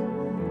want.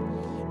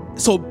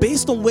 So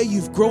based on where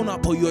you've grown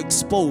up or you're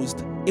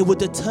exposed, it will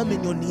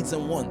determine your needs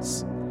and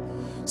wants.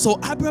 So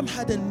Abraham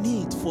had a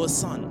need for a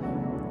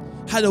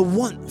son, had a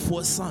want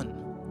for a son,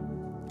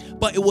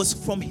 but it was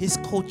from his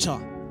culture.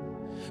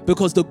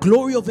 Because the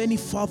glory of any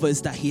father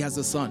is that he has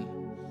a son.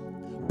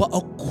 But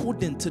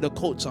according to the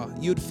culture,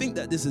 you'd think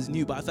that this is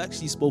new, but I've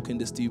actually spoken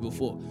this to you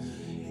before.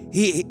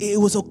 It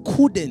was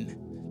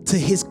according to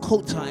his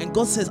culture. And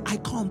God says, I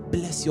can't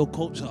bless your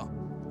culture.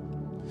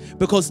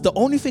 Because the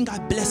only thing I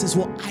bless is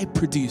what I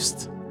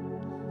produced.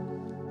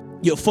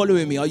 You're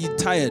following me? Are you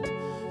tired?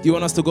 Do you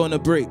want us to go on a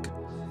break?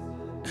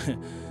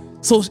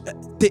 So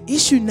the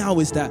issue now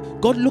is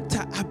that God looked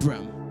at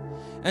Abram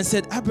and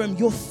said, Abram,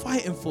 you're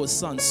fighting for a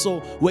son. So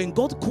when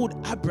God called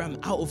Abram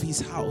out of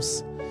his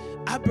house,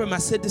 Abram, I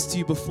said this to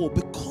you before,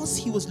 because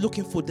he was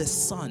looking for the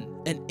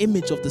son, an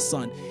image of the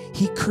son,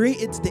 he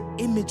created the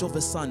image of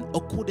a son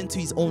according to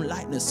his own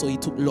likeness. So he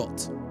took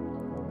Lot.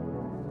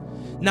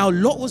 Now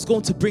Lot was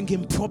going to bring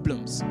him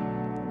problems.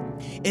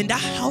 In that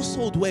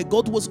household where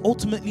God was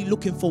ultimately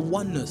looking for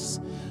oneness,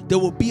 there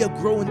will be a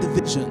growing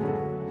division.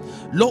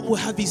 Lot will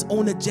have his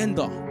own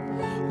agenda.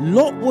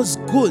 Lot was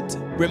good.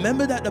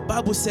 Remember that the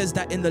Bible says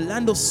that in the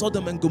land of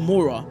Sodom and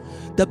Gomorrah,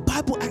 the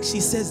Bible actually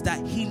says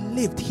that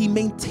he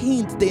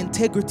maintained the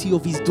integrity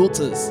of his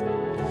daughters.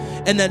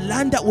 And a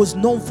land that was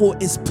known for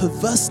its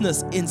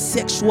perverseness in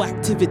sexual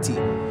activity,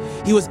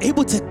 he was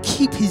able to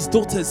keep his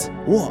daughters,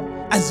 what?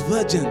 As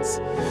virgins.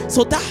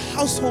 So that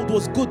household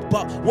was good,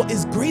 but what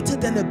is greater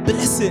than a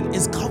blessing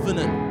is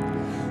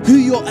covenant, who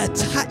you're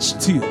attached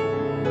to.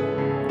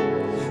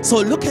 So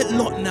look at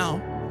Lot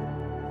now.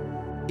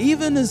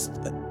 Even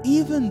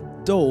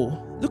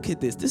though, look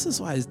at this is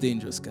why it's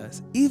dangerous,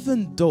 guys.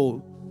 Even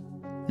though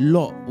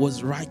Lot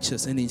was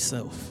righteous in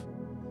himself,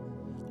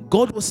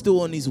 God was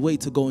still on his way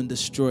to go and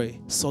destroy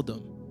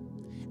Sodom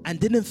and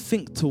didn't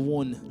think to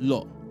warn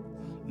Lot.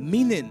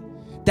 Meaning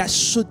that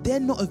should there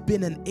not have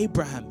been an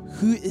Abraham,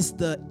 who is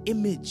the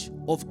image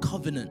of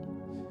covenant,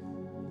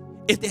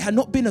 if there had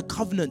not been a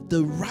covenant,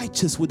 the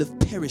righteous would have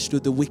perished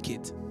with the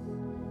wicked.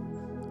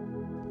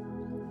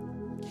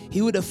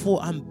 He would have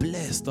thought, I'm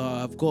blessed.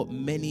 I've got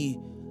many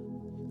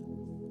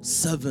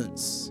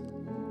servants.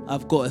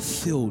 I've got a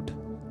field.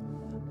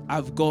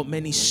 I've got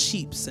many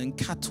sheep and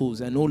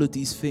cattle and all of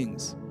these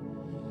things.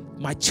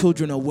 My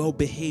children are well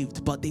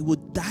behaved, but they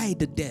would die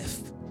the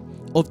death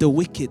of the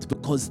wicked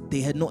because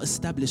they had not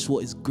established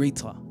what is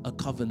greater, a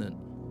covenant.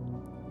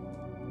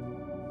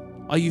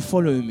 Are you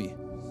following me?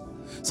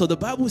 So the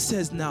Bible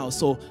says now,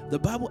 so the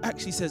Bible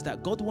actually says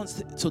that God wants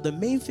to, so the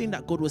main thing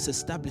that God was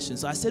establishing,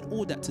 so I said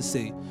all that to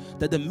say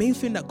that the main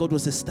thing that God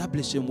was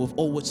establishing with,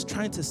 or was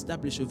trying to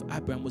establish with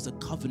Abraham, was a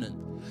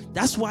covenant.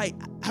 That's why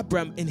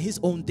Abraham in his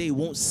own day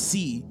won't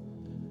see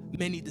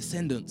many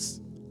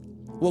descendants.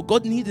 What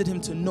God needed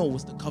him to know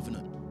was the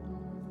covenant.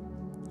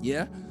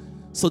 Yeah?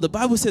 So the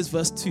Bible says,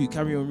 verse 2,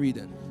 carry on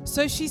reading.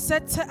 So she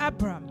said to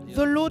Abram,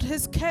 the Lord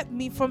has kept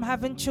me from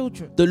having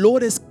children. The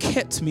Lord has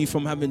kept me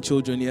from having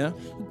children, yeah?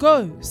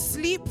 Go,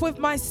 sleep with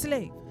my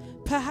slave.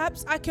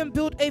 Perhaps I can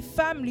build a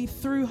family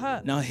through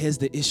her. Now here's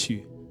the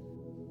issue.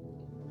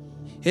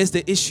 Here's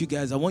the issue,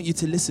 guys. I want you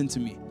to listen to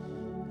me.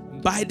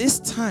 By this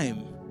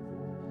time,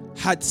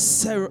 had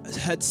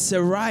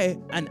Sarai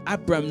and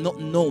Abram not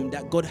known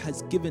that God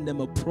has given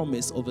them a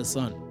promise of a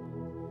son?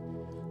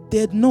 They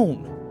had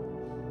known.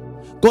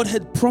 God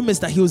had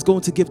promised that he was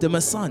going to give them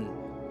a son.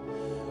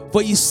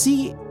 But you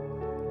see,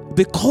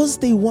 because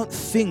they want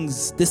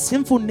things, the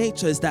sinful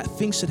nature is that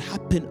things should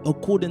happen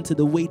according to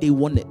the way they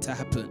want it to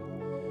happen.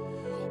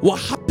 What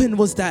happened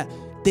was that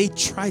they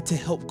tried to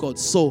help God.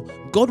 So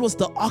God was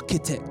the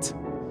architect,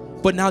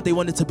 but now they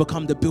wanted to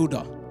become the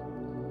builder.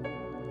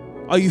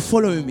 Are you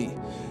following me?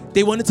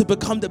 They wanted to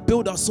become the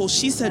builder. So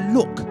she said,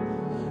 look,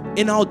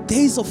 in our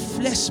days of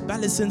flesh,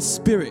 balancing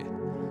spirit,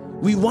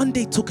 we one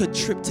day took a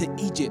trip to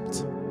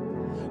Egypt.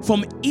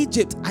 From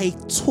Egypt, I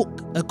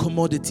took a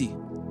commodity.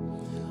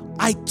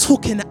 I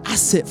took an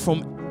asset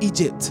from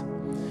Egypt.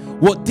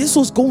 What this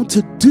was going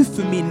to do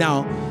for me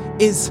now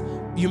is,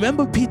 you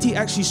remember PT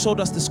actually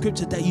showed us the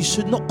scripture that you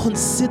should not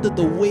consider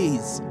the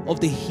ways of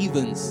the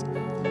heathens,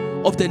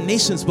 of the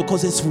nations,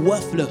 because it's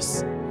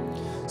worthless.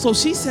 So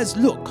she says,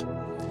 look,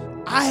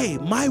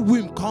 my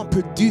womb can't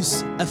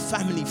produce a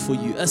family for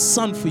you, a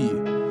son for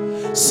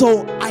you.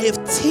 So I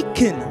have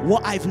taken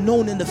what I've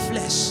known in the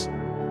flesh,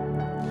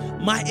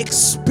 my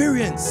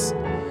experience,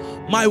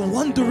 my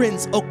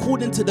wanderings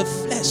according to the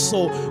flesh.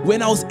 So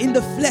when I was in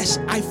the flesh,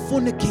 I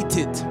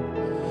fornicated.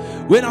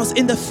 When I was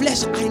in the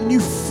flesh, I knew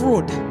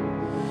fraud.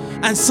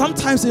 And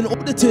sometimes in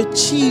order to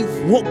achieve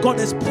what God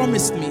has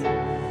promised me,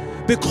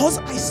 because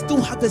I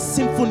still have a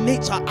sinful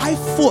nature, I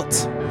thought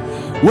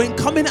when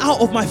coming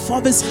out of my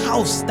father's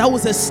house, that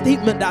was a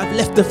statement that I've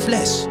left the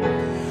flesh.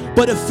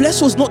 But the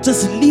flesh was not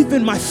just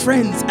leaving my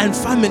friends and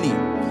family.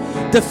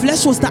 The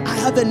flesh was that I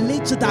have a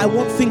nature that I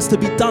want things to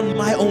be done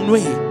my own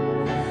way.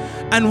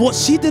 And what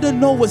she didn't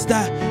know was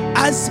that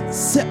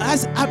as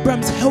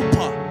Abram's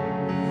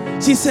helper,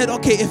 she said,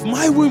 okay, if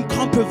my womb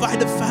can't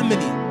provide a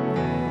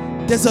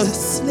family, there's a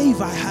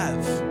slave I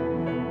have.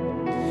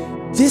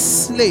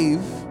 This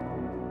slave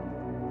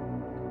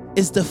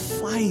is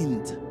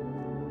defined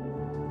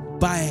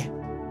by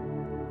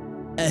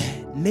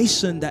a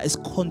nation that is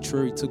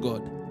contrary to God.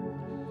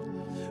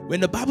 When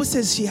the Bible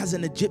says she has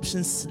an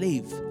Egyptian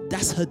slave,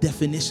 that's her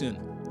definition.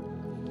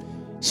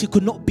 She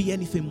could not be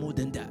anything more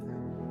than that.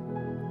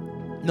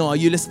 No, are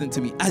you listening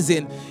to me? As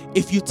in,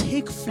 if you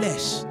take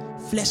flesh,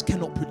 flesh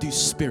cannot produce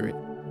spirit.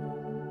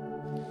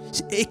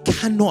 It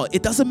cannot.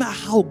 It doesn't matter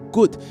how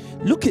good.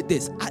 Look at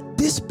this. At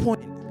this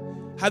point,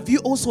 have you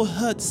also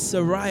heard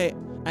Sarai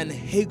and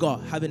Hagar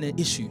having an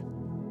issue?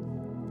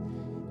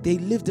 They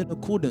lived in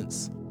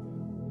accordance.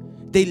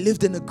 They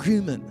lived in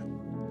agreement.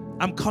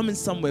 I'm coming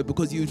somewhere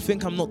because you'd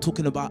think I'm not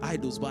talking about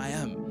idols, but I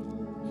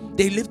am.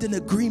 They lived in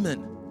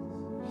agreement.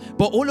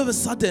 But all of a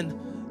sudden,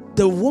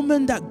 the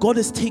woman that God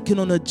has taken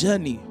on a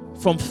journey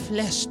from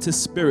flesh to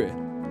spirit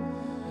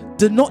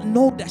did not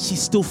know that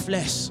she's still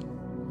flesh.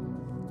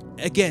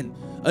 Again,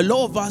 a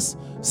lot of us,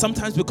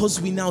 sometimes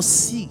because we now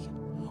see,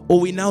 or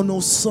we now know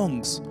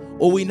songs,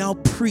 or we now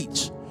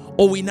preach,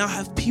 or we now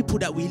have people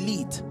that we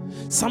lead,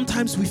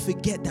 sometimes we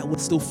forget that we're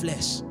still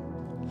flesh.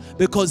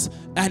 Because,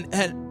 and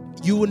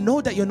you will know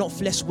that you're not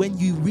flesh when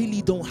you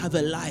really don't have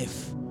a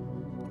life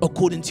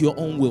according to your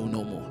own will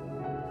no more.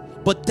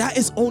 But that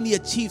is only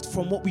achieved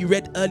from what we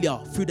read earlier,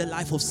 through the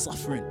life of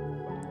suffering.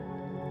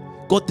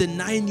 God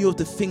denying you of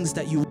the things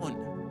that you want.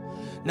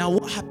 Now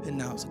what happened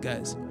now,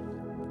 guys?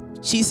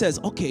 She says,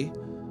 okay,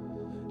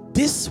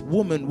 this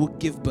woman will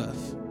give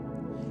birth.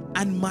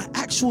 And my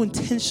actual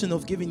intention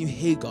of giving you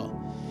Hagar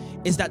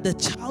is that the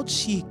child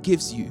she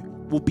gives you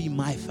will be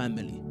my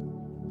family.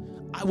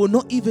 I will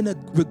not even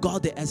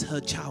regard it as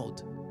her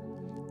child.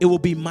 It will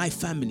be my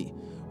family.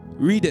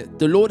 Read it.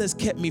 The Lord has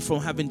kept me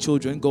from having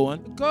children. Go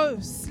on. Go,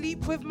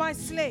 sleep with my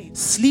slave.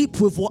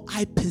 Sleep with what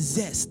I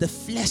possess. The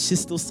flesh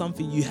is still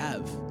something you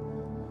have.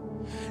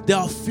 There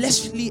are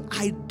fleshly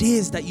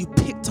ideas that you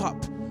picked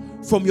up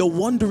from your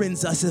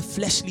wanderings as a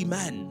fleshly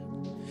man.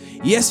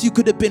 Yes, you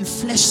could have been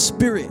flesh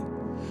spirit,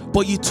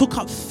 but you took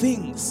up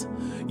things.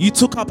 You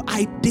took up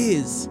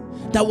ideas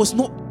that was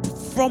not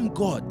from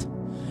God.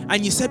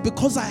 And you said,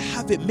 because I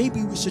have it,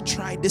 maybe we should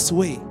try this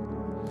way.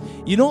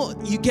 You know,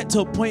 you get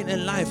to a point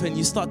in life and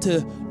you start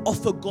to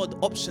offer God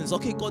options.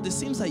 Okay, God, it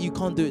seems like you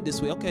can't do it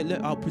this way. Okay,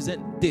 I'll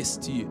present this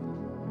to you.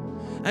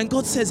 And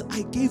God says,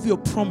 I gave you a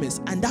promise,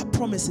 and that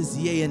promise is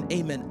yea and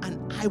amen,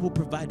 and I will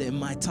provide it in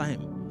my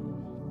time.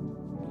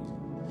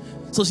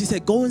 So she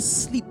said, go and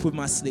sleep with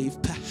my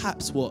slave.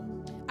 Perhaps what?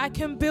 I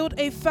can build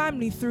a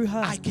family through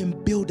her. I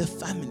can build a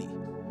family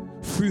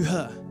through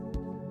her.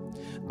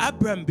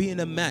 Abraham, being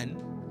a man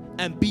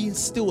and being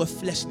still a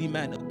fleshly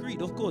man,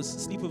 agreed, of course,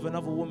 sleep with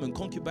another woman,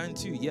 concubine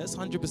too, yes,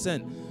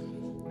 100%.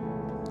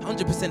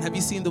 100%. Have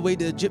you seen the way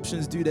the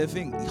Egyptians do their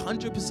thing?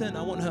 100%,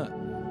 I want her.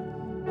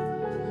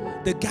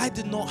 The guy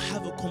did not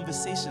have a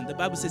conversation. The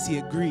Bible says he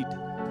agreed.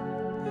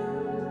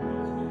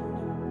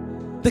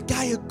 The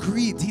guy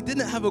agreed. He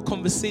didn't have a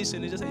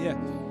conversation. He just said, yeah.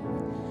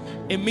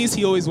 It means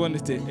he always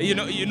wanted it. You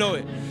know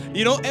it.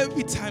 You know,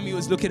 every time he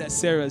was looking at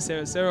Sarah,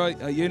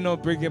 you're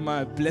not bringing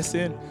my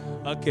blessing?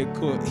 Okay,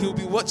 cool. He'll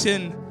be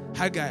watching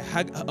Hagar.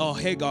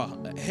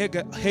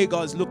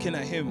 Hagar's looking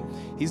at him.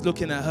 He's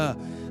looking at her.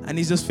 And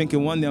he's just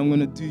thinking, one day I'm going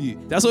to do you.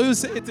 That's what he was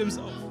saying to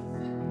himself.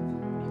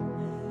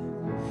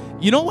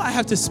 You know why I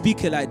have to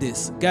speak it like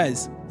this?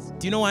 Guys,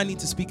 do you know why I need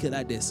to speak it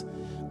like this?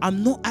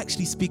 I'm not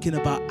actually speaking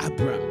about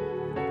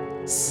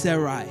Abraham,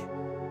 Sarai,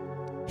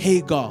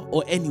 Hagar,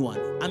 or anyone.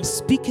 I'm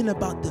speaking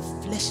about the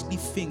fleshly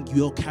thing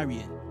you're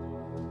carrying.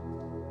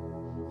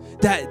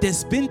 That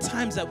there's been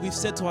times that we've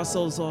said to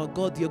ourselves, oh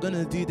God, you're going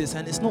to do this,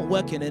 and it's not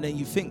working, and then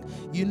you think,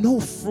 you know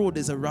fraud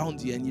is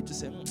around you, and you just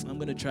say, I'm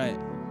going to try it.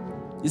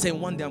 You're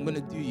saying, one day I'm going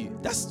to do you.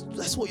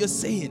 That's what you're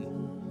saying.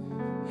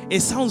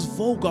 It sounds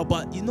vulgar,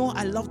 but you know,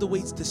 I love the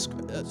way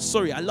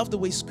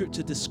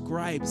scripture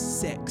describes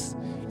sex.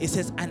 It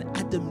says, and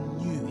Adam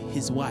knew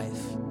his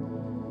wife.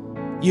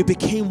 You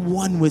became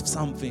one with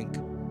something.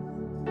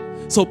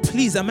 So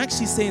please, I'm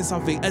actually saying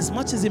something. As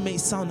much as it may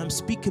sound, I'm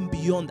speaking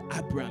beyond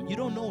Abraham. You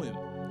don't know him.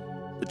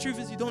 The truth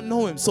is, you don't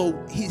know him.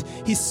 So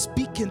he's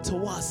speaking to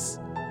us.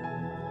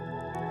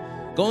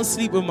 Go and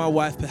sleep with my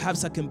wife.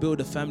 Perhaps I can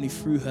build a family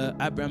through her.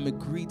 Abraham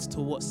agreed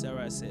to what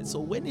Sarah said. So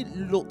when it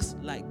looks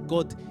like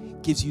God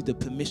gives you the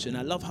permission,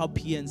 I love how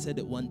PN said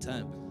it one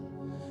time,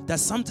 that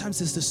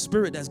sometimes it's the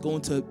Spirit that's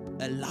going to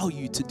allow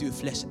you to do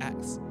flesh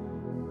acts.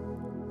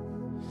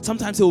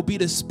 Sometimes it will be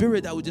the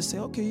Spirit that will just say,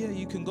 okay, yeah,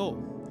 you can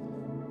go.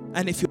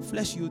 And if you're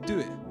flesh, you'll do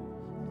it.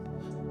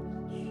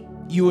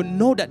 You will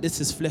know that this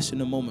is flesh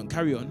in a moment.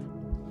 Carry on.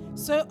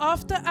 So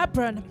after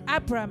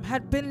Abram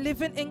had been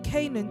living in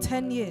Canaan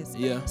 10 years,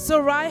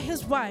 Sarai,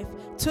 his wife,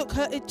 took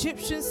her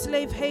Egyptian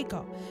slave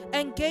Hagar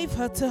and gave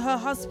her to her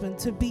husband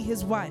to be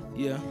his wife.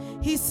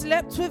 He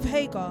slept with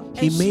Hagar.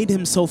 He made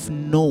himself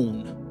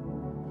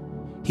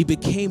known. He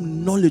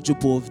became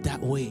knowledgeable of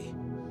that way.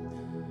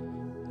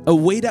 A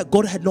way that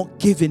God had not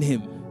given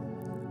him.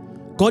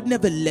 God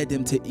never led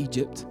him to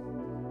Egypt.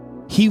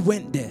 He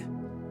went there.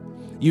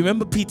 You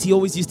remember PT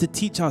always used to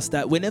teach us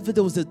that whenever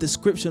there was a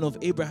description of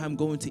Abraham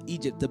going to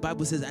Egypt, the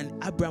Bible says, and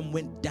Abraham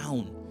went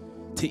down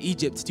to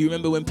Egypt. Do you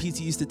remember when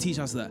PT used to teach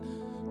us that?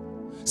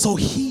 So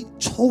he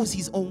chose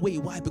his own way.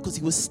 Why? Because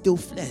he was still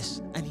flesh,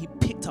 and he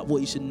picked up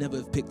what he should never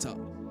have picked up.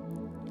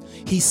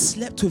 He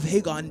slept with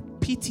Hagar, and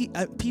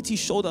PT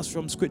showed us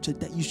from scripture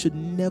that you should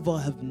never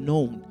have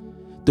known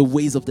the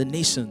ways of the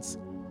nations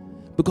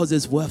because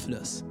it's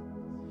worthless.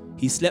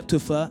 He slept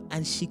with her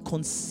and she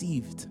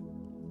conceived.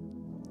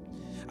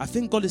 I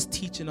think God is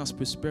teaching us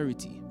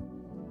prosperity.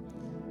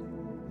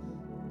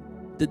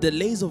 The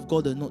delays of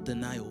God are not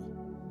denial.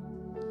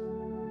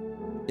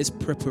 It's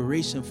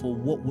preparation for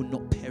what will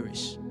not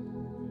perish.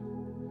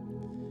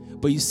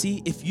 But you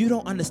see, if you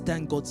don't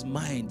understand God's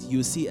mind, you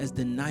will see it as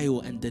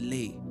denial and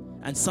delay.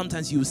 And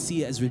sometimes you will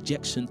see it as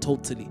rejection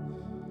totally.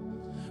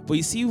 But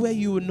you see where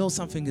you will know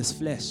something is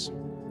flesh.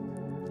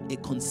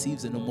 It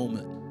conceives in a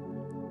moment.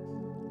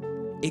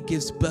 It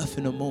gives birth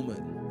in a moment.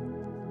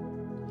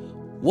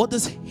 What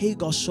does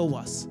Hagar show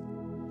us?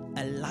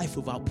 A life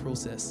without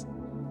process.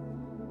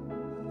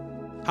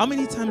 How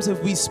many times have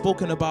we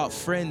spoken about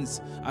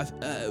friends?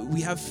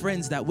 We have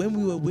friends that when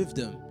we were with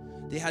them,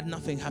 they had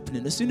nothing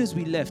happening. As soon as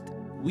we left,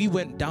 we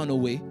went down a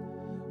way.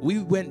 We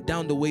went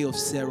down the way of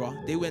Sarah.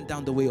 They went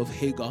down the way of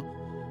Hagar.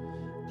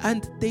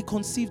 And they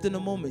conceived in a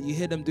moment. You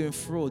hear them doing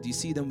fraud. You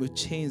see them with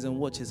chains and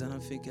watches. And I'm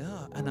thinking,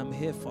 and I'm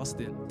here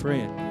fasting,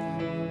 praying.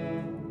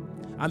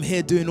 I'm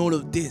here doing all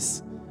of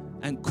this.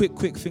 And quick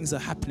things are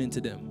happening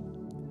to them.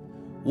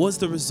 What's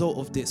the result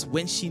of this?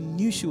 When she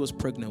knew she was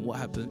pregnant, what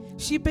happened?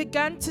 She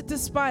began to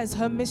despise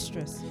her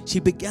mistress. She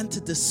began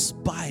to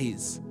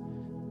despise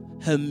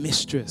her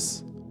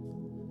mistress.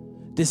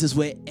 This is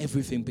where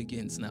everything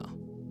begins now.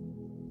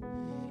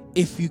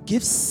 If you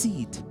give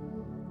seed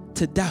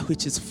to that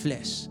which is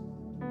flesh,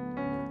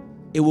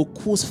 it will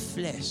cause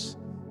flesh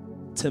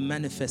to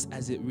manifest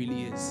as it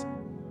really is.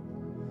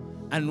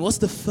 And what's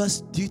the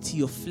first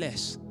duty of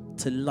flesh?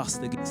 To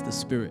lust against the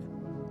spirit.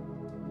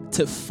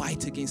 To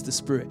fight against the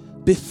spirit.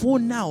 Before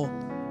now,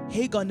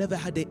 Hagar never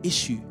had an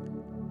issue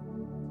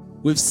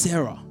with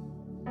Sarah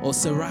or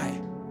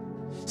Sarai.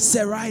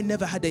 Sarai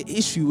never had an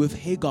issue with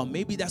Hagar.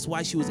 Maybe that's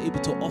why she was able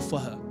to offer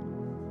her.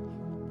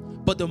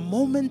 But the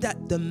moment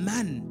that the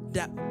man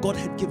that God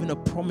had given a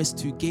promise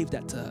to gave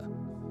that to her,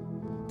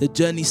 the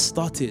journey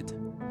started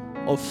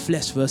of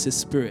flesh versus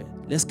spirit.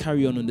 Let's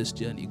carry on this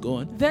journey. Go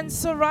on. Then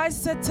Sarai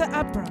said to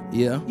Abram,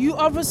 yeah, you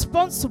are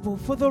responsible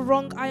for the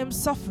wrong I am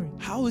suffering.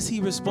 How is he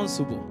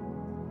responsible?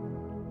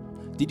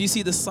 Did you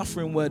see the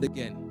suffering word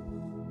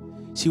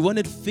again? She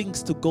wanted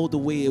things to go the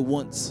way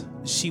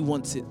she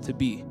wants it to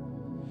be.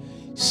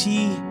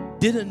 She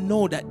didn't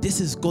know that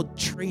this is God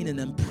training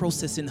and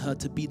processing her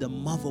to be the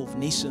mother of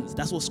nations.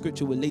 That's what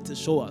scripture will later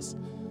show us.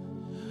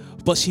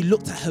 But she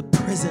looked at her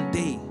present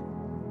day.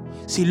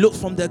 She looked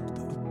from the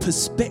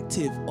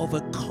perspective of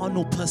a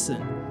carnal person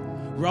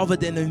rather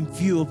than in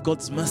view of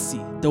God's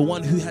mercy, the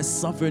one who has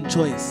sovereign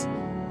choice.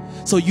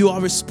 So you are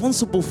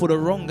responsible for the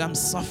wrong I'm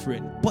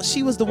suffering. But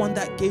she was the one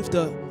that gave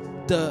the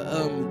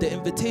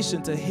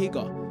invitation to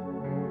Hagar.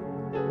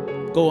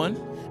 Go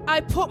on.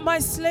 I put my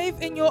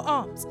slave in your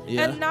arms,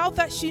 and now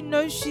that she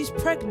knows she's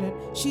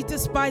pregnant, she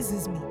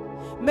despises me.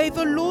 May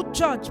the Lord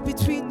judge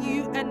between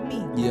you and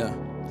me. Yeah.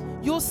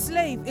 Your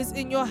slave is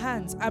in your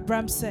hands,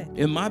 Abram said.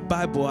 In my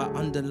Bible, I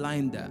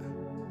underlined that.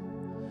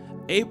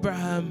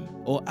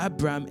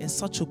 Abram in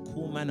such a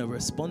cool manner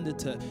responded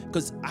to,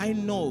 because I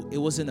know it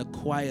wasn't a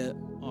quiet,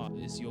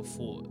 it's your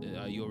fault,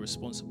 you're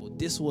responsible.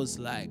 This was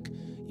like,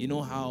 you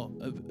know how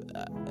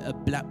a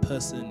black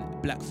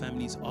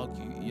families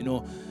argue, you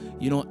know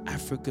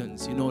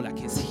Africans,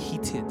 like it's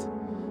heated.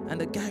 And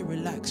the guy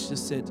relaxed,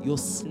 just said, your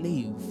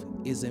slave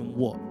is in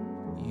what?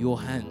 Your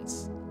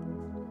hands.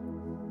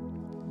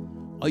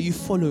 Are you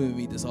following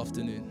me this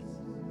afternoon?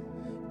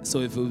 So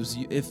if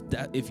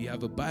you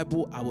have a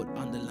Bible, I would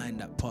underline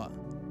that part.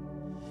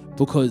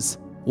 Because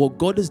what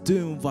God is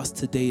doing with us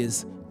today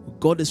is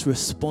God is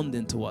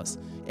responding to us.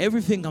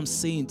 Everything I'm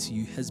saying to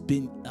you has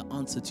been an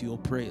answer to your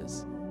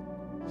prayers.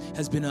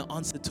 Has been an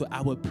answer to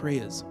our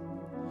prayers.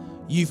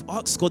 You've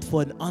asked God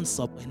for an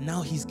answer, and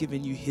now He's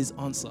giving you His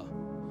answer.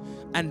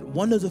 And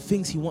one of the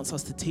things He wants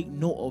us to take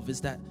note of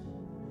is that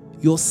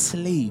your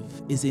slave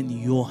is in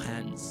your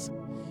hands.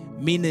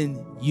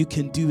 Meaning you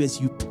can do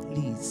as you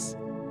please.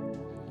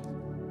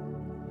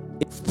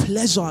 If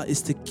pleasure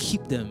is to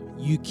keep them,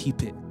 you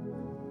keep it.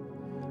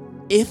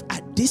 If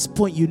at this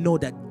point you know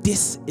that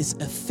this is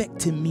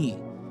affecting me,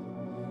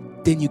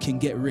 then you can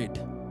get rid.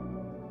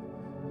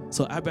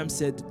 So Abraham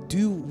said,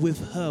 do with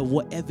her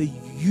whatever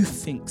you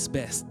think's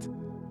best.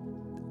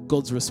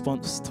 God's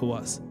response to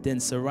us. Then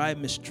Sarai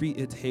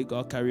mistreated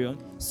Hagar. Carry on.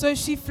 So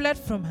she fled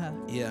from her.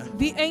 Yeah.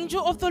 The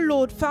angel of the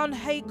Lord found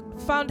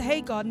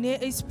Hagar near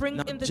a spring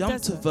in the jump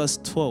desert. to verse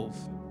 12.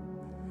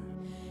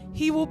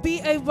 He will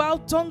be a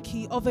wild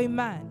donkey of a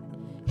man.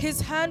 His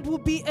hand will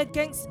be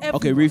against everyone.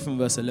 Okay, read from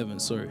verse 11.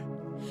 Sorry.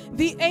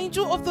 The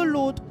angel of the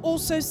Lord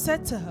also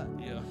said to her,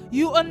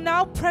 you are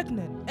now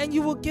pregnant, and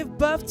you will give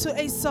birth to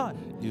a son.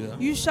 Yeah.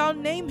 You shall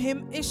name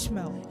him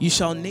Ishmael. You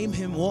shall name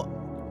him what?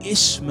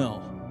 Ishmael.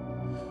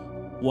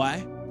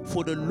 Why?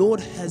 For the Lord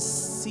has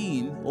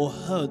seen or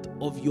heard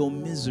of your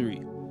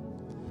misery.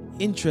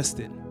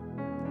 Interesting.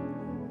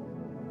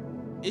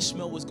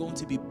 Ishmael was going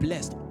to be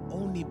blessed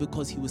only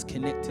because he was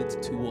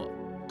connected to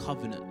what?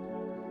 Covenant.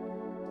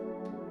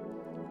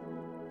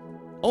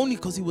 Only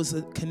because he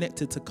was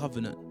connected to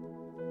covenant.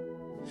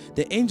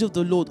 The angel of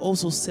the Lord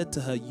also said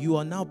to her, you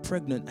are now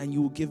pregnant and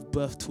you will give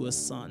birth to a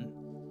son.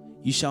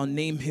 You shall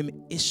name him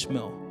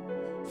Ishmael,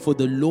 for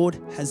the Lord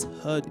has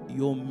heard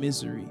your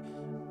misery.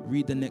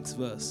 Read the next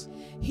verse.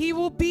 He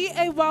will be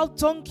a wild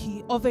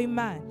donkey of a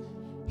man.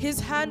 His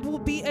hand will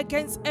be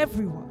against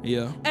everyone,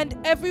 and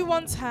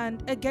everyone's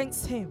hand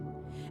against him.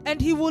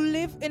 and he will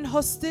live in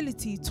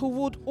hostility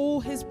toward all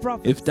his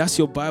brothers. If that's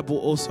your Bible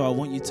also, I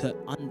want you to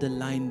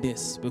underline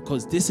this,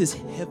 because this is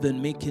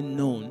heaven making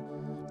known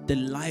the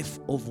life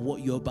of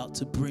what you're about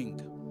to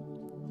bring.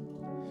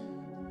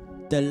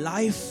 The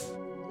life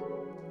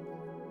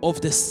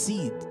of the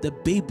seed, the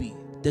baby,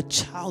 the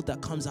child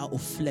that comes out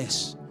of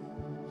flesh,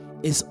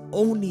 is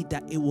only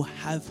that it will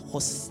have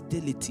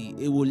hostility.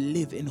 It will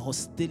live in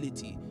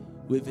hostility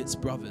with its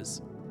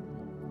brothers.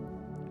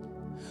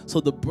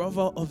 So the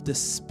brother of the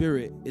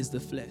spirit is the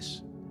flesh.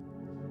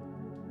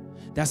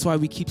 That's why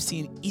we keep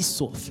seeing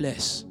Esau,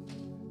 flesh.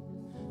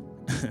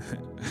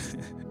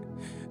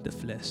 The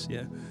flesh,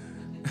 yeah.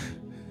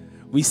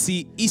 We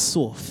see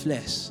Esau,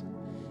 flesh,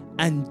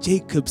 and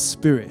Jacob's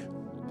spirit.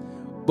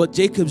 But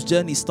Jacob's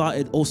journey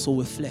started also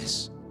with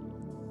flesh.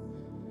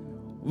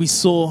 We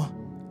saw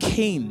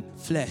Cain,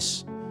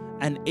 flesh,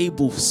 and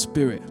Abel,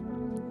 spirit.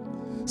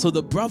 So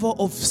the brother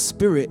of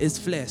spirit is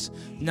flesh.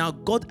 Now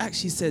God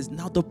actually says,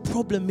 now the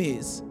problem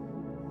is,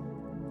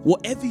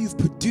 whatever you've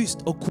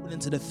produced according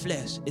to the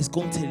flesh is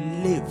going to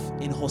live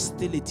in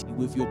hostility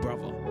with your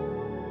brother.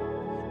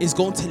 Is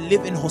going to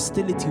live in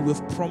hostility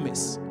with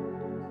promise.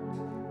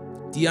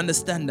 Do you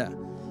understand that?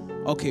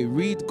 Okay,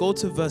 go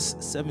to verse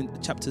 7,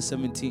 chapter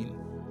 17.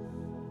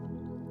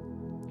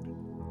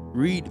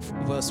 Read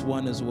verse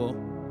 1 as well.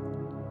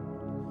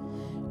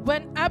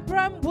 When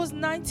Abram was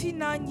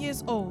 99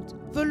 years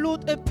old, the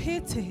Lord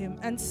appeared to him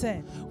and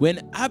said, when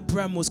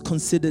Abram was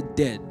considered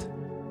dead,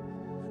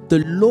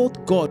 the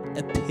Lord God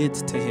appeared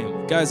to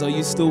him. Guys, are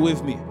you still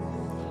with me?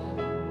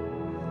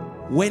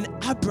 When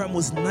Abram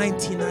was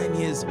 99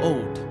 years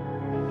old,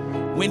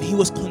 when he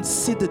was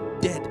considered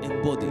dead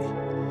in body,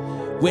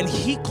 when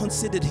he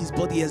considered his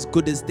body as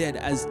good as dead,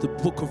 as the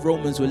book of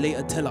Romans will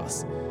later tell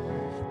us,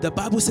 the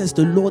Bible says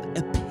the Lord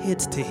appeared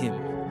to him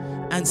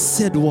and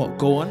said what?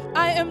 Go on.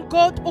 I am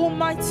God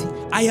Almighty.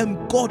 I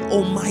am God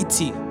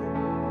Almighty.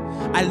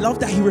 I love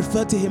that he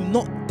referred to him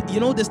not,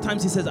 there's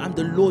times he says, I'm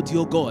the Lord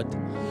your God.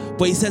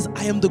 But he says,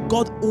 I am the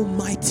God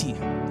Almighty.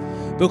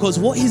 Because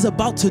what he's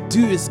about to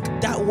do is going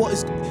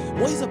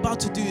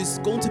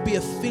to be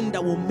a thing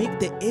that will make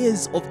the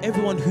ears of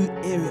everyone who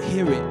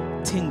hear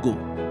it tingle.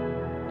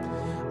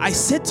 I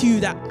said to you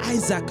that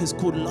Isaac is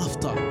called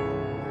laughter.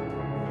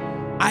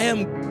 I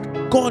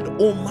am God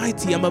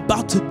Almighty. I'm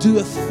about to do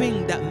a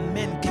thing that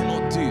men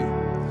cannot do.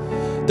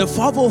 The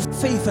father of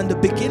faith and the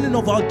beginning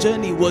of our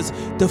journey was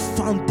the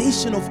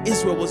foundation of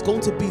Israel was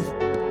going to be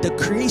the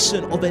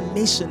creation of a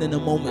nation in a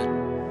moment.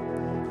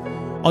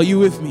 Are you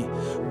with me?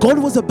 God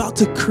was about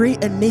to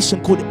create a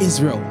nation called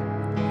Israel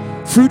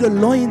through the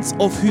loins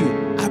of who?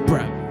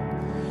 Abraham.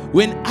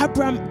 When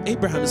Abraham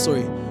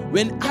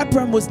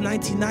was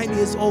 99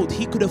 years old,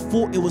 he could have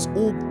thought it was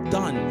all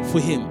done for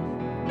him.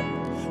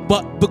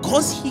 But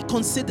because he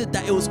considered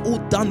that it was all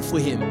done for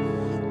him,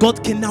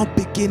 God can now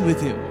begin with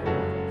him.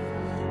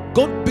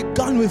 God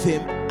began with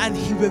him and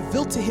he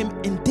revealed to him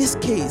in this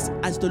case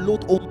as the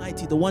Lord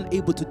Almighty, the one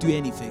able to do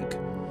anything.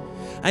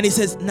 And he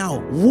says, now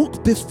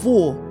walk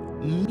before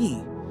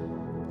me.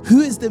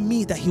 Who is the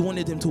me that he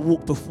wanted him to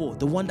walk before?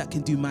 The one that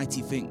can do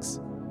mighty things.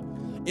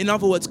 In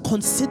other words,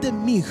 consider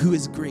me who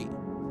is great.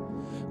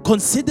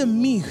 Consider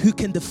me who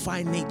can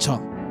define nature.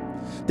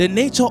 The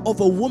nature of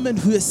a woman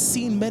who has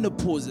seen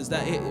menopause, is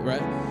that it,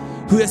 right?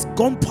 Who has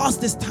gone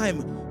past this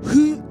time,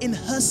 who in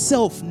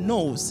herself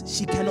knows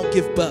she cannot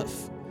give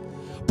birth.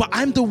 But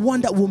I'm the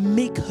one that will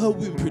make her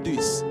womb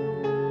produce.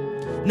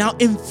 Now,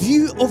 in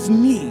view of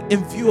me,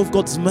 in view of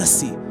God's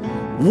mercy,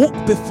 walk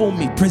before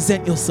me,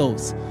 present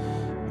yourselves,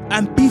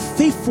 and be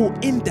faithful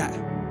in that.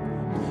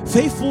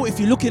 Faithful, if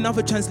you look in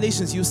other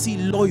translations, you'll see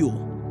loyal.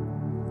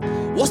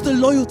 What's the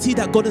loyalty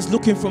that God is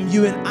looking from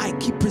you and I?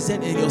 Keep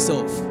presenting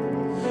yourself.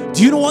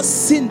 Do you know what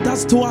sin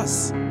does to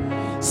us?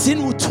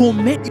 Sin will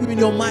torment you in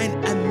your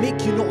mind and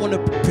make you not want to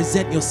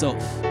present yourself.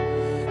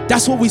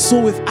 That's what we saw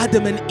with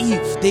Adam and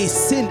Eve. They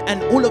sinned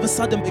and all of a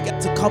sudden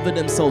began to cover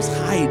themselves,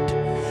 hide.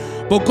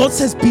 But God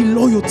says, be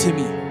loyal to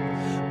me.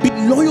 Be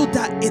loyal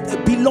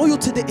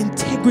to the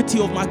integrity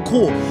of my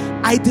call.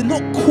 I did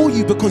not call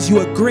you because you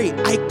are great.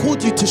 I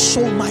called you to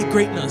show my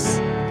greatness.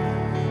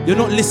 You're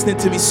not listening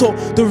to me. So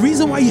the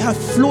reason why you have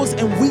flaws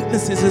and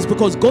weaknesses is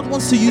because God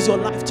wants to use your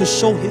life to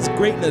show his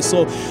greatness.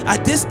 So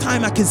at this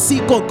time I can see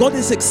God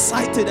is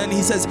excited and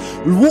he says,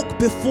 walk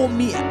before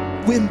me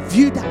in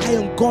view that I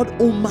am God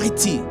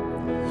Almighty.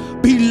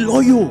 Be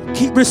loyal,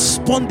 keep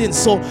responding.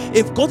 So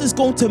if God is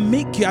going to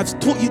make you, I've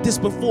taught you this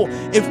before,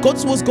 if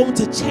God was going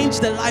to change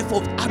the life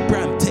of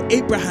Abraham to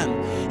Abraham,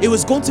 it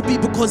was going to be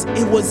because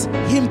it was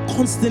him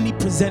constantly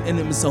presenting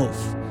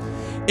himself.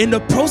 In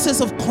the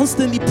process of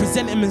constantly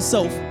presenting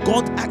himself,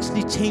 God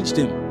actually changed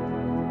him.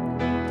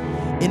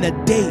 In a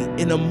day,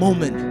 in a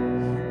moment,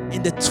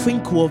 in the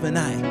twinkle of an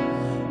eye,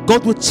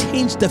 God will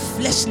change the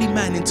fleshly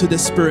man into the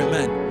spirit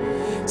man.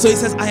 So he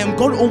says, I am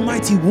God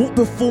Almighty, walk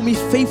before me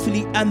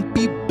faithfully and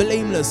be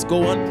blameless.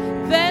 Go on.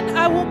 Then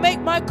I will make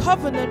my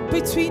covenant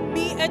between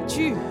me and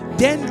you.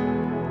 Then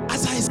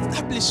as I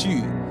establish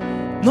you,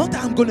 not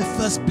that I'm going to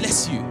first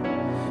bless you,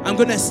 I'm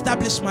going to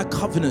establish my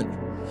covenant.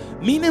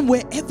 Meaning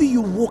wherever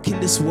you walk in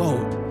this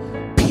world,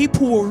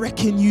 people will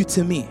reckon you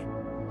to me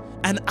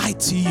and I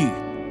to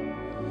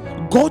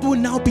you. God will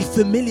now be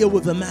familiar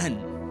with a man.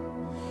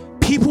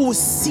 People will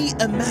see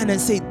a man and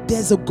say,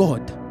 there's a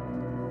God.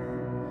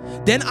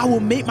 Then I will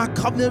make my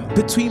covenant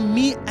between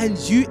me and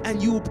you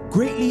will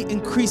greatly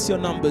increase your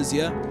numbers,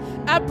 yeah?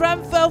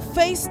 Abram fell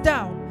face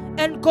down,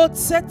 and God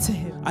said to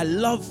him. I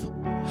love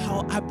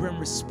how Abram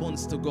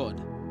responds to God.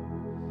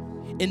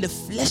 In the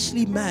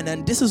fleshly man,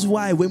 and this is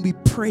why when we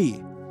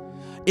pray,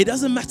 it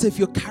doesn't matter if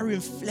you're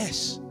carrying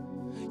flesh.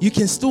 You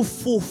can still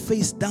fall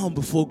face down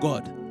before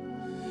God.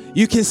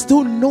 You can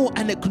still know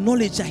and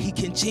acknowledge that He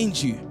can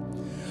change you.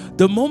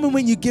 The moment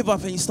when you give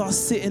up and you start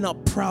sitting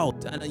up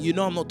proud, and you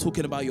know I'm not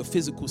talking about your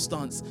physical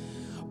stance,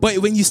 but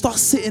when you start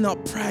sitting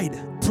up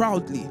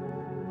proudly,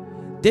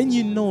 then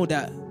you know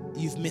that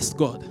you've missed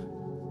God.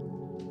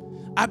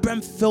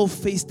 Abraham fell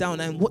face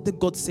down, and what did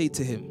God say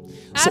to him?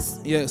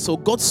 So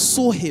God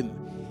saw him.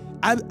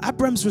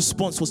 Abraham's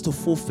response was to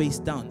fall face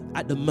down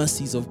at the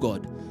mercies of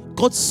God.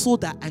 God saw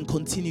that and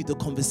continued the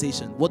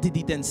conversation. What did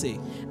He then say?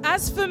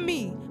 As for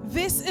me,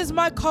 this is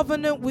my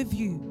covenant with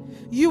you.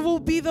 You will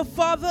be the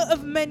father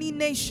of many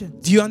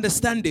nations. Do you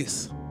understand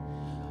this?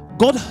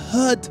 God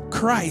heard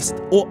Christ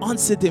or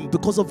answered him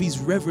because of his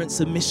reverent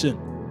submission.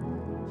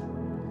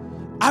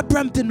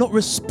 Abraham did not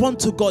respond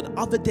to God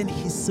other than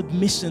his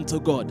submission to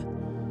God.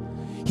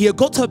 He had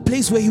got to a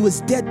place where he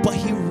was dead, but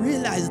he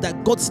realized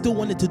that God still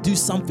wanted to do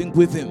something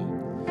with him.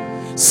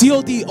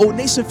 COD, Old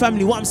Nation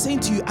family, what I'm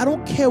saying to you, I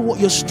don't care what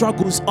your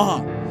struggles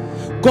are.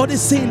 God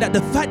is saying that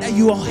the fact that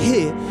you are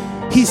here,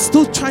 He's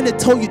still trying to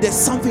tell you there's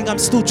something I'm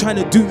still trying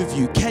to do with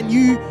you. Can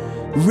you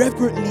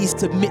reverently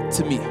submit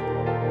to me?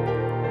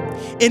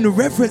 In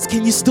reverence,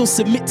 can you still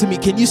submit to me?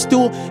 Can you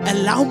still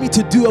allow me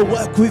to do a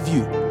work with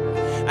you?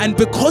 And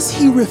because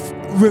he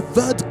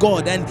revered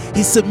God and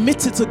he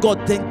submitted to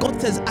God, then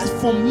God says, as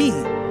for me,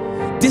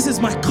 this is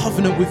my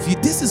covenant with you.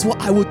 This is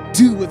what I will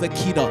do with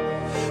Akida.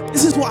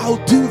 This is what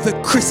I'll do with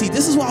a Chrissy.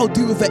 This is what I'll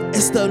do with a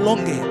Esther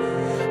Longe.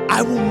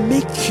 I will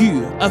make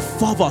you a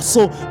father.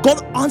 So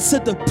God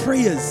answered the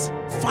prayers,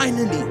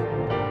 finally,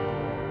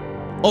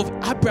 of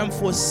Abraham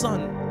for a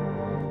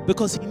son,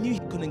 because he knew he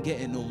couldn't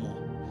get it no more.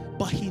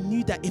 But he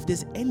knew that if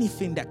there's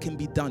anything that can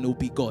be done, it will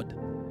be God.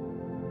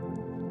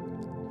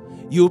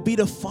 You'll be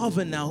the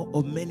father now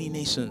of many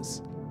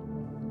nations.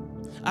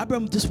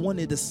 Abraham just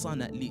wanted a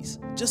son at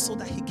least, just so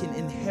that he can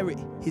inherit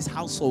his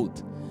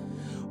household.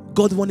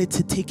 God wanted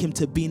to take him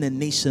to being a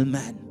nation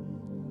man.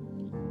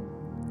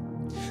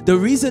 The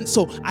reason,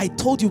 so I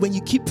told you, when you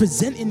keep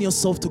presenting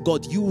yourself to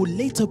God, you will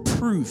later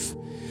prove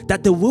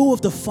that the will of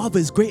the Father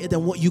is greater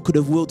than what you could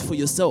have willed for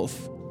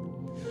yourself.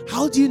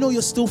 How do you know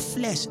you're still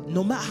flesh?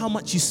 No matter how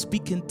much you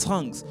speak in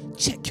tongues,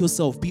 check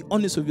yourself, be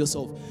honest with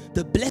yourself.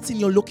 The blessing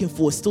you're looking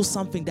for is still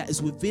something that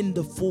is within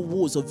the four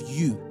walls of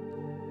you.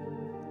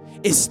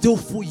 It's still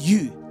for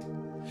you.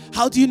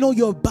 How do you know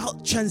you're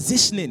about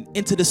transitioning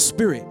into the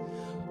Spirit?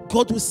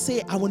 God will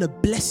say, I want to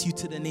bless you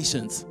to the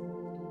nations.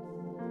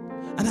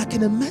 And I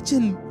can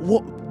imagine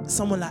what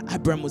someone like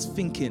Abraham was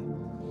thinking.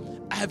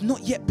 I have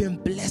not yet been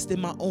blessed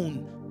in my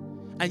own,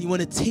 and you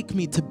want to take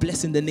me to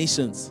blessing the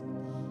nations.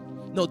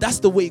 No, that's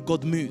the way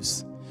God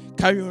moves.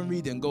 Carry on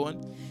reading, go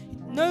on.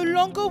 No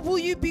longer will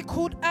you be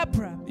called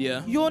Abram.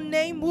 Yeah. Your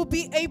name will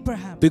be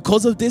Abraham.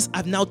 Because of this,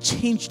 I've now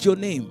changed your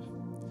name.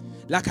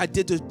 Like I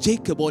did with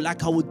Jacob, or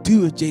like I would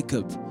do with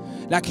Jacob.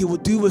 Like he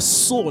would do with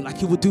Saul, like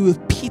he would do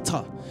with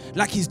Peter.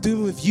 Like he's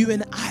doing with you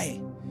and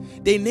I.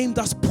 They named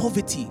us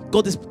poverty.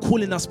 God is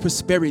calling us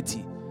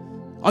prosperity.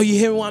 Are you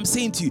hearing what I'm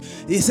saying to you?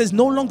 It says,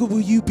 no longer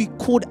will you be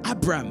called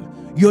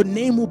Abram. Your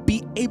name will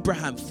be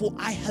Abraham, for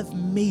I have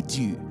made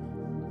you.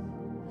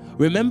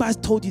 Remember, I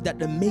told you that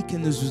the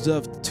making is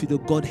reserved to the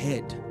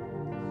Godhead.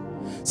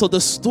 So the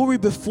story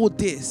before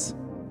this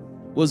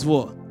was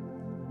what?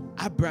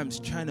 Abraham's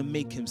trying to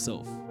make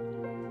himself.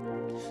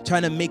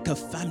 Trying to make a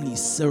family.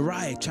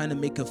 Sarai trying to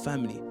make a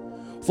family.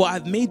 For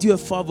I've made you a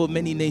father of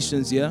many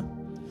nations, yeah?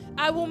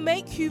 I will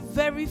make you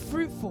very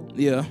fruitful.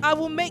 Yeah. I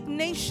will make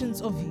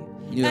nations of you.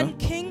 Yeah. And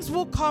kings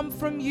will come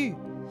from you.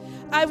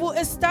 I will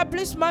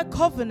establish my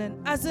covenant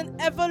as an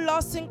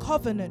everlasting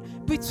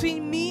covenant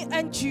between me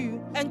and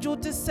you and your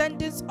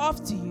descendants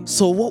after you.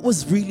 So what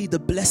was really the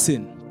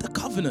blessing? The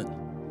covenant.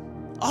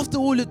 After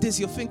all of this,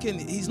 you're thinking,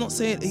 he's not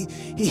saying,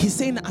 he's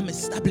saying that I'm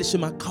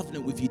establishing my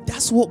covenant with you.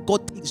 That's what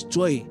God takes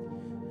joy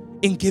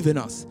in giving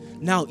us.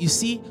 Now, you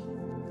see,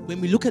 when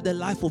we look at the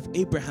life of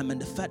Abraham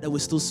and the fact that we're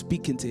still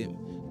speaking to him,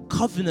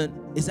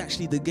 covenant is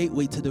actually the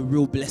gateway to the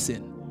real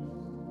blessing.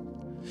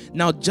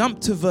 Now jump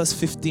to verse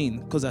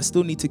 15, because I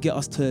still need to get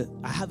us to,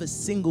 I have a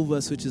single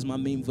verse which is my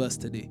main verse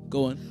today.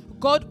 Go on.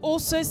 God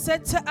also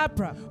said to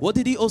Abram. What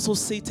did he also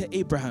say to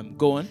Abraham?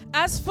 Go on.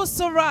 As for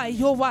Sarai,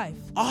 your wife.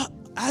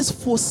 As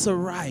for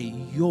Sarai,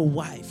 your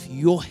wife,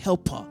 your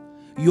helper,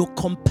 your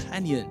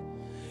companion,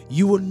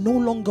 you will no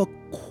longer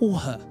call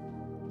her.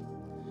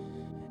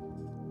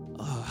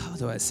 How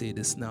do I say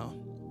this now?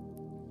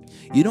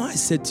 You know, I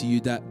said to you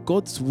that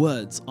God's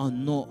words are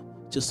not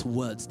just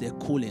words, they're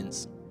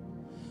callings.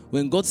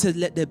 When God said,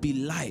 let there be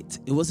light,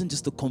 it wasn't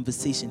just a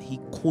conversation. He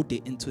called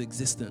it into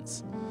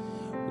existence.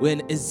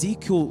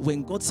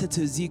 When God said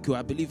to Ezekiel,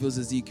 I believe it was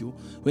Ezekiel,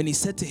 when he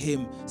said to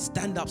him,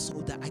 stand up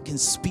so that I can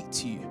speak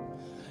to you.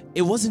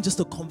 It wasn't just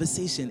a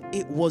conversation.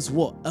 It was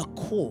what? A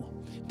call.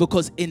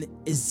 Because in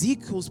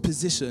Ezekiel's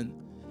position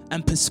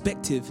and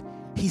perspective,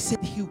 he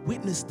said he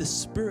witnessed the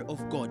Spirit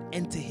of God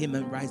enter him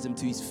and rise him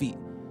to his feet.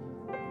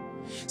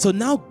 So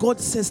now God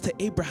says to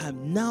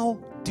Abraham, now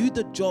do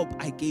the job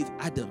I gave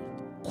Adam.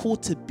 Call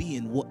to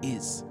being what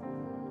is.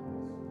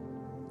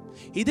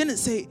 He didn't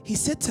say, he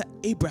said to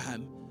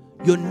Abraham,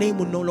 your name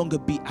will no longer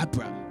be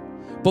Abram.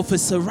 But for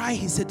Sarai,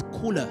 he said,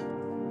 call her.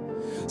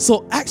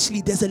 So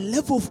actually, there's a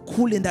level of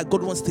calling that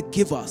God wants to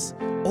give us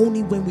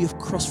only when we have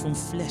crossed from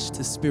flesh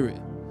to spirit.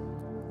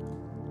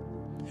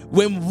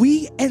 When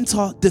we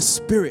enter the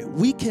spirit,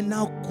 we can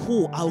now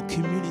call our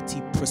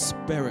community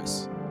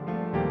prosperous.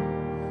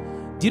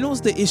 Do you know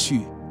what's the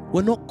issue?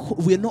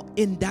 We're not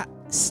in that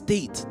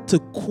state to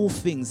call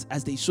things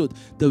as they should.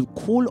 The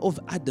call of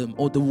Adam,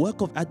 or the work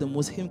of Adam,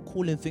 was him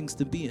calling things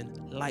to being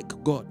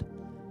like God.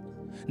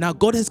 Now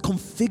God has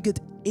configured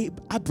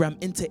Abram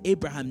into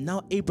Abraham.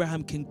 Now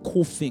Abraham can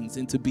call things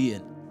into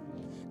being.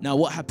 Now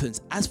what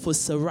happens? As for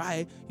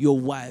Sarai, your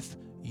wife,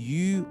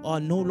 you are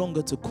no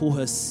longer to call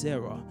her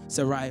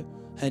Sarai.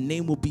 Her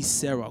name will be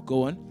Sarah.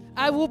 Go on.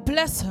 I will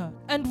bless her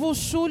and will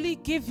surely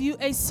give you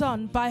a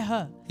son by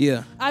her.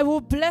 Yeah. I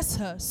will bless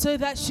her so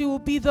that she will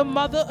be the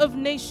mother of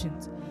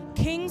nations.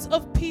 Kings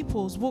of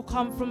peoples will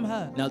come from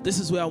her. Now this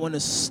is where I want to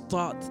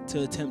start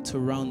to attempt to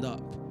round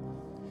up.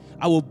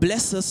 I will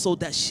bless her so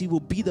that she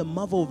will be the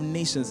mother of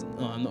nations.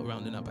 No, I'm not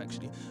rounding up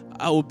actually.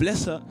 I will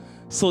bless her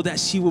so that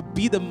she will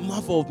be the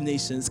mother of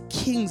nations.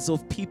 Kings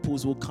of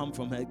peoples will come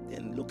from her.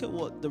 And look at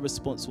what the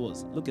response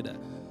was. Look at that.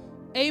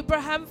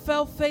 Abraham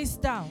fell face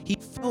down. He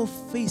fell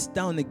face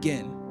down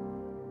again.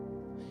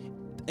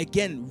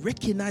 Again,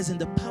 recognizing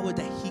the power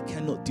that he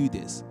cannot do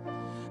this.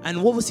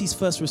 And what was his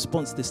first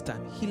response this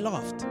time? He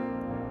laughed.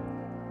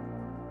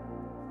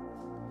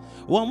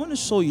 Well, I want to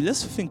show you.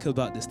 Let's think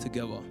about this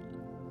together.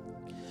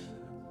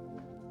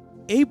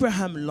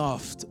 Abraham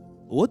laughed.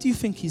 What do you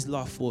think his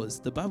laugh was?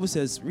 The Bible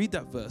says, read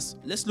that verse.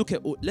 Let's look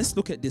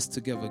at this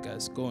together,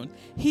 guys. Go on.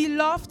 He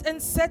laughed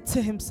and said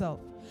to himself,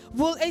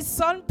 will a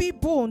son be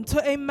born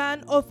to a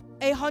man of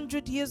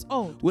 100 years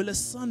old? Will a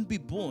son be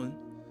born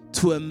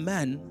to a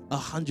man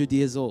 100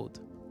 years old?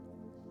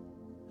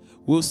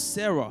 Will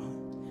Sarah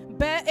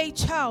bear a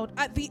child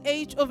at the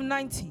age of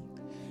 90?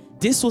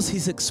 This was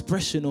his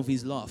expression of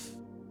his laugh.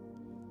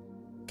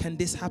 Can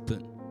this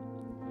happen?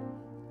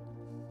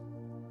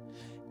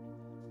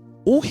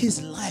 All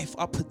his life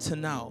up to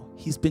now,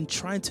 he's been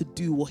trying to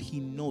do what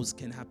he knows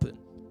can happen.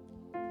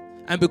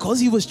 And because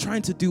he was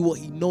trying to do what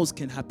he knows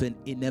can happen,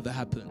 it never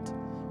happened.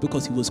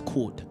 Because he was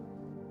called.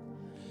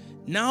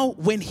 Now,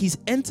 when he's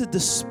entered the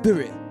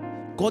Spirit,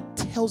 God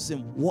tells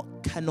him what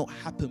cannot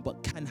happen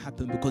but can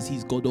happen because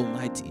he's God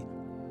Almighty.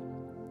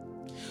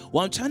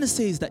 What I'm trying to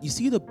say is that you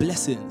see the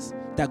blessings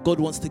that God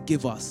wants to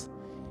give us.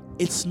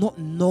 It's not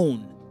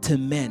known to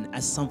men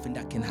as something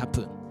that can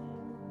happen.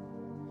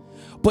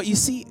 But you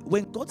see,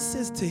 when God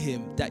says to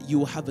him that you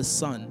will have a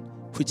son,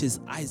 which is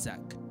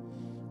Isaac,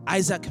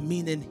 Isaac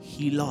meaning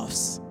he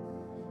laughs.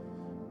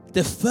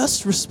 The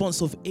first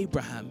response of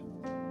Abraham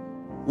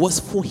was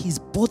for his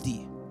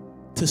body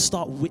to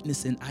start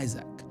witnessing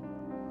Isaac.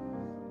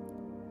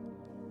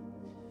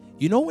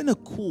 You know,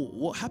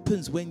 what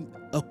happens when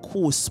a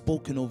call is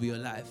spoken over your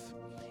life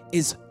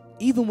is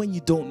even when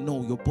you don't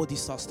know, your body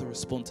starts to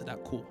respond to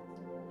that call.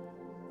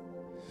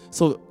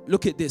 So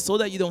look at this, so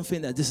that you don't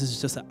think that this is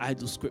just an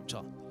idle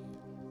scripture.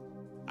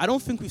 I don't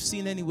think we've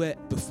seen anywhere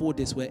before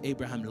this where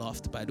Abraham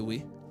laughed, by the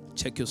way.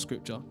 Check your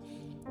scripture.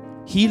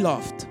 He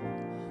laughed.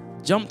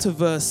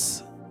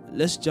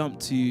 Let's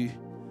jump to,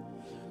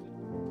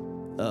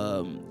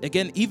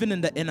 again, even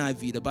in the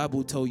NIV, the Bible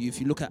will tell you, if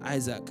you look at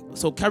Isaac.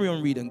 So carry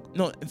on reading.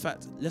 No, in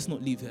fact, let's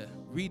not leave here.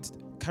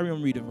 Carry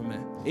on reading from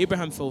here.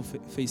 Abraham fell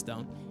face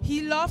down.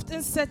 He laughed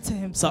and said to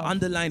himself. So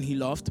underline he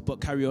laughed, but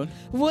carry on.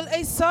 Will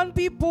a son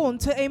be born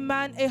to a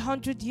man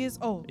 100 years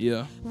old?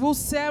 Yeah. Will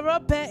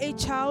Sarah bear a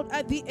child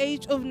at the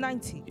age of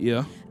 90?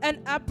 Yeah. And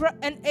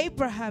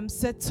Abraham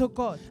said to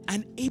God.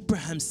 And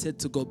Abraham said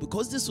to God,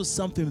 because this was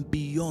something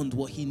beyond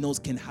what he knows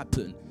can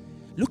happen.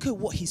 Look at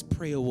what his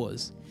prayer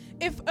was.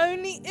 If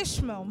only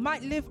Ishmael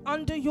might live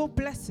under your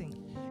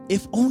blessing.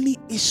 If only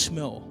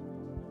Ishmael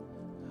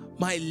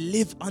might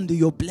live under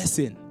your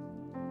blessing.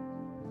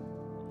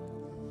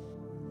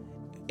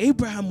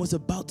 Abraham was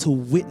about to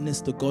witness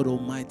the God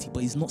Almighty,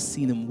 but he's not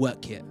seen him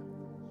work yet.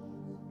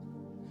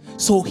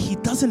 So he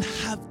doesn't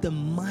have the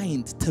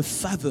mind to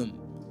fathom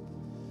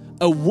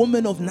a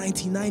woman of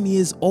 99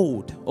 years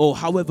old, or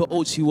however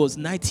old she was,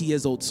 90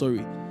 years old,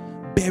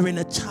 bearing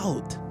a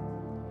child.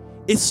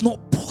 It's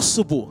not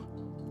possible.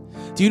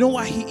 Do you know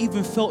why he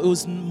even felt it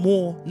was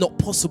more not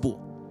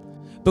possible?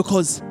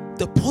 Because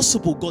the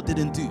possible God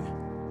didn't do.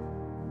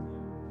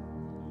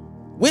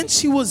 When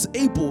she was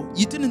able,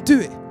 you didn't do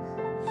it.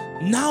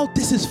 Now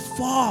this is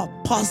far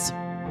past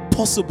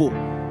possible.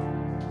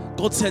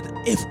 God said,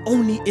 if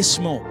only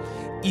Ishmael.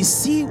 You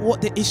see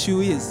what the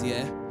issue is,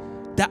 yeah?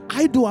 The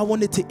idol I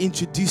wanted to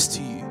introduce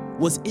to you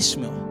was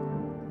Ishmael.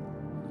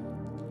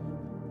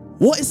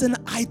 What is an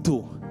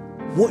idol?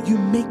 What you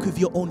make with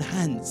your own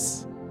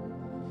hands.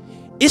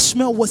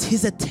 Ishmael was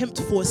his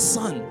attempt for a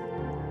son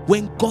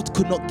when God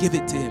could not give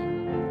it to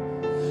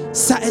him.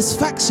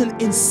 Satisfaction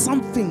in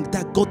something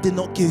that God did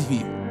not give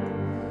you.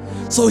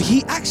 So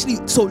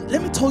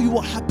let me tell you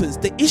what happens.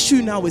 The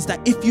issue now is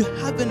that if you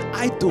have an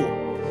idol,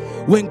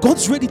 when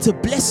God's ready to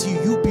bless you,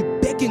 you'll be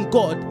begging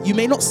God. You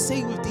may not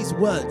say with these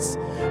words,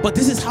 but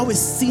this is how it's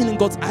seen in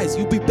God's eyes.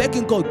 You'll be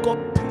begging God,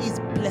 God, please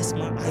bless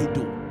my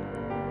idol.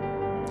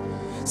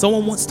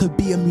 Someone wants to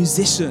be a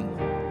musician.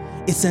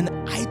 It's an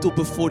idol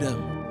before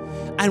them.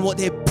 And what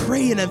they're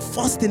praying and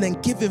fasting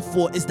and giving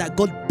for is that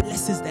God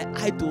blesses their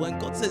idol.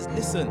 And God says,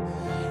 listen,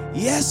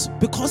 yes,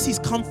 because he's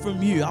come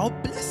from you, I'll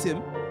bless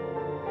him.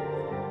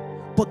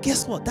 But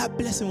guess what? That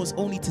blessing was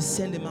only to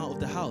send him out of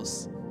the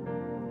house.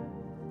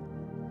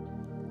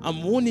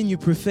 I'm warning you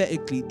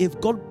prophetically, if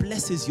God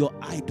blesses your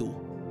idol,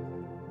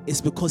 it's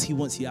because he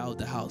wants you out of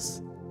the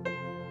house.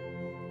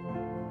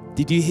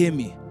 Did you hear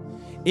me?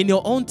 In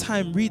your own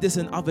time, read this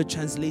in other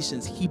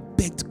translations. He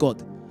begged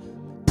God,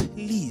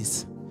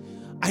 please,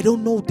 I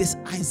don't know this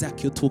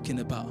Isaac you're talking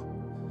about.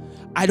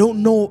 I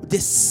don't know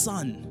this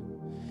son.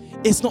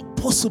 It's not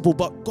possible,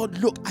 but God,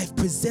 look, I've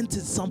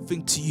presented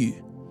something to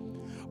you.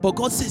 But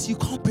God says you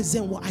can't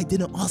present what I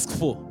didn't ask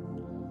for.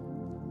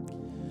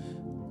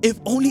 If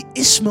only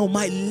Ishmael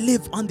might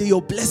live under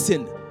your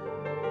blessing.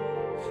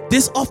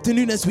 This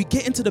afternoon, as we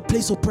get into the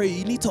place of prayer,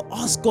 you need to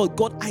ask God,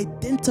 God,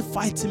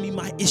 identify to me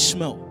my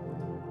Ishmael.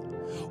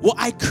 What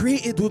I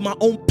created with my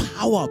own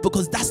power,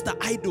 because that's the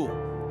idol.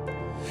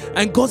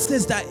 And God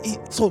says that,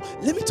 so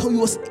let me tell you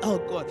what's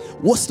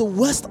the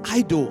worst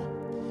idol?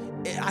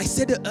 I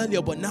said it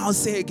earlier, but now I'll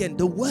say it again.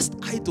 The worst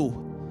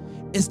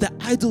idol is the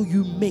idol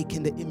you make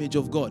in the image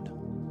of God.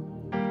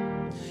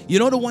 You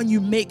know the one you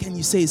make and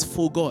you say is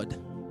for God.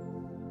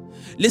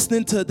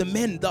 Listening to the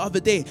men the other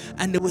day,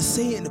 and they were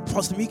saying,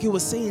 Pastor Miki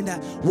was saying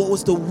that what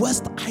was the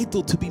worst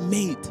idol to be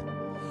made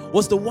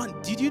was the one.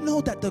 Did you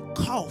know that the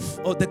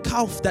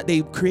calf that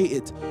they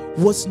created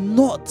was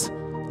not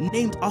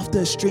named after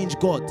a strange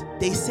god?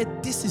 They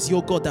said, this is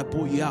your God that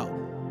brought you out.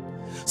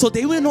 So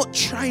they were not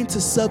trying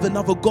to serve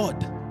another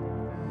god.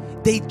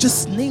 They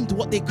just named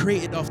what they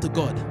created after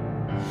God.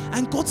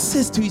 And God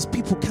says to his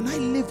people, can I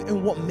live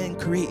in what men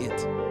created?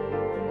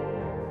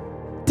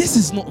 This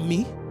is not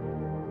me.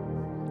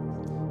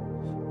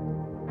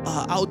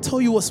 I'll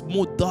tell you what's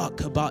more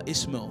dark about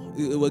Ishmael.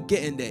 We're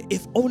getting there.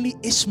 If only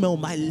Ishmael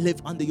might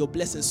live under your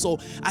blessing. So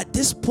at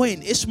this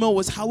point, Ishmael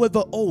was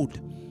however old,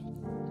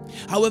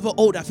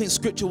 I think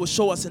scripture will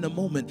show us in a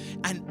moment.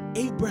 And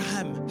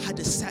Abraham had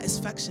a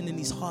satisfaction in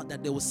his heart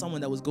that there was someone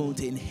that was going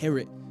to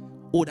inherit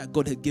all that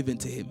God had given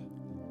to him.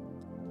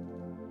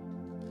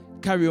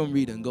 Carry on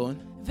reading, go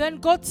on. Then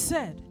God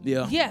said,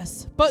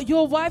 yes, but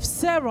your wife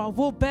Sarah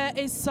will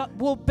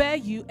bear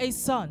you a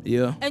son.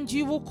 Yeah. And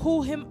you will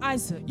call him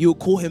Isaac. You'll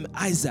call him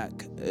Isaac.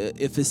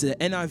 If it's the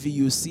NIV,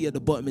 you'll see at the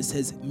bottom it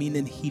says,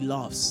 meaning he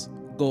laughs.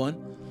 Go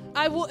on.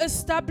 I will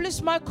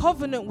establish my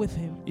covenant with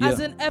him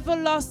as an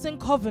everlasting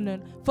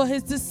covenant for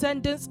his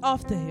descendants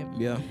after him.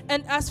 Yeah.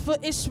 And as for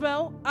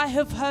Ishmael, I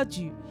have heard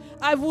you.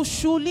 I will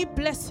surely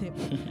bless him.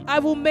 I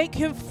will make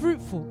him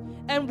fruitful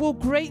and will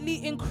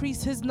greatly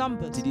increase his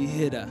numbers. Did you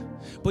hear that?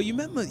 But you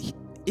remember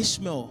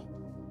Ishmael,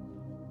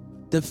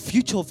 the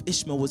future of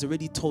Ishmael was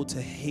already told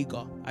to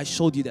Hagar. I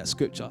showed you that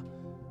scripture.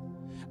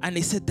 And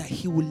they said that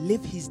he will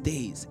live his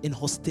days in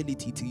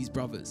hostility to his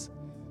brothers.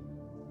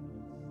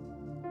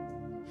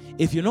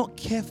 If you're not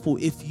careful,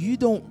 if you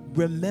don't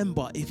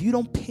remember, if you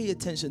don't pay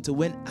attention to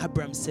when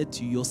Abraham said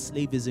to you, your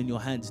slave is in your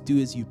hands, do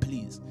as you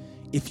please.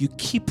 If you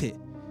keep it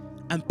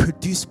and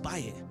produce by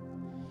it,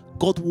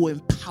 God will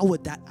empower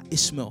that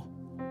Ishmael,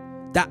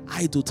 that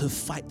idol, to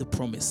fight the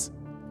promise.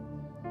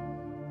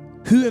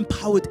 Who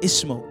empowered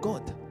Ishmael?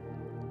 God.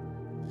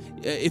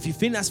 If you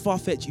think that's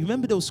far-fetched, you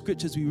remember those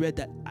scriptures we read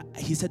that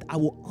he said, I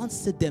will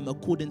answer them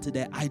according to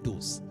their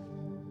idols.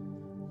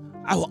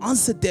 I will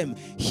answer them.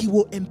 He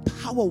will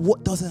empower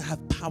what doesn't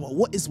have power.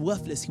 What is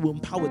worthless, he will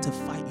empower to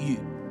fight you.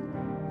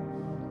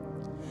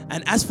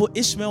 And as for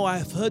Ishmael, I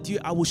have heard you.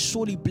 I will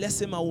surely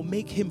bless him. I will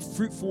make him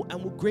fruitful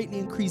and will greatly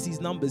increase his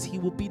numbers. He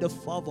will be the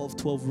father of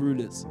 12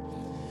 rulers.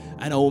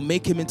 And I will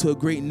make him into a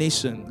great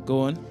nation.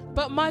 Go on.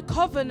 But my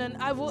covenant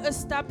I will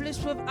establish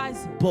with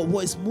Isaac. But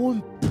what is more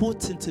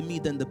important to me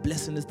than the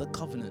blessing is the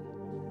covenant.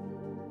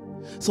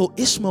 So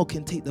Ishmael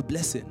can take the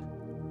blessing,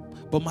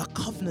 but my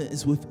covenant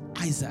is with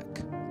Isaac.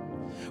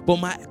 But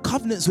my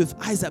covenant is with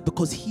Isaac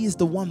because he is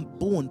the one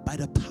born by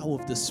the power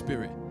of the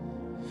Spirit,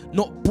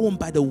 not born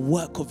by the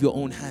work of your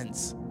own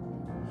hands.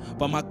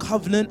 But my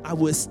covenant I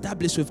will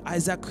establish with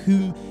Isaac,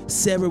 whom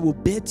Sarah will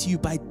bear to you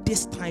by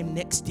this time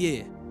next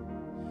year.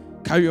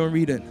 Carry on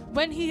reading.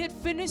 When he had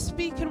finished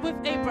speaking with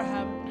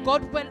Abraham,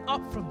 God went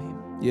up from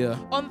him. Yeah.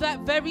 On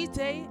that very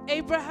day,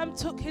 Abraham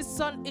took his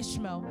son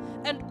Ishmael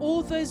and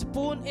all those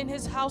born in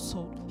his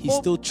household. He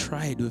still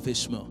tried with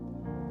Ishmael.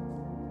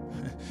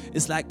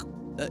 It's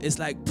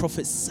like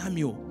Prophet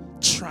Samuel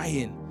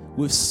trying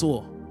with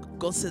Saul.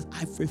 God says,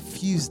 I've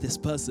refused this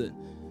person.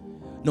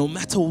 No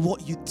matter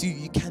what you do,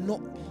 you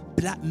cannot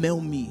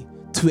blackmail me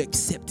to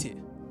accept it.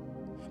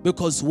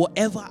 Because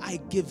whatever I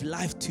give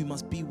life to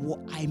must be what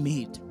I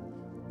made.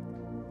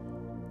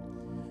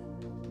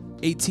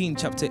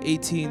 Chapter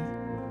 18,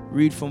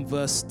 read from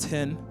verse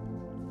 10.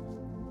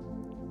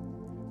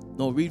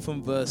 No, read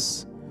from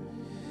verse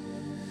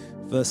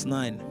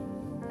 9.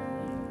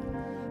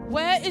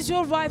 Where is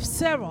your wife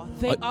Sarah?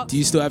 Do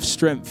you still have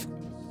strength?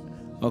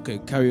 Okay,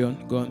 carry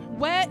on. Go on.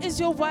 Where is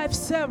your wife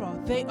Sarah?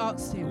 They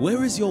asked him.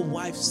 Where is your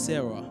wife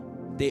Sarah?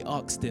 They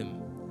asked him.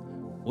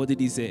 What did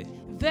he say?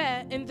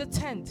 There in the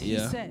tent, he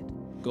said.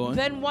 Go on.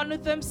 Then one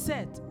of them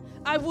said,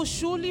 I will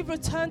surely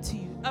return to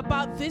you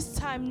about this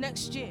time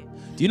next year.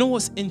 Do you know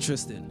what's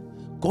interesting?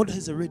 God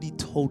has already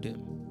told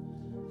him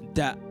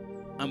that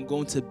I'm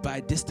going to,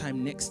 by this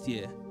time next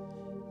year,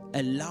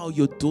 allow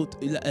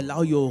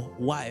your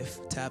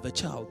wife to have a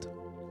child.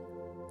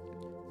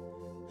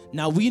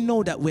 Now we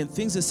know that when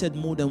things are said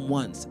more than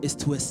once, it's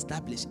to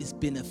establish, it's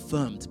been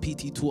affirmed.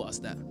 PT taught us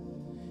that.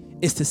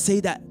 It's to say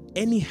that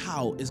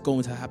anyhow is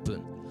going to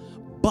happen.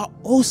 But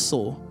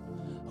also,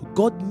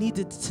 God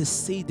needed to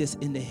say this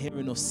in the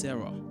hearing of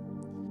Sarah.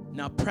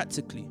 Now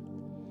practically,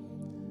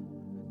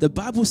 the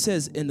Bible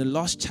says in the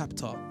last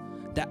chapter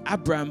that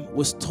Abraham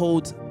was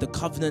told the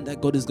covenant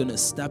that God is going to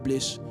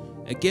establish.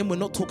 Again, we're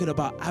not talking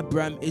about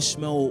Abraham,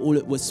 Ishmael, or all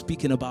it. We're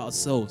speaking about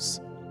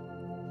ourselves.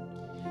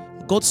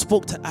 God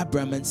spoke to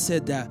Abraham and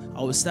said that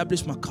I will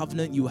establish my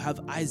covenant, you will have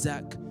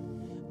Isaac.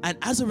 And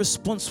as a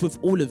response with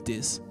all of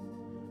this,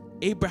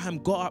 Abraham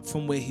got up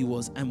from where he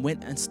was and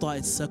went and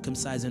started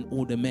circumcising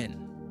all the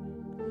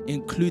men,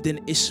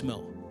 including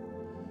Ishmael.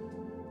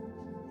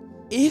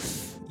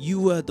 If you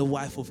were the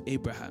wife of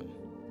Abraham,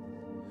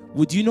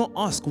 would you not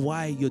ask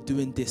why you're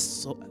doing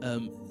this,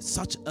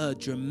 such a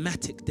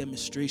dramatic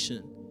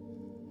demonstration,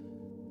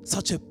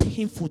 such a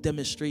painful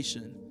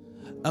demonstration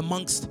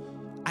amongst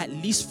at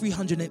least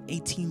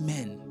 318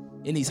 men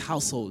in his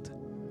household?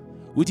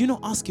 Would you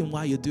not ask him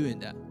why you're doing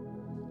that?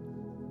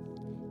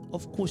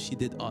 Of course she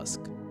did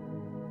ask.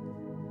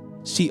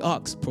 She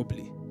asked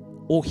probably,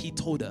 or he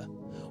told her.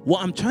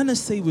 What I'm trying to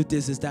say with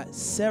this is that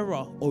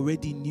Sarah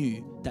already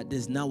knew that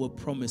there's now a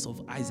promise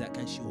of Isaac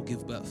and she will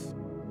give birth.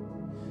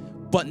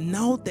 But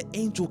now the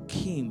angel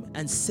came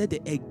and said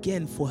it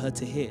again for her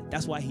to hear.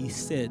 That's why he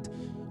said,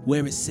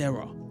 where is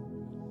Sarah?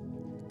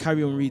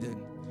 Carry on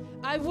reading.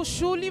 I will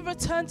surely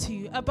return to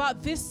you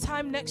about this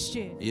time next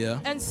year.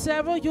 Yeah. And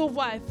Sarah, your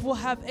wife, will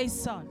have a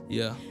son.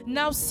 Yeah.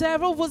 Now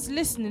Sarah was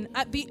listening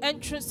at the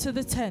entrance to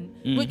the tent,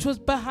 which was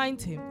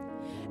behind him.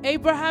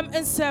 Abraham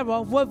and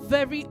Sarah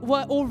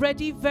were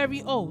already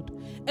very old,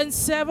 and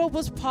Sarah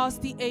was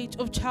past the age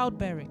of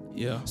childbearing.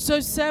 Yeah. So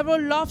Sarah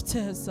laughed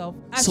to herself.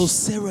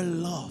 Sarah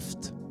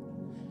laughed.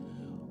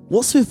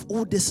 What's with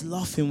all this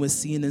laughing we're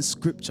seeing in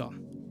scripture?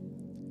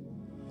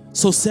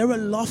 So Sarah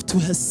laughed to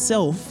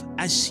herself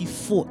as she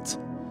thought,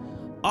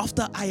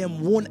 after I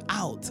am worn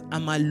out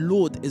and my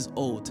Lord is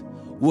old,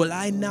 will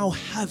I now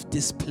have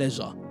this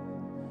pleasure?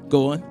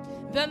 Go on.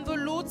 Then the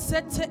Lord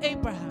said to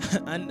Abraham.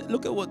 And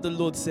look at what the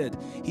Lord said.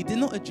 He did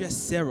not address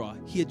Sarah,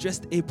 he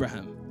addressed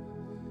Abraham.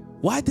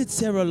 Why did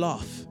Sarah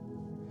laugh?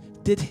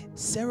 Did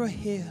Sarah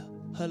hear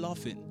her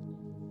laughing?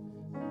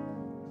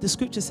 The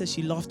scripture says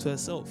she laughed to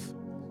herself.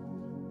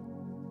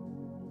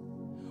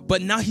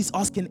 But now he's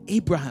asking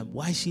Abraham,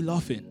 why is she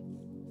laughing?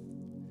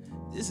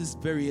 This is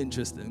very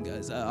interesting,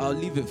 guys. I'll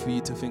leave it for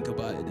you to think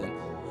about it then.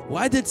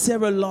 Why did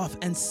Sarah laugh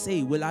and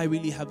say, will I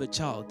really have a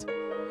child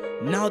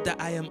now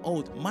that I am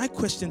old? My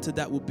question to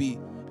that would be,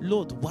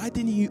 Lord, why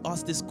didn't you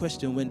ask this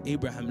question when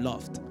Abraham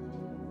laughed?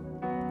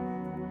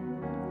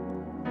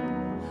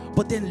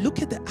 But then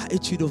look at the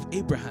attitude of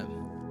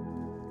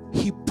Abraham.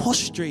 He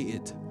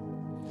prostrated.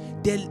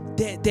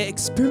 Their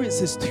experience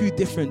is too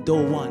different,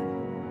 though one.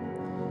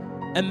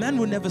 A man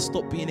will never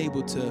stop being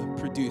able to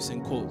produce,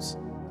 in quotes.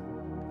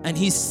 And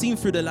he's seen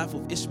through the life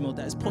of Ishmael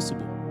that it's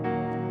possible.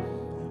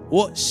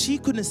 What she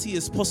couldn't see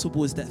as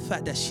possible is the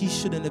fact that she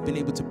shouldn't have been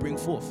able to bring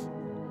forth.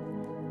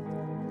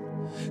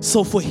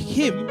 So for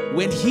him,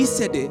 when he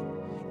said it,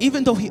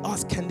 even though he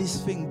asked, can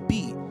this thing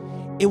be?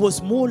 It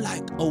was more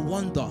like a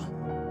wonder.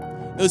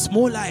 It was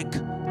more like,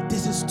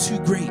 this is too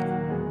great.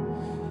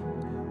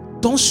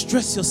 Don't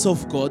stress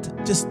yourself,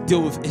 God. Just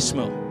deal with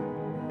Ishmael.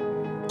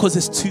 Because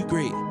it's too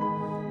great.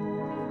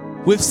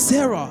 With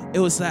Sarah, it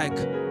was like,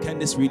 can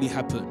this really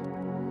happen?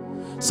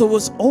 So it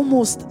was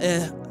almost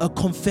a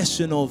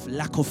confession of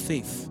lack of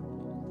faith.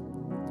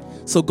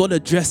 So God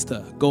addressed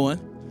her. Go on.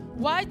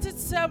 Why did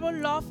Sarah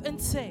laugh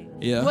and say,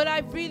 will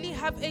I really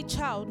have a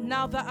child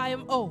now that I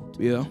am old?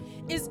 Yeah.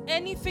 Is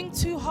anything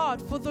too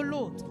hard for the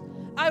Lord?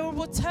 I will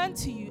return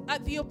to you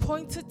at the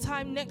appointed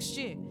time next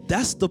year.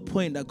 That's the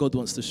point that God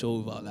wants to show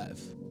with our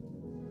life.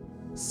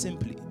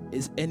 Simply,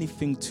 is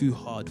anything too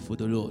hard for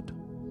the Lord?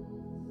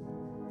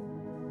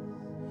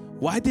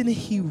 Why didn't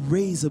he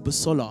raise a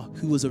Basola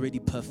who was already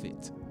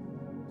perfect?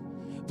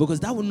 Because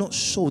that would not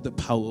show the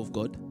power of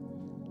God.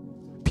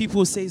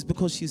 People say it's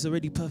because she's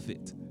already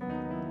perfect.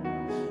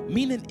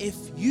 Meaning, if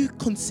you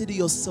consider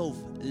yourself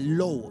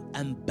low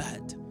and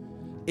bad,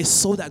 it's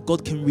so that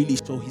God can really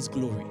show his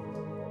glory.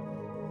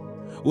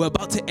 We're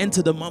about to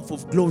enter the month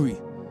of glory.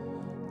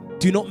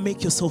 Do not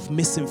make yourself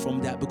missing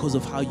from that because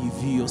of how you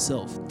view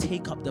yourself.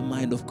 Take up the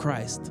mind of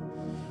Christ.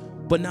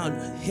 But now,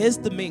 here's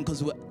the main,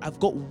 because I've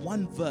got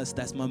one verse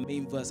that's my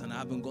main verse and I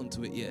haven't gone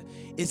to it yet.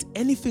 Is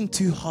anything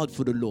too hard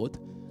for the Lord?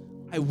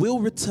 I will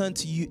return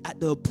to you at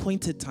the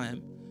appointed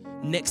time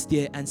next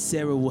year, and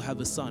Sarah will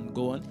have a son.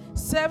 Go on.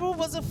 Sarah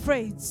was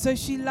afraid, so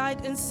she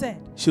lied and said.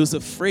 She was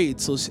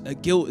afraid, so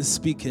guilt is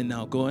speaking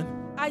now. Go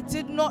on. I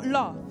did not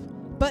laugh.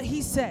 But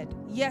he said,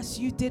 yes,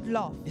 you did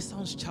laugh. It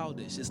sounds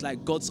childish. It's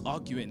like God's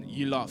arguing.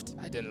 You laughed.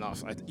 I didn't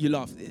laugh. You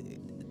laughed.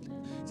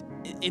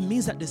 It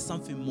means that there's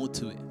something more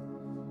to it.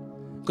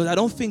 Because I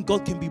don't think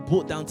God can be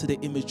brought down to the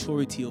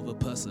immaturity of a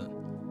person.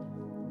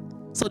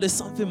 So there's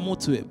something more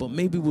to it. But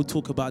maybe we'll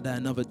talk about that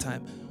another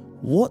time.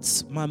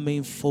 What's my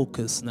main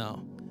focus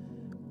now?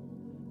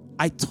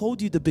 I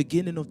told you the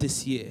beginning of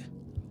this year.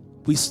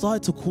 We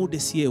started to call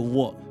this year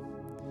what?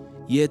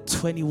 Year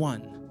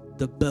 21.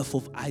 The birth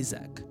of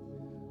Isaac.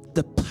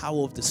 The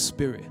power of the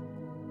Spirit.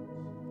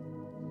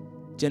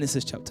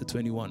 Genesis chapter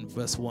 21,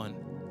 verse 1.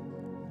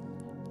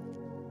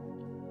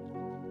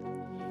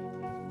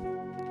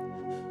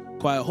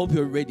 Quite, I hope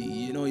you're ready.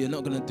 You know, you're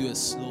not going to do a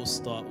slow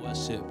start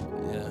worship.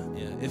 Yeah.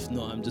 If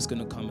not, I'm just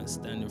going to come and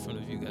stand in front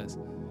of you guys.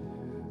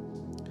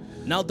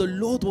 Now the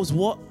Lord was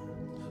what?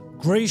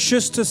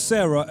 Gracious to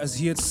Sarah, as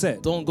he had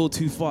said. Don't go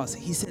too fast.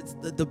 He said,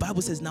 the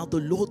Bible says, now the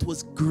Lord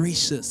was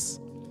gracious.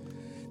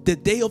 The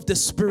day of the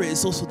Spirit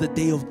is also the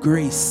day of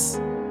grace.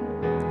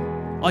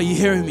 Are you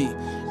hearing me?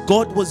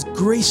 God was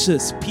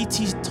gracious.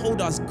 PT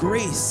told us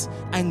grace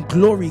and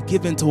glory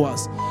given to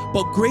us.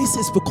 But grace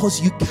is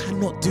because you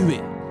cannot do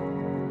it.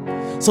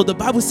 So the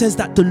Bible says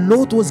that the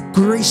Lord was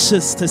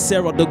gracious to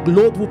Sarah. The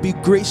Lord will be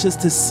gracious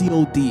to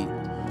COD.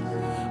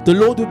 The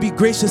Lord will be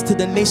gracious to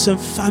the nation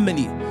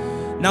family.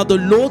 Now the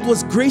Lord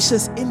was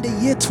gracious in the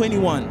year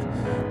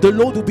 21. The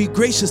Lord will be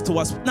gracious to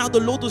us. Now the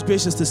Lord was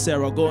gracious to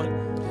Sarah. Go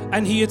on.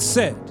 And he had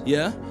said.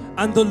 Yeah.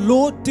 And the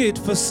Lord did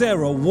for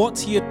Sarah what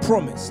he had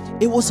promised.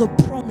 It was a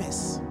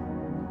promise.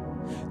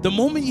 The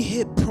moment you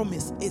hear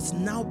promise, it's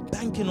now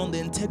banking on the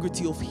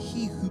integrity of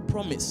he who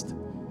promised.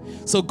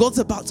 So God's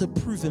about to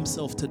prove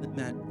himself to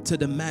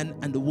the man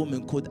and the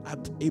woman called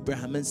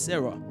Abraham and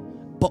Sarah,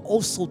 but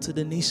also to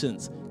the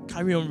nations.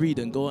 Carry on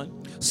reading, go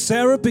on.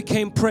 Sarah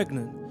became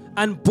pregnant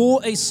and bore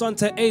a son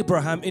to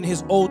Abraham in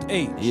his old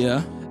age.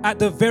 Yeah. At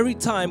the very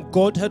time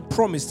God had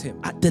promised him.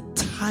 At the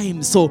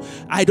time. So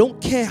I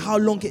don't care how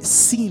long it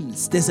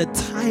seems. There's a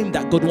time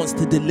that God wants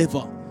to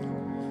deliver.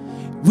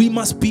 We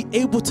must be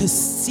able to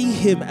see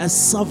him as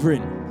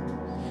sovereign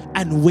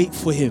and wait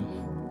for him.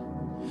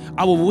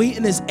 Our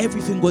waiting is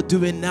everything we're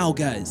doing now,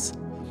 guys.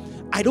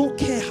 I don't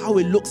care how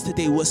it looks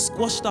today. We're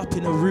squashed up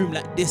in a room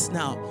like this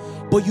now.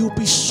 But you'll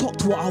be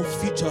shocked what our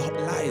future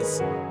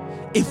lies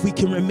if we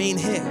can remain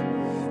here.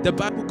 The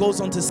Bible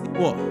goes on to say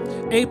what?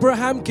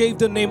 Abraham gave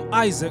the name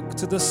Isaac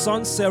to the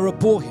son Sarah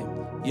bore him.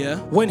 Yeah.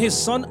 When his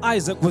son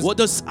Isaac was... What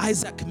does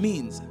Isaac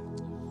mean?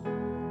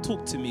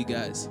 Talk to me,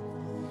 guys.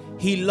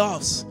 He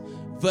laughs.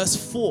 Verse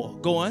 4.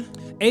 Go on.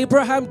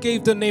 Abraham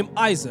gave the name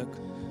Isaac.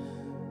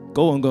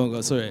 Go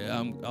on. Sorry,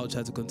 I'll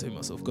try to contain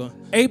myself. Go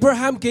on.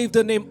 Abraham gave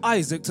the name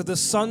Isaac to the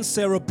son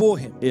Sarah bore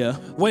him. Yeah.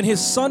 When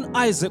his son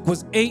Isaac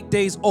was 8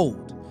 days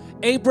old,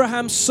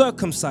 Abraham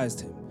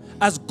circumcised him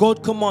as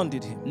God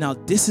commanded him. Now,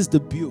 this is the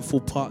beautiful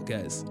part,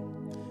 guys.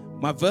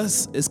 My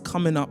verse is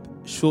coming up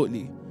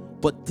shortly,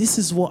 but this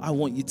is what I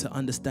want you to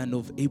understand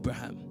of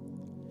Abraham.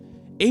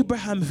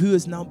 Abraham, who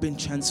has now been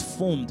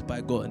transformed by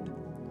God,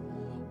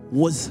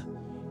 was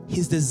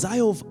his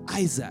desire of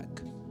Isaac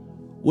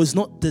was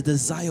not the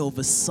desire of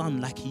a son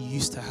like he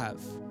used to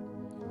have.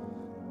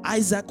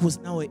 Isaac was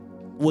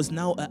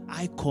now an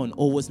icon,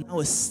 or was now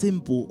a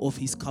symbol of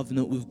his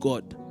covenant with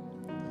God.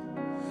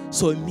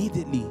 So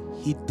immediately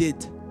he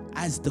did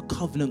as the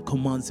covenant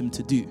commands him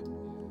to do.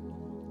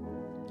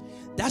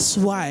 That's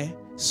why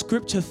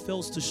scripture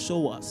fails to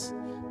show us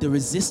the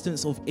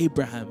resistance of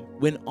Abraham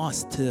when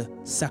asked to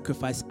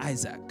sacrifice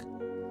Isaac,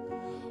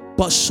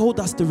 but showed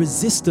us the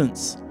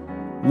resistance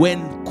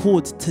when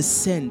called to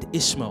send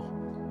Ishmael.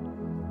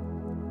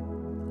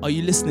 Are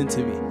you listening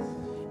to me?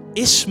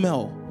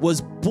 Ishmael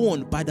was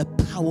born by the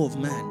power of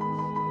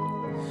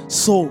man.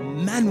 So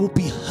man will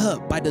be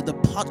hurt by the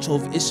departure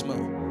of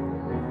Ishmael.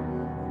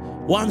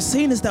 What I'm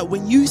saying is that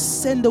when you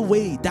send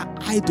away that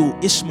idol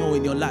Ishmael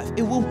in your life,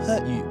 it will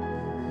hurt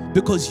you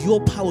because your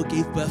power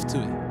gave birth to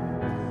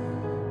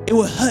it. It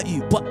will hurt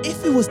you. But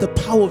if it was the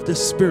power of the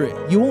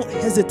Spirit, you won't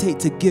hesitate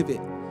to give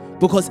it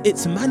because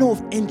its manner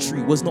of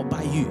entry was not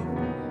by you.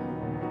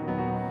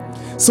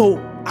 So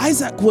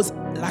Isaac was,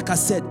 like I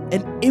said,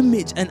 an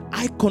image, an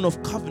icon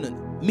of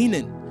covenant.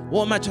 Meaning,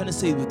 what am I trying to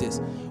say with this?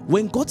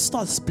 When God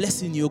starts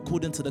blessing you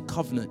according to the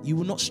covenant, you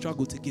will not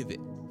struggle to give it.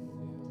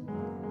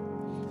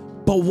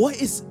 But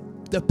what is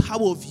the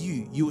power of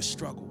you? You will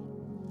struggle.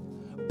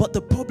 But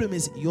the problem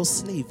is your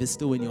slave is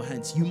still in your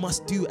hands. You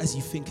must do as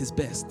you think is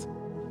best.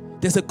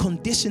 There's a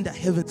condition that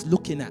heaven's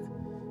looking at,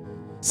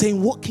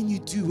 saying, what can you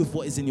do with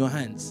what is in your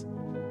hands?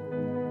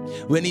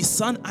 When his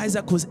son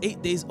Isaac was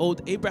 8 days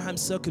old, Abraham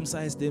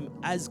circumcised him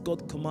as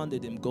God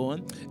commanded him. Go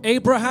on.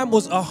 Abraham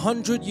was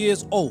 100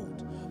 years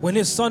old when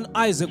his son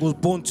Isaac was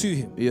born to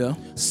him. Yeah.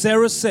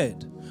 Sarah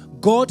said,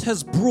 God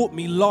has brought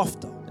me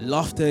laughter.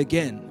 Laughter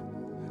again.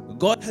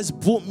 God has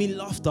brought me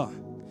laughter.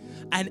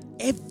 And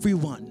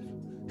everyone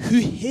who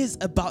hears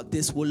about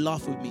this will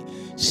laugh with me.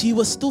 She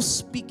was still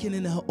speaking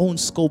in her own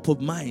scope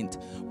of mind.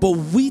 But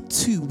we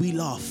too, we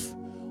laugh.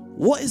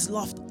 What is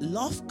laughter?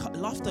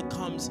 Laughter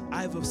comes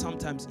either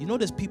sometimes,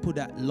 there's people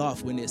that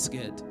laugh when they're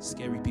scared.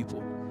 Scary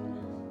people.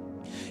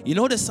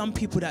 There's some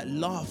people that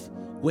laugh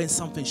when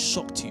something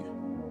shocked you.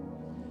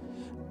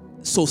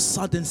 So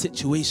sudden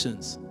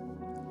situations.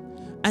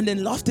 And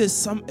then laughter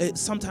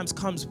sometimes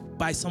comes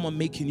by someone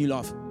making you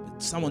laugh.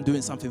 Someone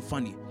doing something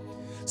funny.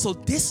 So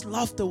this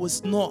laughter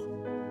was not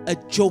a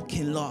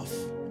joking laugh.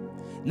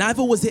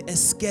 Neither was it a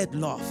scared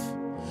laugh.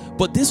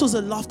 But this was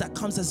a laugh that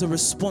comes as a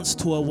response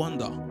to a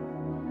wonder.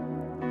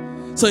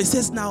 So it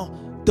says now,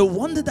 the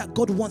wonder that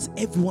God wants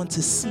everyone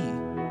to see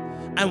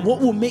and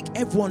what will make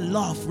everyone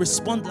laugh,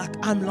 respond like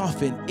I'm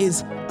laughing,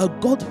 is a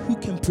God who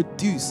can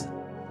produce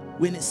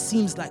when it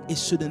seems like it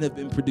shouldn't have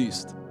been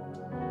produced.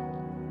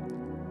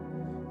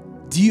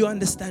 Do you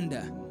understand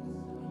that?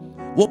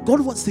 What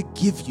God wants to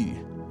give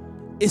you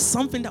is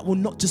something that will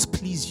not just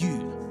please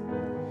you.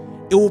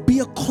 It will be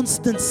a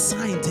constant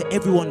sign to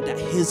everyone that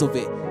hears of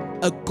it.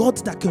 A God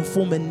that can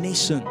form a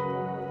nation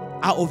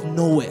out of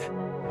nowhere.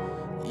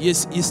 You're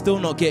still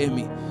not getting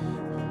me.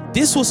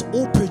 This was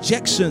all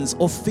projections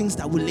of things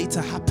that will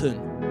later happen.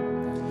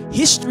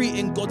 History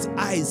in God's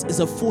eyes is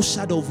a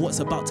foreshadow of what's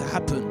about to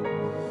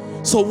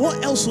happen. So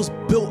what else was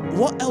built?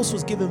 What else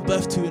was given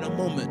birth to in a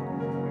moment?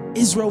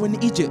 Israel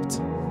and Egypt.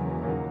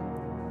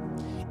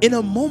 In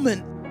a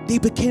moment, they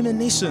became a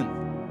nation.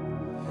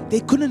 They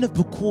couldn't have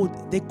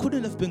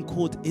been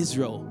called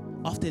Israel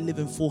after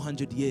living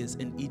 400 years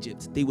in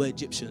Egypt. They were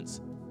Egyptians.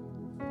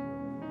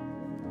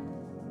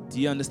 Do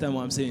you understand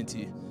what I'm saying to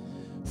you?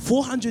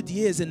 400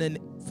 years, and then,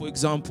 for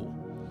example,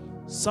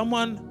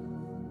 someone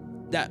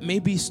that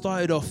maybe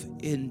started off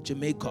in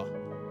Jamaica,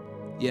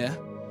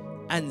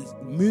 and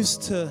moves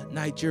to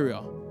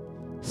Nigeria,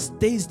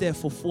 stays there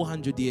for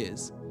 400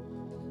 years.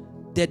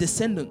 Their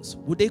descendants,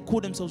 would they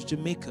call themselves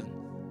Jamaican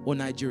or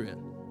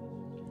Nigerian?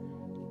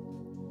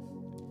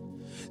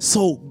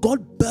 So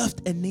God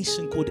birthed a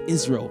nation called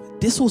Israel.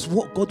 This was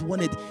what God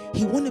wanted.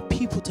 He wanted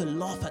people to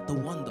laugh at the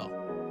wonder.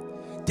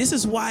 This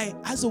is why,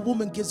 as a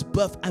woman gives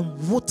birth and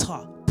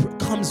water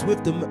comes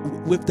with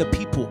the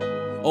people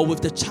or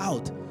with the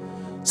child,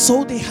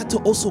 so they had to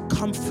also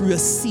come through a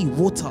sea,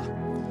 water,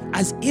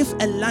 as if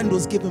a land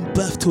was giving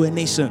birth to a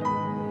nation.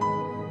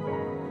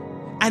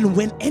 And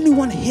when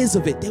anyone hears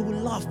of it, they will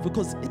laugh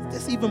because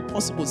it's even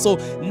possible. So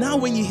now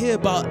when you hear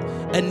about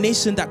a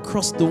nation that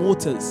crossed the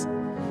waters,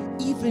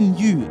 even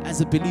you as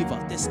a believer,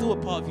 there's still a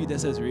part of you that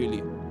says,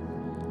 really?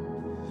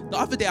 The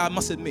other day, I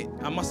must admit,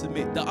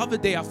 the other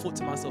day I thought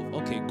to myself,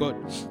 okay, God,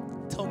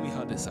 tell me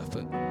how this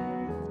happened.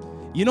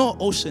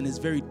 Ocean is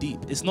very deep.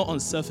 It's not on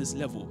surface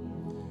level.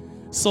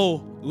 So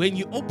when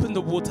you open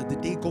the water,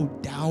 did they go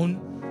down,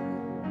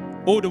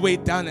 all the way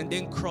down, and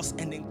then cross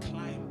and then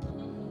climb?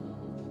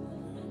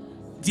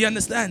 Do you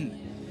understand?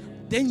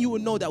 Then you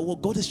will know that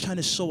what God is trying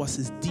to show us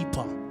is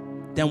deeper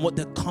than what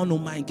the carnal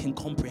mind can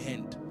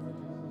comprehend.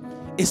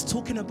 It's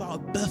talking about a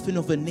birthing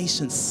of a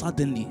nation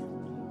suddenly.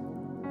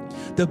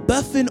 The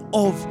birthing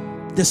of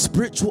the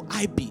spiritual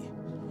IB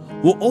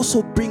will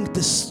also bring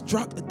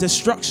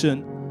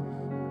destruction.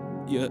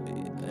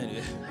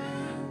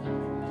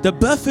 The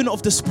birthing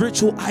of the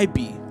spiritual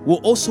IB will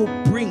also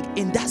bring,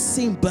 in that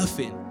same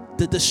birthing,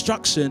 the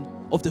destruction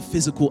of the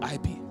physical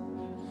IB.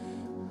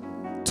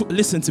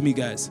 Listen to me,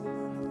 guys.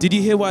 Did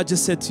you hear what I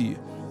just said to you?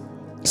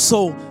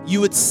 So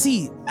you would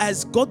see,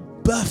 as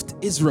God birthed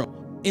Israel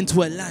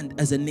into a land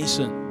as a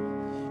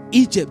nation,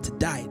 Egypt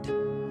died.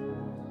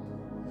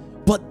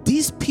 But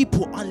these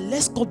people,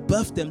 unless God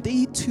birthed them,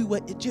 they too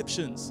were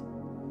Egyptians.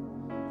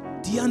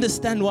 Do you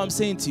understand what I'm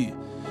saying to you?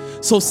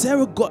 So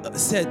Sarah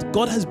said,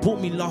 God has brought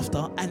me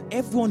laughter, and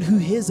everyone who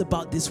hears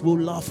about this will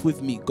laugh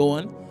with me. Go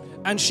on.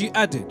 And she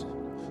added,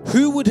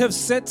 who would have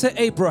said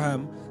to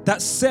Abraham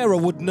that Sarah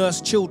would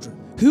nurse children?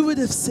 Who would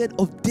have said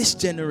of this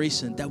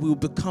generation that we will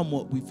become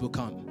what we've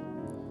become?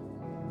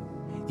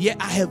 Yet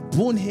I have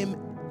borne him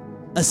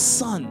a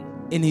son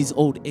in his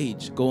old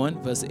age. Go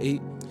on, verse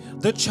 8.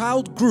 The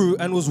child grew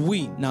and was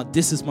weaned. Now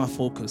this is my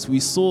focus. We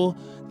saw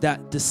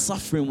that the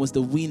suffering was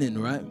the weaning,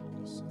 right?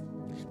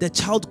 The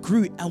child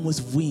grew and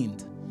was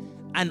weaned.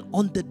 And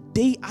on the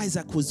day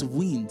Isaac was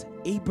weaned,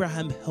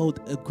 Abraham held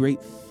a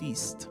great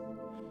feast.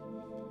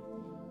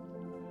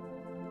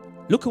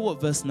 Look at what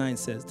verse 9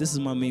 says. This is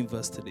my main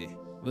verse today.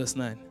 Verse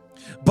 9.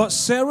 But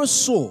Sarah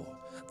saw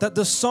that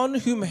the son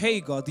whom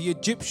Hagar the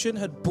Egyptian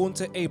had borne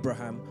to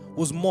Abraham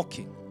was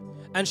mocking.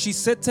 And she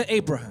said to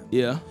Abraham,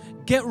 Yeah,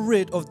 get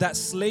rid of that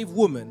slave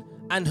woman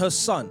and her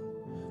son,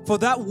 For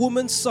that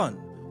woman's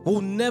son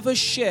will never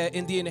share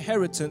in the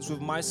inheritance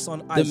with my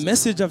son Isaac. The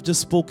message I've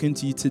just spoken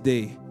to you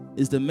today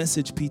is the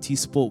message PT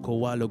spoke a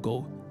while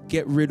ago.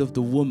 Get rid of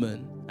the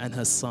woman and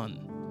her son.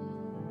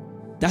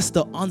 That's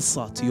the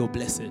answer to your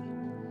blessing.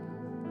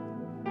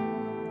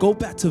 Go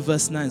back to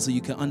verse 9 so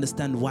you can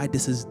understand why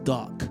this is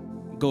dark.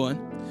 Go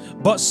on.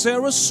 But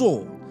Sarah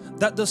saw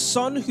that the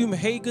son whom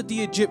Hagar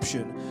the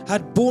Egyptian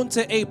had borne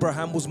to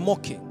Abraham was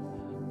mocking.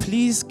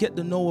 Please get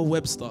the Noah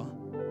Webster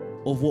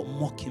of what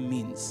mocking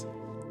means.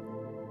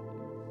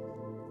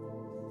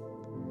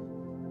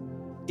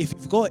 If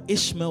you've got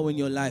Ishmael in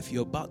your life,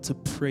 you're about to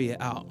pray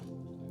it out.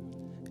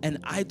 An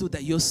idol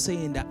that you're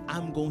saying that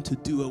I'm going to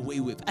do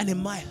away with. And it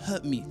might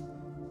hurt me,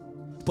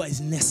 but it's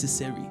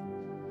necessary.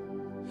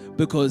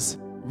 Because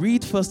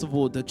read first of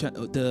all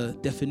the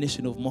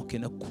definition of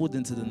mocking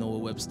according to the Noah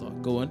Webster.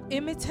 Go on.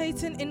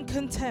 Imitating in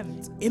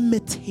contempt.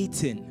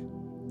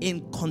 Imitating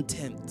in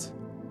contempt.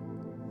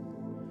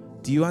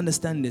 Do you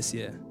understand this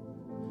here?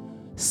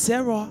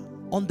 Sarah,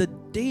 on the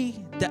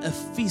day that a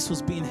feast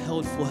was being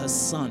held for her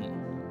son,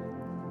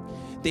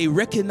 they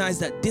recognized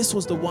that this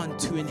was the one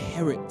to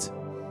inherit,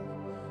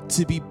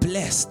 to be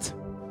blessed,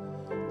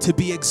 to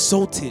be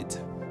exalted.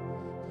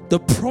 The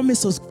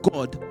promise of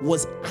God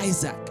was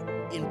Isaac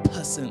in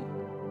person.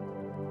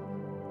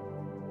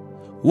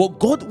 What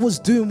God was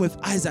doing with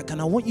Isaac, and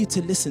I want you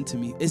to listen to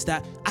me, is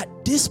that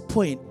at this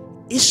point,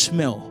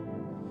 Ishmael,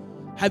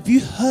 have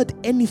you heard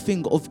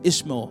anything of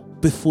Ishmael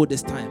before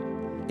this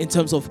time in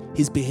terms of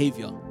his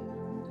behavior?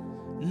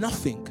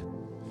 Nothing.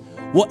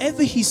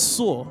 Whatever he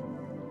saw,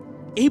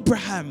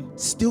 Abraham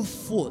still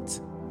fought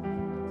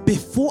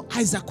before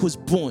Isaac was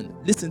born.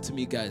 Listen to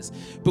me, guys,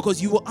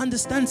 because you will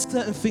understand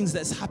certain things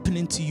that's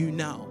happening to you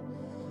now.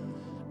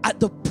 At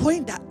the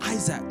point that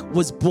Isaac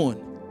was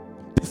born,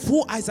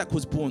 before Isaac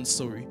was born,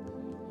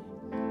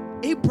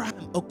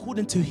 Abraham,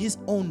 according to his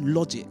own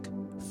logic,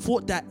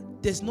 thought that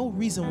there's no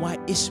reason why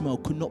Ishmael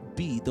could not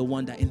be the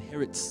one that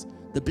inherits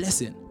the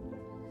blessing.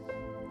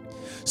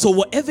 So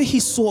whatever he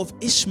saw of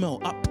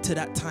Ishmael up to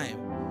that time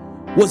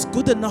was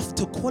good enough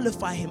to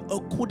qualify him,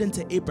 according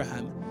to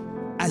Abraham,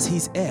 as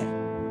his heir.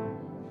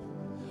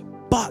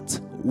 But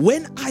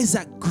when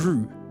Isaac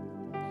grew,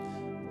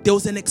 there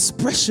was an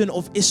expression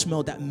of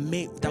Ishmael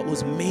that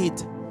was made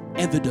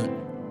evident.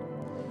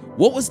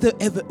 What was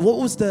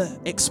the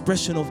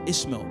expression of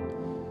Ishmael?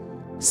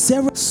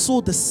 Sarah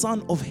saw the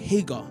son of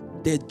Hagar,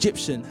 the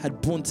Egyptian,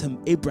 had born to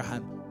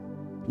Abraham,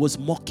 was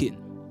mocking.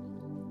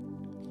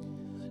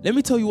 Let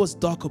me tell you what's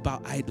dark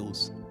about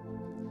idols.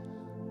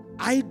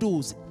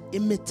 Idols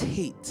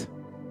imitate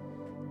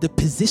the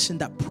position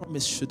that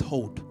promise should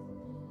hold.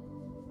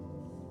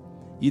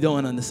 You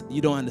don't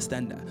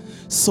understand that.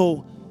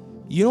 So,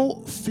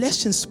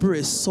 flesh and spirit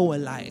is so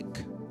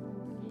alike.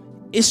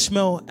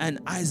 Ishmael and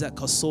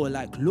Isaac are so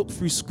alike. Look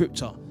through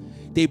scripture.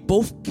 They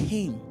both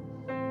came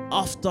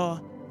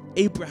after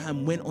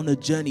Abraham went on a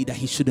journey that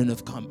he shouldn't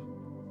have gone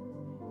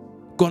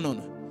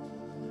on.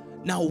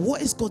 Now,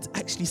 what is God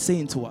actually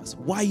saying to us?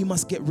 Why you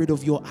must get rid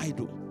of your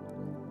idol?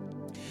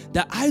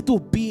 The idol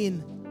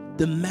being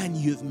the man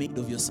you have made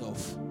of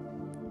yourself.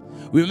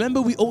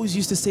 Remember, we always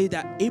used to say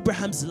that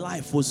Abraham's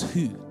life was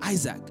who?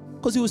 Isaac.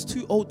 Because he was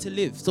too old to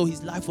live. So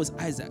his life was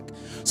Isaac.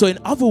 So in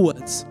other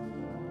words,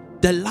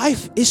 the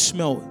life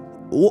Ishmael,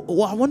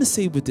 what I want to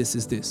say with this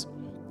is this.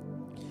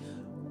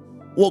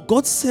 What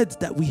God said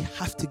that we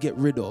have to get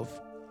rid of,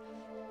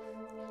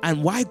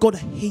 and why God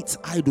hates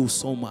idols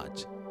so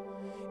much,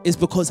 is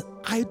because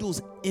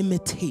idols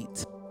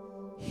imitate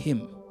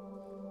him.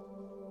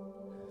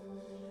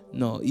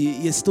 No,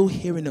 you're still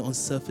hearing it on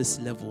surface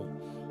level.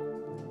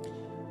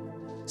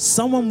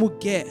 Someone will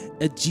get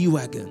a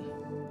G-Wagon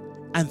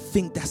and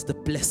think that's the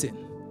blessing,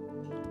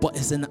 but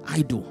it's an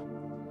idol.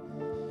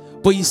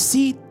 But you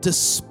see, the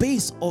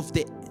space of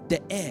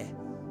the air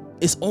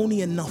is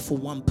only enough for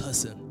one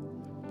person.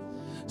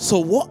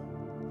 So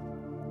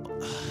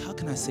how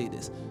can I say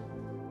this?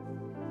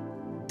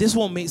 This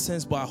won't make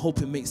sense, but I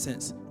hope it makes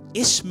sense.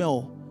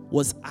 Ishmael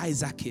was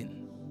Isaacing.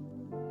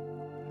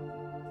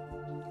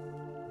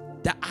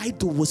 The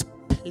idol was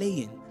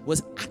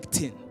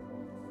acting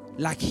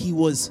like he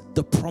was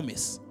the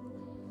promise.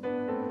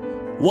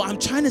 What I'm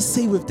trying to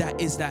say with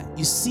that is that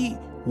you see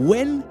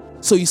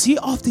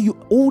after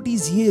all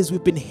these years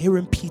we've been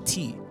hearing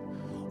PT,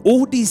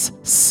 all these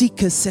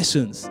seeker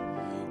sessions,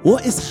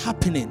 what is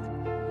happening?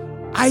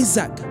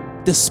 Isaac,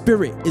 the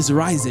spirit, is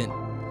rising.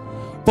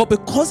 But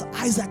because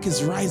Isaac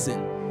is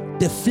rising,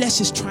 the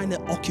flesh is trying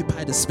to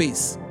occupy the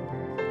space,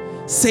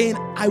 saying,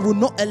 I will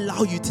not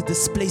allow you to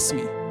displace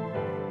me.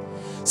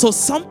 So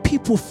some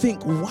people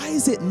think, why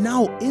is it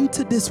now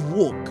into this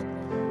walk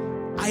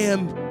I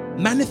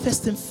am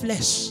manifesting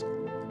flesh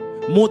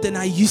more than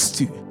I used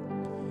to?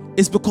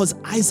 It's because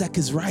Isaac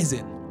is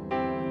rising.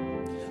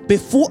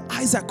 Before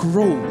Isaac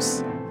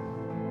rose,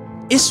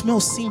 Ishmael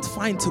seemed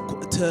fine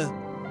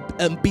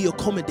to be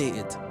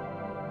accommodated.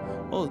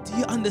 Oh, do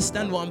you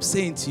understand what I'm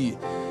saying to you?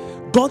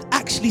 God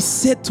actually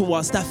said to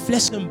us that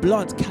flesh and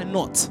blood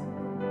cannot.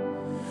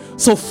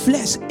 So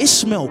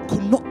Ishmael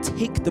could not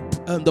take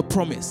the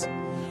promise.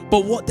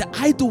 But what the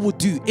idol will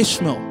do,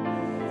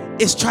 Ishmael,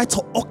 is try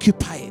to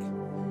occupy it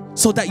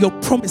so that your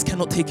promise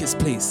cannot take its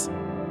place.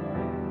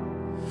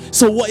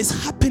 So what is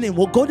happening,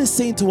 what God is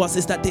saying to us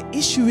is that the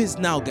issue is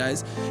now,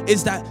 guys,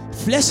 is that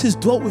flesh has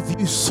dwelt with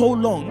you so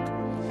long,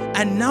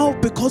 and now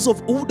because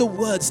of all the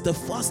words, the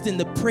fasting,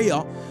 the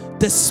prayer,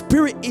 the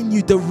spirit in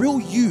you, the real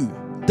you,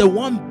 the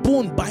one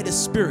born by the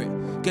Spirit,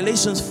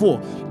 Galatians 4,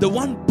 the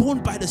one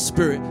born by the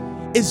Spirit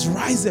is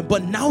rising,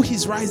 but now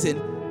he's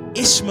rising.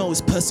 Ishmael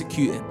is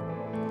persecuting.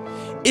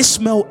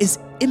 Ishmael is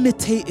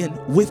imitating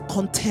with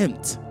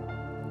contempt.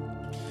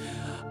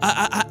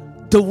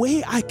 The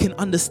way I can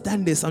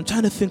understand this, I'm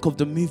trying to think of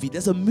the movie.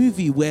 There's a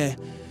movie where,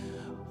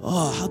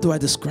 how do I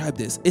describe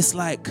this? It's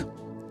like,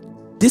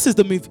 this is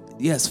the movie.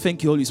 Yes,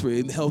 thank you, Holy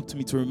Spirit. It helped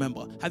me to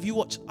remember. Have you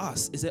watched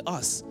Us? Is it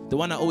Us? The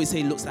one I always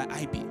say looks like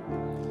Ivy.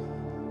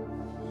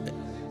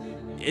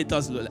 It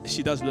does look like,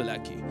 she does look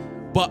like you.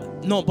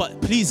 But no,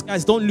 but please,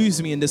 guys, don't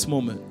lose me in this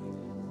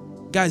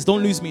moment. Guys,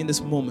 don't lose me in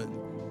this moment.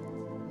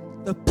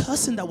 The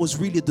person that was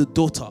really the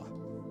daughter,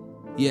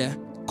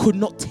 could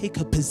not take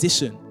her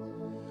position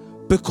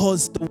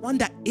because the one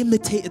that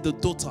imitated the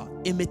daughter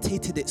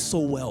imitated it so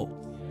well.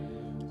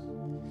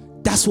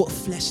 That's what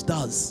flesh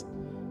does.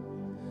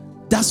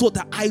 That's what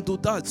the idol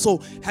does.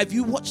 So have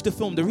you watched the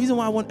film? The reason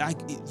why I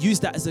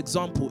use that as an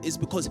example is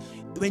because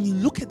when you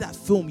look at that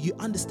film, you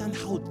understand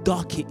how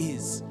dark it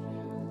is.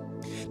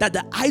 That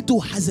the idol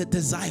has a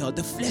desire,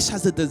 the flesh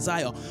has a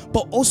desire,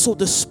 but also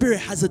the spirit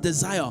has a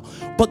desire.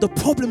 But the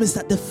problem is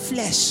that the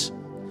flesh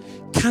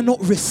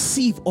cannot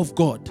receive of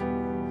God.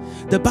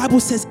 The Bible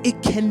says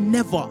it can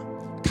never.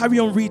 Carry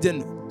on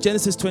reading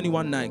Genesis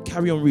 21:9.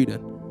 Carry on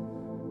reading.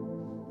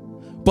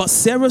 But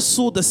Sarah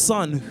saw the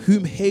son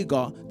whom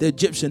Hagar, the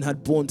Egyptian,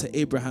 had born to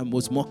Abraham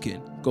was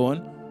mocking. Go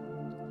on.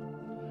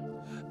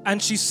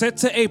 And she said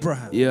to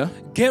Abraham,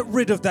 get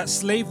rid of that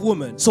slave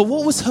woman. So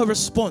what was her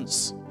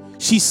response?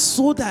 She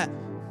saw that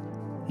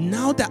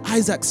now that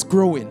Isaac's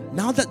growing,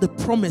 now that the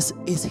promise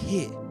is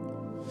here,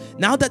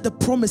 now that the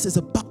promise is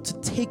about to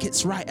take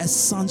its right as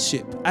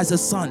sonship, as a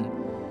son,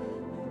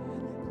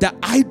 the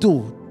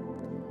idol,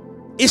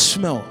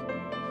 Ishmael,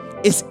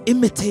 is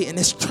imitating,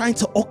 is trying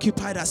to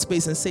occupy that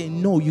space and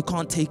saying, no, you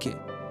can't take it.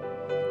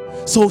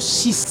 So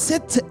she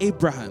said to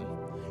Abraham,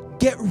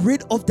 get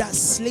rid of that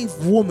slave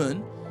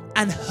woman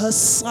and her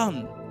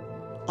son.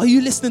 Are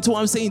you listening to what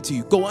I'm saying to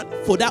you? Go on.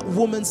 For that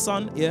woman's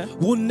son,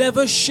 will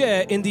never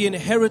share in the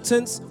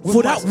inheritance.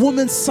 For that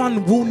woman's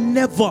son will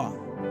never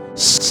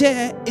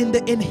share in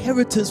the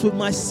inheritance with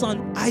my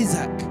son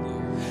Isaac.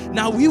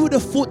 Now, we would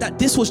have thought that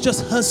this was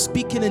just her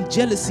speaking in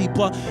jealousy,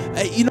 but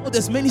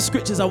there's many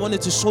scriptures I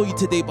wanted to show you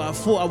today, but I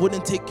thought I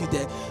wouldn't take you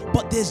there.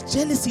 But there's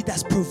jealousy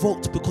that's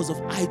provoked because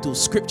of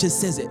idols. Scripture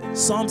says it.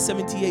 Psalm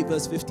 78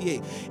 verse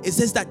 58. It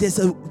says that there's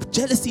a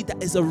jealousy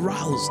that is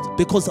aroused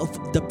because of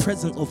the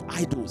presence of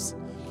idols.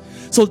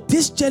 So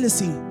this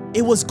jealousy,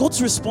 it was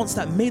God's response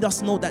that made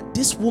us know that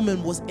this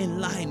woman was in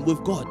line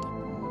with God.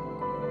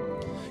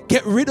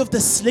 Get rid of the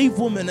slave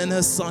woman and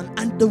her son,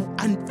 and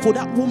for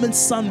that woman's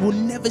son will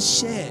never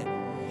share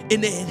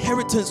in the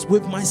inheritance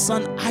with my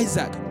son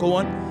Isaac. Go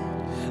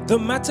on. The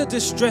matter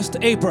distressed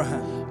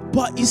Abraham.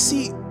 But you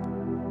see,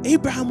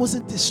 Abraham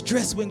wasn't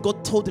distressed when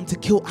God told him to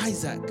kill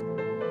Isaac,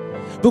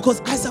 because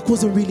Isaac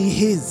wasn't really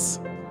his.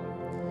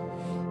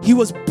 He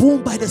was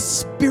born by the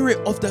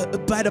spirit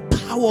by the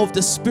power of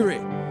the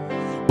Spirit.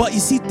 But you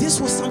see,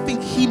 this was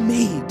something he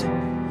made.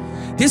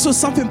 This was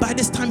something by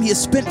this time he had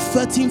spent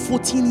 13,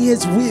 14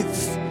 years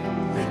with.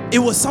 It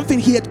was something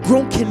he had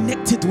grown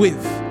connected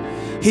with.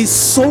 His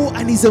soul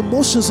and his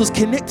emotions was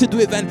connected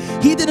with, and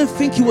he didn't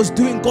think he was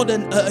doing God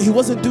he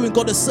wasn't doing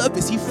God a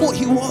service. He thought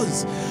he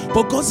was.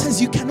 But God says,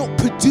 you cannot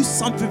produce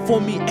something for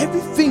me.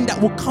 Everything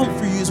that will come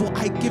for you is what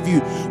I give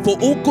you. For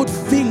all good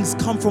things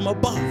come from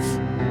above.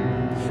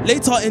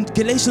 Later in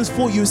Galatians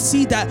 4, you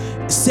see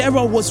that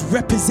Sarah was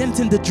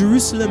representing the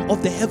Jerusalem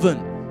of the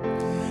heaven.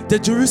 The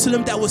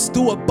Jerusalem that was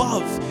still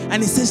above.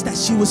 And it says that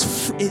she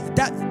was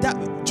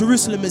that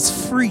Jerusalem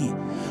is free.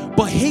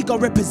 But Hagar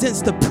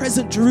represents the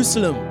present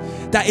Jerusalem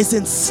that is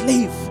in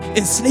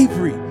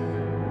slavery.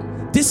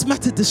 This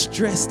matter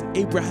distressed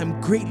Abraham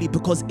greatly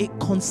because it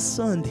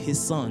concerned his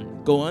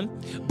son. Go on.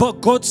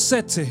 But God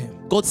said to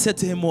him. God said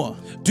to him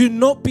what? Do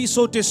not be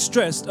so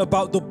distressed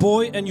about the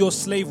boy and your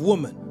slave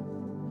woman.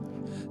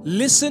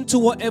 Listen to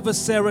whatever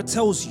Sarah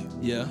tells you.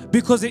 Yeah.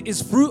 Because it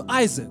is through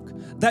Isaac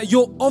that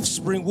your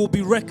offspring will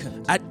be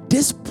reckoned. At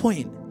this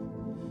point,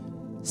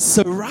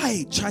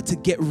 Sarai tried to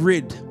get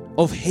rid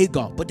of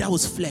Hagar, but that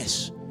was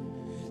flesh.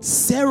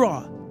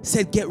 Sarah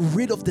said, get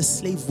rid of the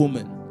slave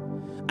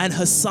woman and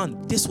her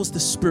son. This was the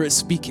Spirit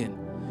speaking.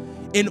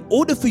 In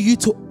order for you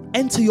to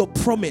enter your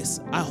promise,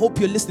 I hope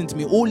you're listening to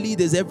me, all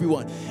leaders,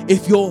 everyone.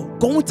 If you're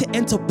going to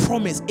enter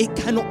promise, it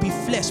cannot be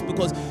flesh,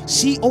 because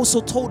she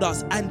also told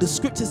us, and the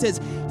scripture says,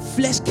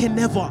 flesh can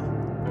never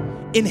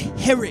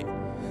inherit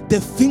the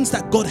things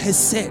that God has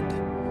said.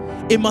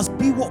 It must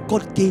be what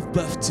God gave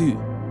birth to.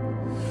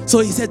 So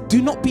he said,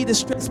 do not be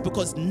distressed,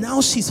 because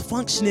now she's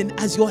functioning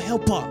as your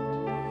helper.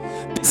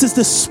 This is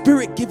the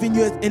Spirit giving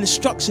you an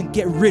instruction.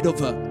 Get rid of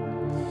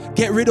her.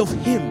 Get rid of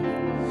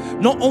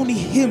him. Not only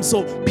him.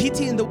 So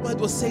P.T. in the word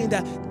was saying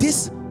that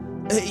this,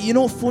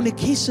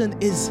 fornication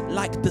is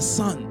like the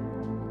sun.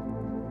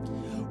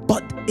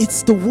 But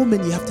it's the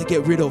woman you have to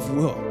get rid of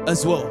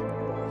as well.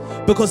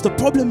 Because the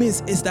problem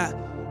is that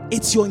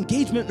it's your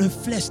engagement with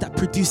flesh that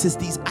produces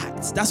these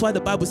acts. That's why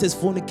the Bible says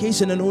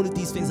fornication and all of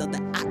these things are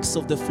the acts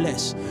of the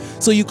flesh.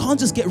 So you can't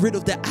just get rid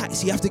of the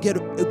acts. You have to get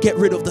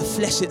rid of the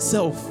flesh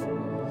itself.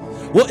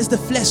 What is the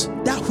flesh?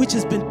 That which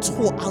has been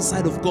taught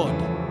outside of God.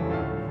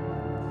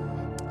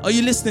 Are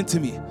you listening to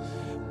me?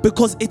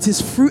 Because it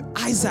is through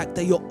Isaac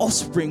that your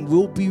offspring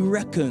will be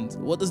reckoned.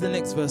 What does the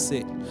next verse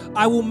say?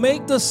 I will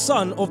make the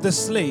son of the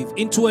slave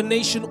into a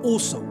nation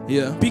also.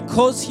 Yeah.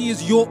 Because he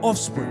is your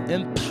offspring.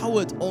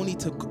 Empowered only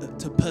to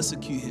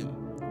persecute him.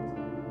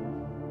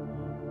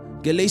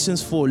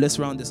 Galatians 4, let's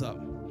round this up.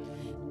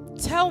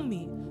 Tell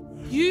me,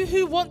 you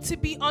who want to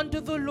be under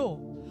the law,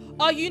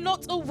 are you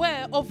not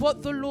aware of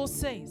what the law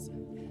says?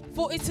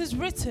 For it is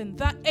written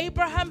that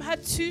Abraham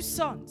had 2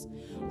 sons,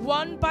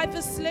 one by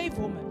the slave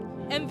woman,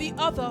 and the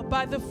other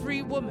by the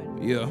free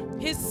woman. Yeah.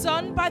 His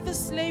son by the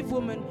slave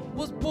woman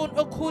was born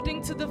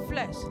according to the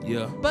flesh.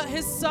 Yeah. But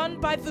his son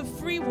by the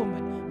free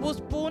woman was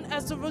born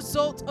as a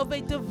result of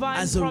a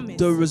divine promise.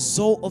 The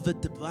result of a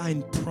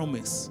divine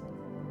promise.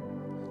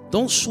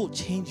 Don't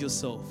shortchange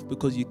yourself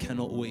because you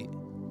cannot wait.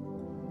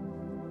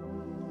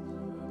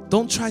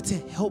 Don't try to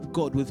help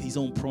God with his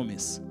own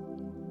promise.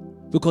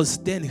 Because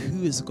then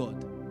who is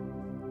God?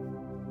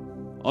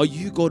 Are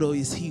you God or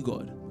is he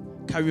God?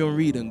 Carry on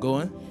reading, go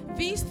on.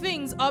 These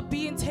things are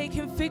being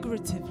taken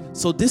figuratively.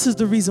 So this is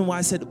the reason why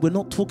I said we're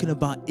not talking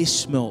about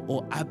Ishmael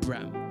or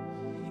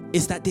Abraham.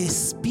 It's that they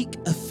speak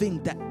a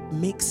thing that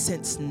makes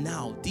sense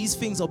now. These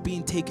things are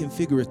being taken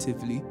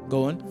figuratively.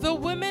 Go on. The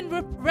women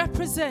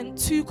represent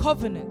 2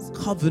 covenants.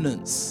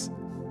 Covenants.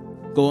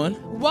 Go on.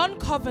 One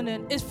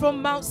covenant is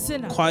from Mount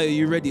Sinai. Quiet, are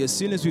you ready? As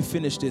soon as we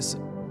finish this,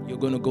 you're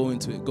going to go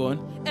into it. Go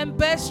on. And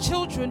bears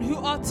children who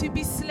are to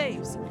be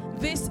slaves.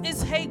 This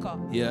is Hagar.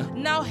 Yeah.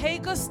 Now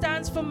Hagar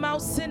stands for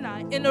Mount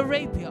Sinai in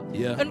Arabia.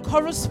 Yeah. And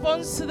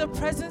corresponds to the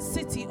present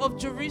city of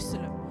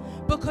Jerusalem,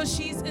 because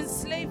she is in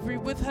slavery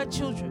with her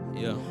children.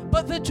 Yeah.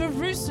 But the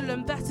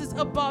Jerusalem that is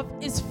above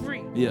is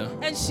free. Yeah.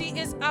 And she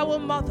is our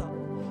mother.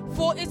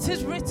 For it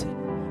is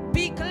written,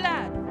 be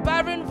glad,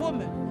 barren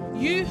woman,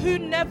 you who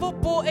never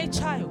bore a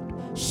child.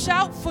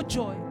 Shout for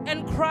joy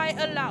and cry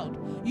aloud,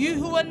 you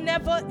who are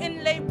never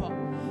in labor.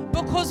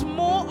 Because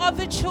more are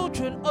the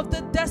children of the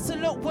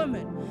desolate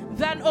woman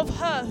than of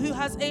her who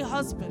has a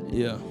husband.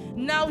 Yeah.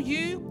 Now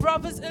you,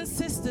 brothers and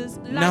sisters,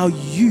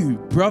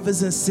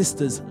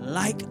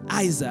 like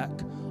Isaac,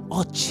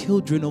 are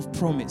children of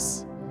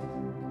promise.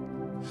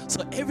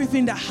 So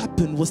everything that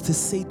happened was to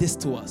say this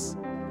to us.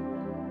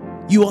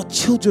 You are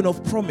children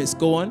of promise.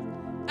 Go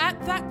on.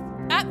 At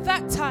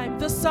that time,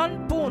 the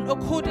son born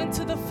according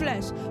to the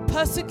flesh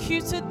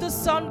persecuted the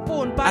son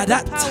born by the power.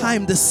 At that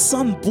time, the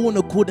son born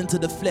according to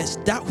the flesh,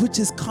 that which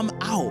has come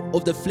out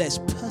of the flesh,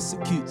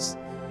 persecutes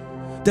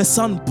the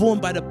son born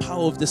by the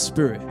power of the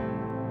Spirit.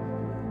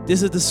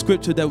 This is the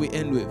scripture that we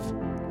end with.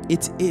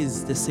 It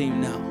is the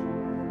same now.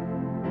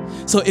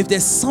 So if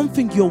there's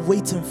something you're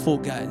waiting for,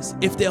 guys,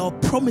 if there are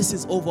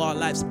promises over our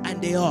lives,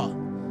 and they are,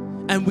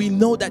 and we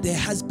know that there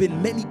has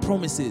been many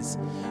promises,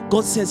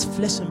 God says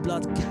flesh and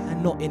blood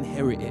cannot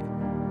inherit it.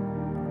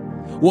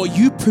 What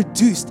you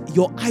produced,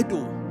 your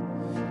idol,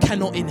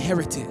 cannot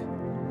inherit it.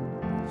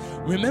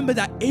 Remember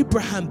that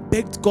Abraham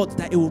begged God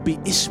that it will be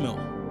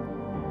Ishmael.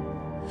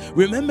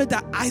 Remember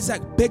that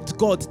Isaac begged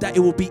God that it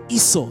will be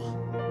Esau.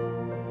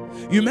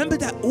 You remember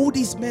that all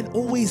these men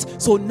always...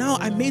 So now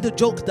I made a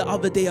joke the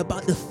other day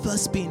about the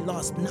first being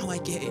last. Now I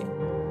get it.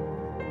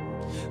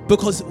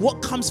 Because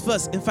what comes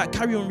first? In fact,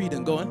 carry on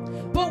reading. Go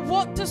on. But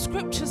what does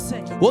Scripture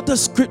say? What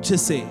does Scripture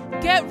say?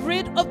 Get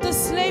rid of the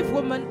slave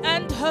woman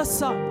and her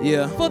son.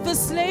 Yeah. For the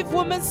slave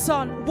woman's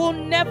son will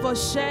never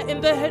share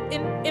in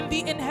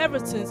the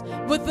inheritance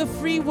with the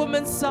free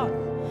woman's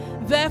son.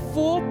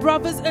 Therefore,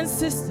 brothers and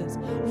sisters,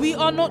 we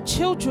are not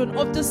children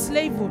of the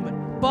slave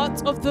woman,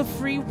 but of the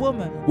free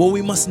woman. What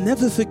we must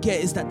never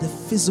forget is that the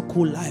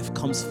physical life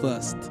comes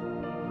first.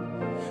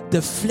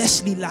 The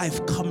fleshly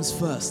life comes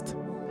first.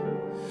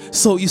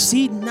 So you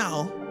see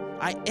now,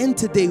 I end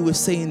today with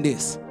saying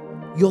this.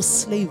 Your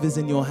slave is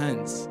in your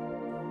hands.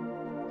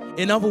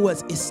 In other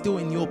words, it's still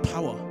in your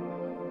power.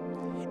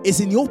 It's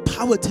in your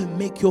power to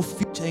make your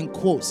future, in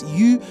quotes.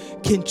 You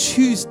can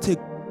choose to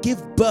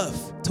give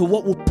birth to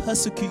what will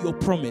persecute your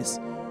promise,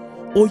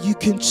 or you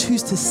can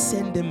choose to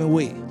send them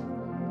away.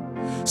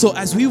 So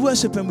as we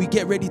worship and we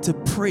get ready to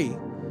pray,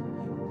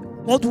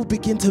 God will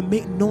begin to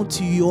make known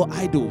to you your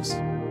idols.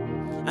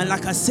 And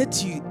like I said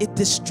to you, it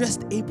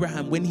distressed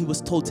Abraham when he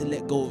was told to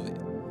let go of it.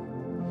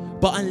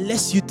 But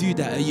unless you do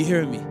that, are you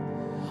hearing me?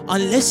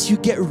 Unless you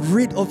get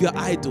rid of your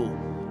idol,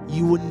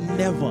 you will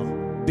never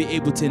be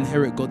able to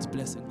inherit God's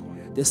blessing.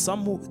 There's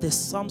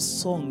some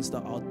songs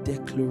that are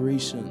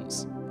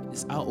declarations.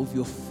 It's out of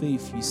your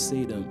faith you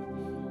say them.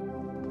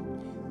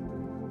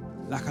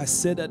 Like I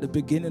said at the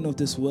beginning of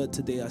this word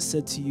today, I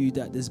said to you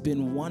that there's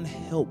been one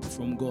help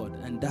from God,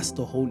 and that's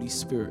the Holy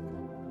Spirit.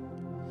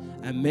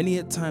 And many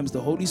a times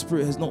the Holy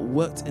Spirit has not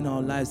worked in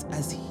our lives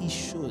as He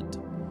should,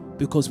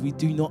 because we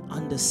do not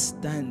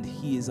understand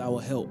He is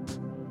our help.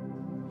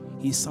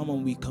 He's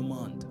someone we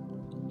command.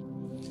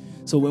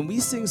 So when we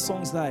sing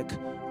songs like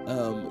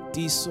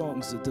these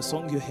songs, the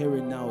song you're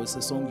hearing now is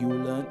a song you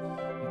will learn.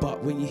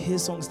 But when you hear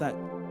songs like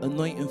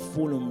Anointing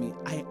Fall on Me,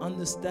 I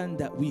understand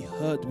that we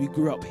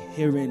grew up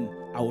hearing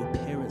our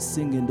parents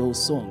singing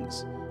those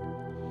songs.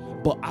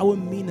 But our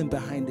meaning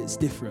behind it is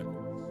different.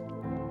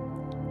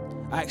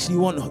 I actually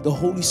want the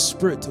Holy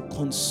Spirit to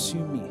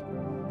consume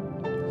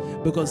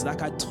me. Because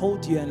like I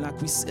told you, and like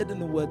we said in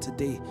the word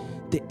today,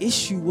 the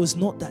issue was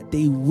not that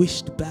they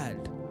wished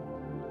bad.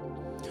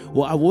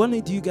 Well, I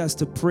wanted you guys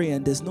to pray,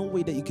 and there's no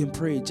way that you can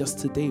pray just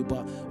today,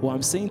 but what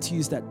I'm saying to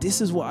you is that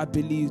this is what I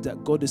believe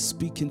that God is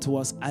speaking to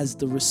us as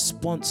the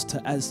response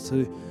as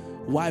to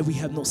why we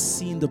have not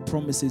seen the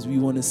promises we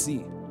want to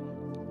see.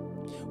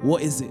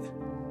 What is it?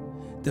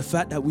 The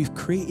fact that we've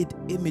created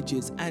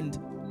images, and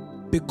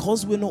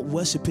because we're not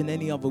worshiping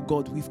any other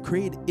God, we've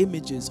created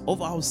images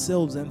of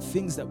ourselves and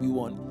things that we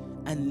want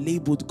and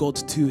labeled God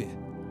to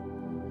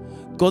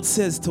it. God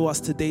says to us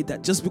today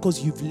that just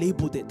because you've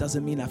labeled it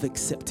doesn't mean I've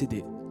accepted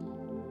it.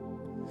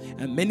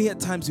 And many a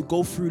times we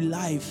go through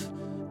life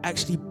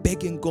actually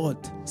begging God,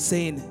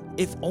 saying,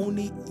 if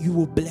only you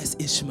will bless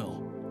Ishmael.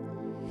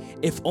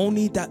 If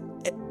only that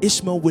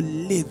Ishmael will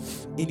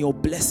live in your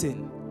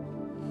blessing.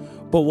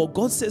 But what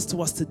God says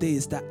to us today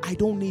is that I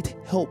don't need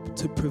help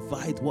to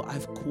provide what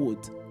I've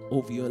called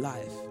over your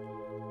life.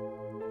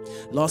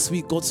 Last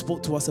week, God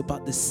spoke to us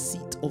about the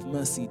seat of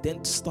mercy,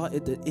 then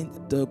started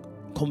the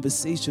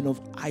conversation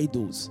of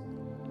idols.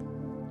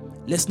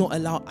 Let's not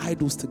allow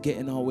idols to get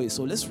in our way.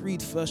 So let's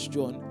read 1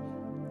 John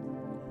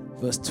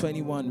verse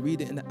 21.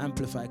 Read it in the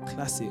Amplified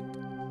Classic.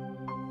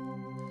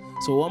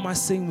 So what am I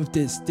saying with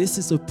this? This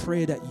is a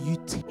prayer that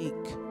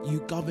you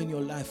govern your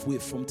life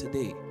with from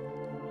today.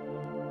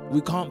 We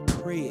can't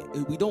pray.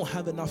 We don't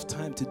have enough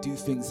time to do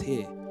things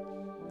here.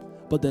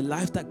 But the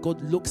life that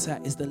God looks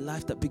at is the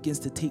life that begins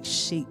to take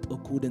shape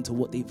according to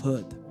what they've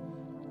heard.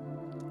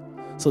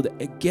 So that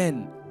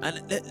again,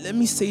 and let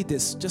me say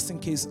this just in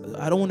case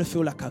I don't want to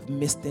feel like I've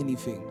missed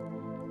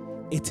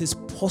anything. It is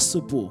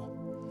possible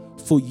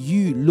for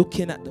you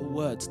looking at the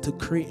words to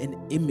create an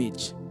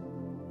image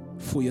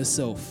for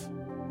yourself.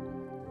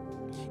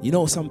 You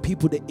know, some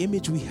people, the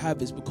image we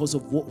have is because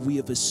of what we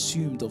have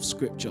assumed of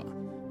Scripture.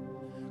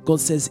 God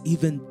says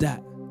even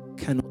that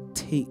cannot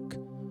take,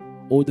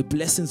 or the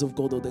blessings of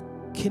God or the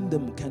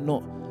kingdom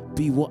cannot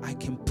be what I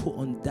can put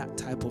on that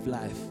type of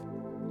life.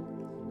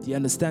 Do you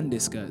understand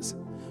this, guys?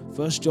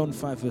 1 John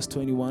 5 verse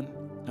 21,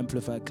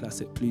 Amplified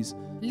Classic, please.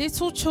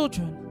 Little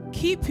children,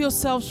 keep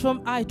yourselves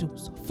from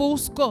idols,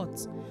 false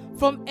gods,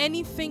 from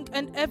anything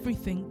and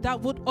everything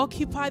that would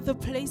occupy the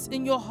place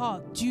in your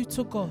heart due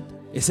to God.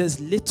 It says,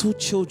 little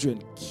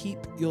children, keep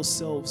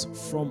yourselves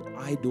from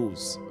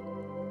idols.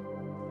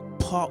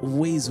 Part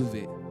ways with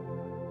it.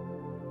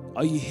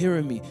 Are you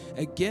hearing me?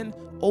 Again,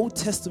 Old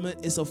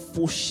Testament is a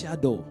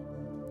foreshadow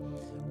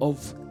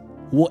of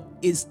what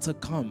is to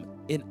come.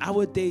 In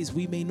our days,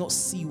 we may not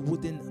see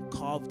wooden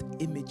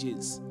carved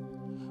images,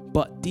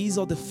 but these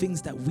are the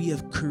things that we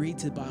have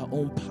created by our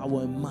own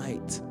power and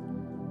might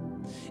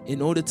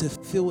in order to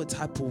feel a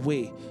type of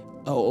way,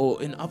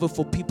 or in order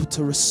for people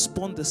to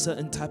respond a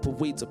certain type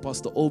of way to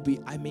Pastor Obi.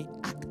 I may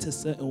act a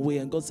certain way,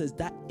 and God says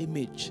that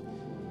image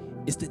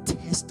is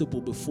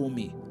detestable before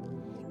me,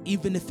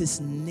 even if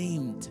it's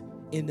named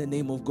in the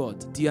name of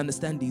God. Do you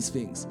understand these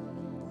things?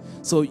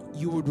 So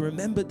you would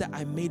remember that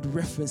I made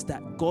reference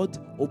that God,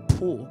 or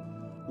Paul,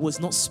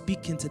 was not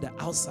speaking to the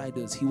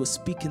outsiders. He was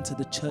speaking to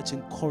the church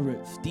in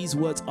Corinth. These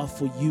words are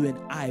for you and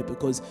I,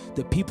 because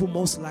the people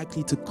most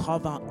likely to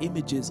carve out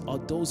images are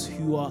those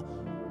who are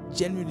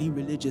genuinely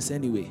religious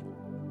anyway.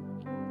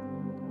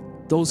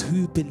 Those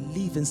who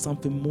believe in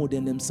something more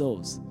than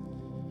themselves.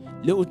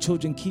 Little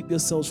children, keep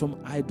yourselves from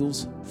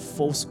idols,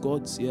 false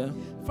gods,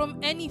 from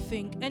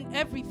anything and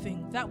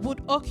everything that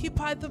would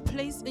occupy the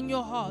place in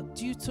your heart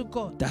due to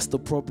God. That's the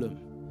problem.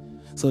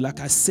 So like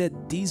I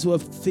said, these were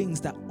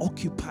things that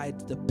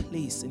occupied the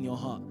place in your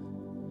heart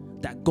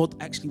that God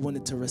actually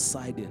wanted to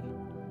reside in.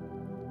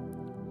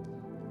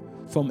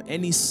 From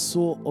any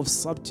sort of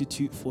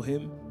substitute for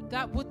Him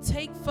that would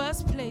take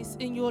first place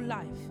in your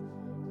life.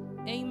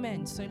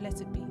 Amen. So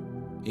let it be.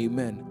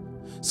 Amen.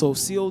 So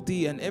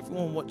COD and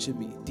everyone watching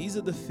me, these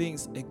are the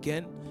things,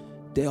 again,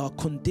 they are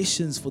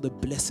conditions for the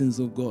blessings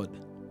of God.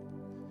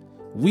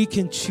 We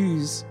can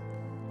choose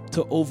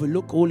to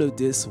overlook all of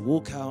this,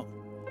 walk out,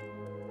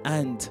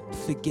 and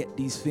forget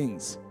these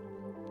things.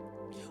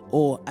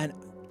 Let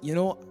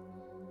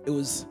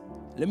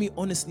me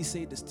honestly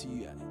say this to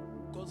you.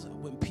 Because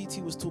when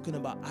PT was talking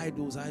about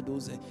idols,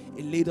 it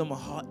laid on my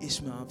heart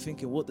Ishmael. I'm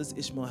thinking, what does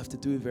Ishmael have to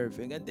do with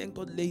everything? And then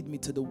God laid me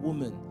to the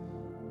woman.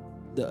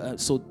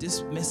 So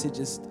this message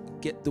is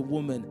get the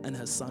woman and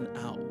her son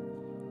out.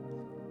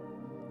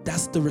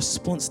 That's the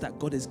response that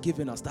God has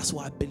given us. That's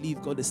what I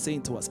believe God is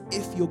saying to us.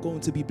 If you're going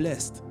to be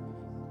blessed.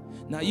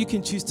 Now you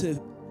can choose to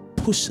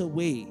push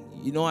away.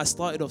 You know, I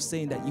started off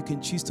saying that you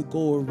can choose to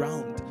go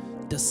around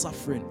the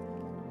suffering.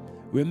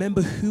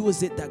 Remember, who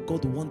was it that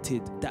God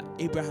wanted, that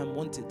Abraham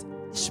wanted?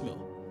 Ishmael.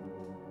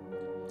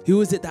 Who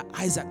was it that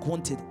Isaac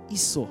wanted?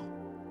 Esau.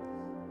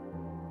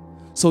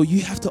 So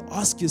you have to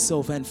ask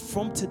yourself, and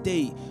from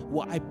today,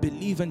 what I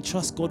believe and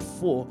trust God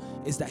for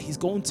is that he's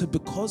going to,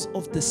 because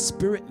of the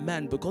spirit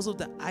man, because of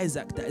the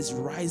Isaac that is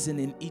rising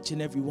in each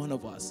and every one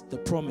of us, the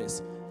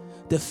promise,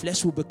 the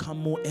flesh will become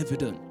more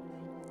evident.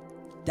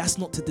 That's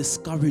not to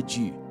discourage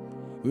you.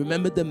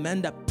 Remember, the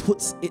man that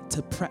puts it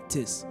to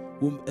practice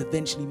will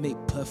eventually make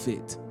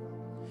perfect.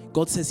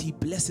 God says he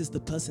blesses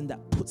the person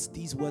that puts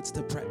these words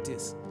to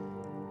practice.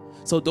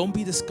 So don't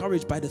be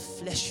discouraged by the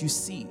flesh you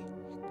see.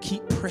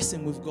 Keep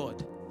pressing with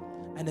God.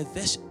 And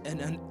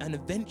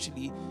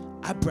eventually,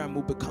 Abraham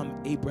will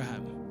become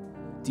Abraham.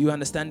 Do you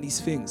understand these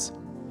things?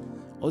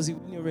 Ozzy,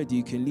 when you're ready,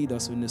 you can lead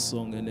us in this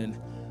song. And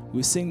then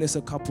we'll sing this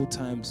a couple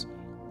times.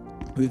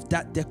 With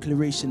that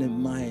declaration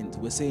in mind,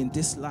 we're saying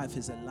this life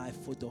is a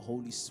life for the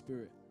Holy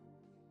Spirit.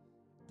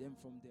 Then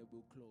from there,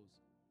 we'll close.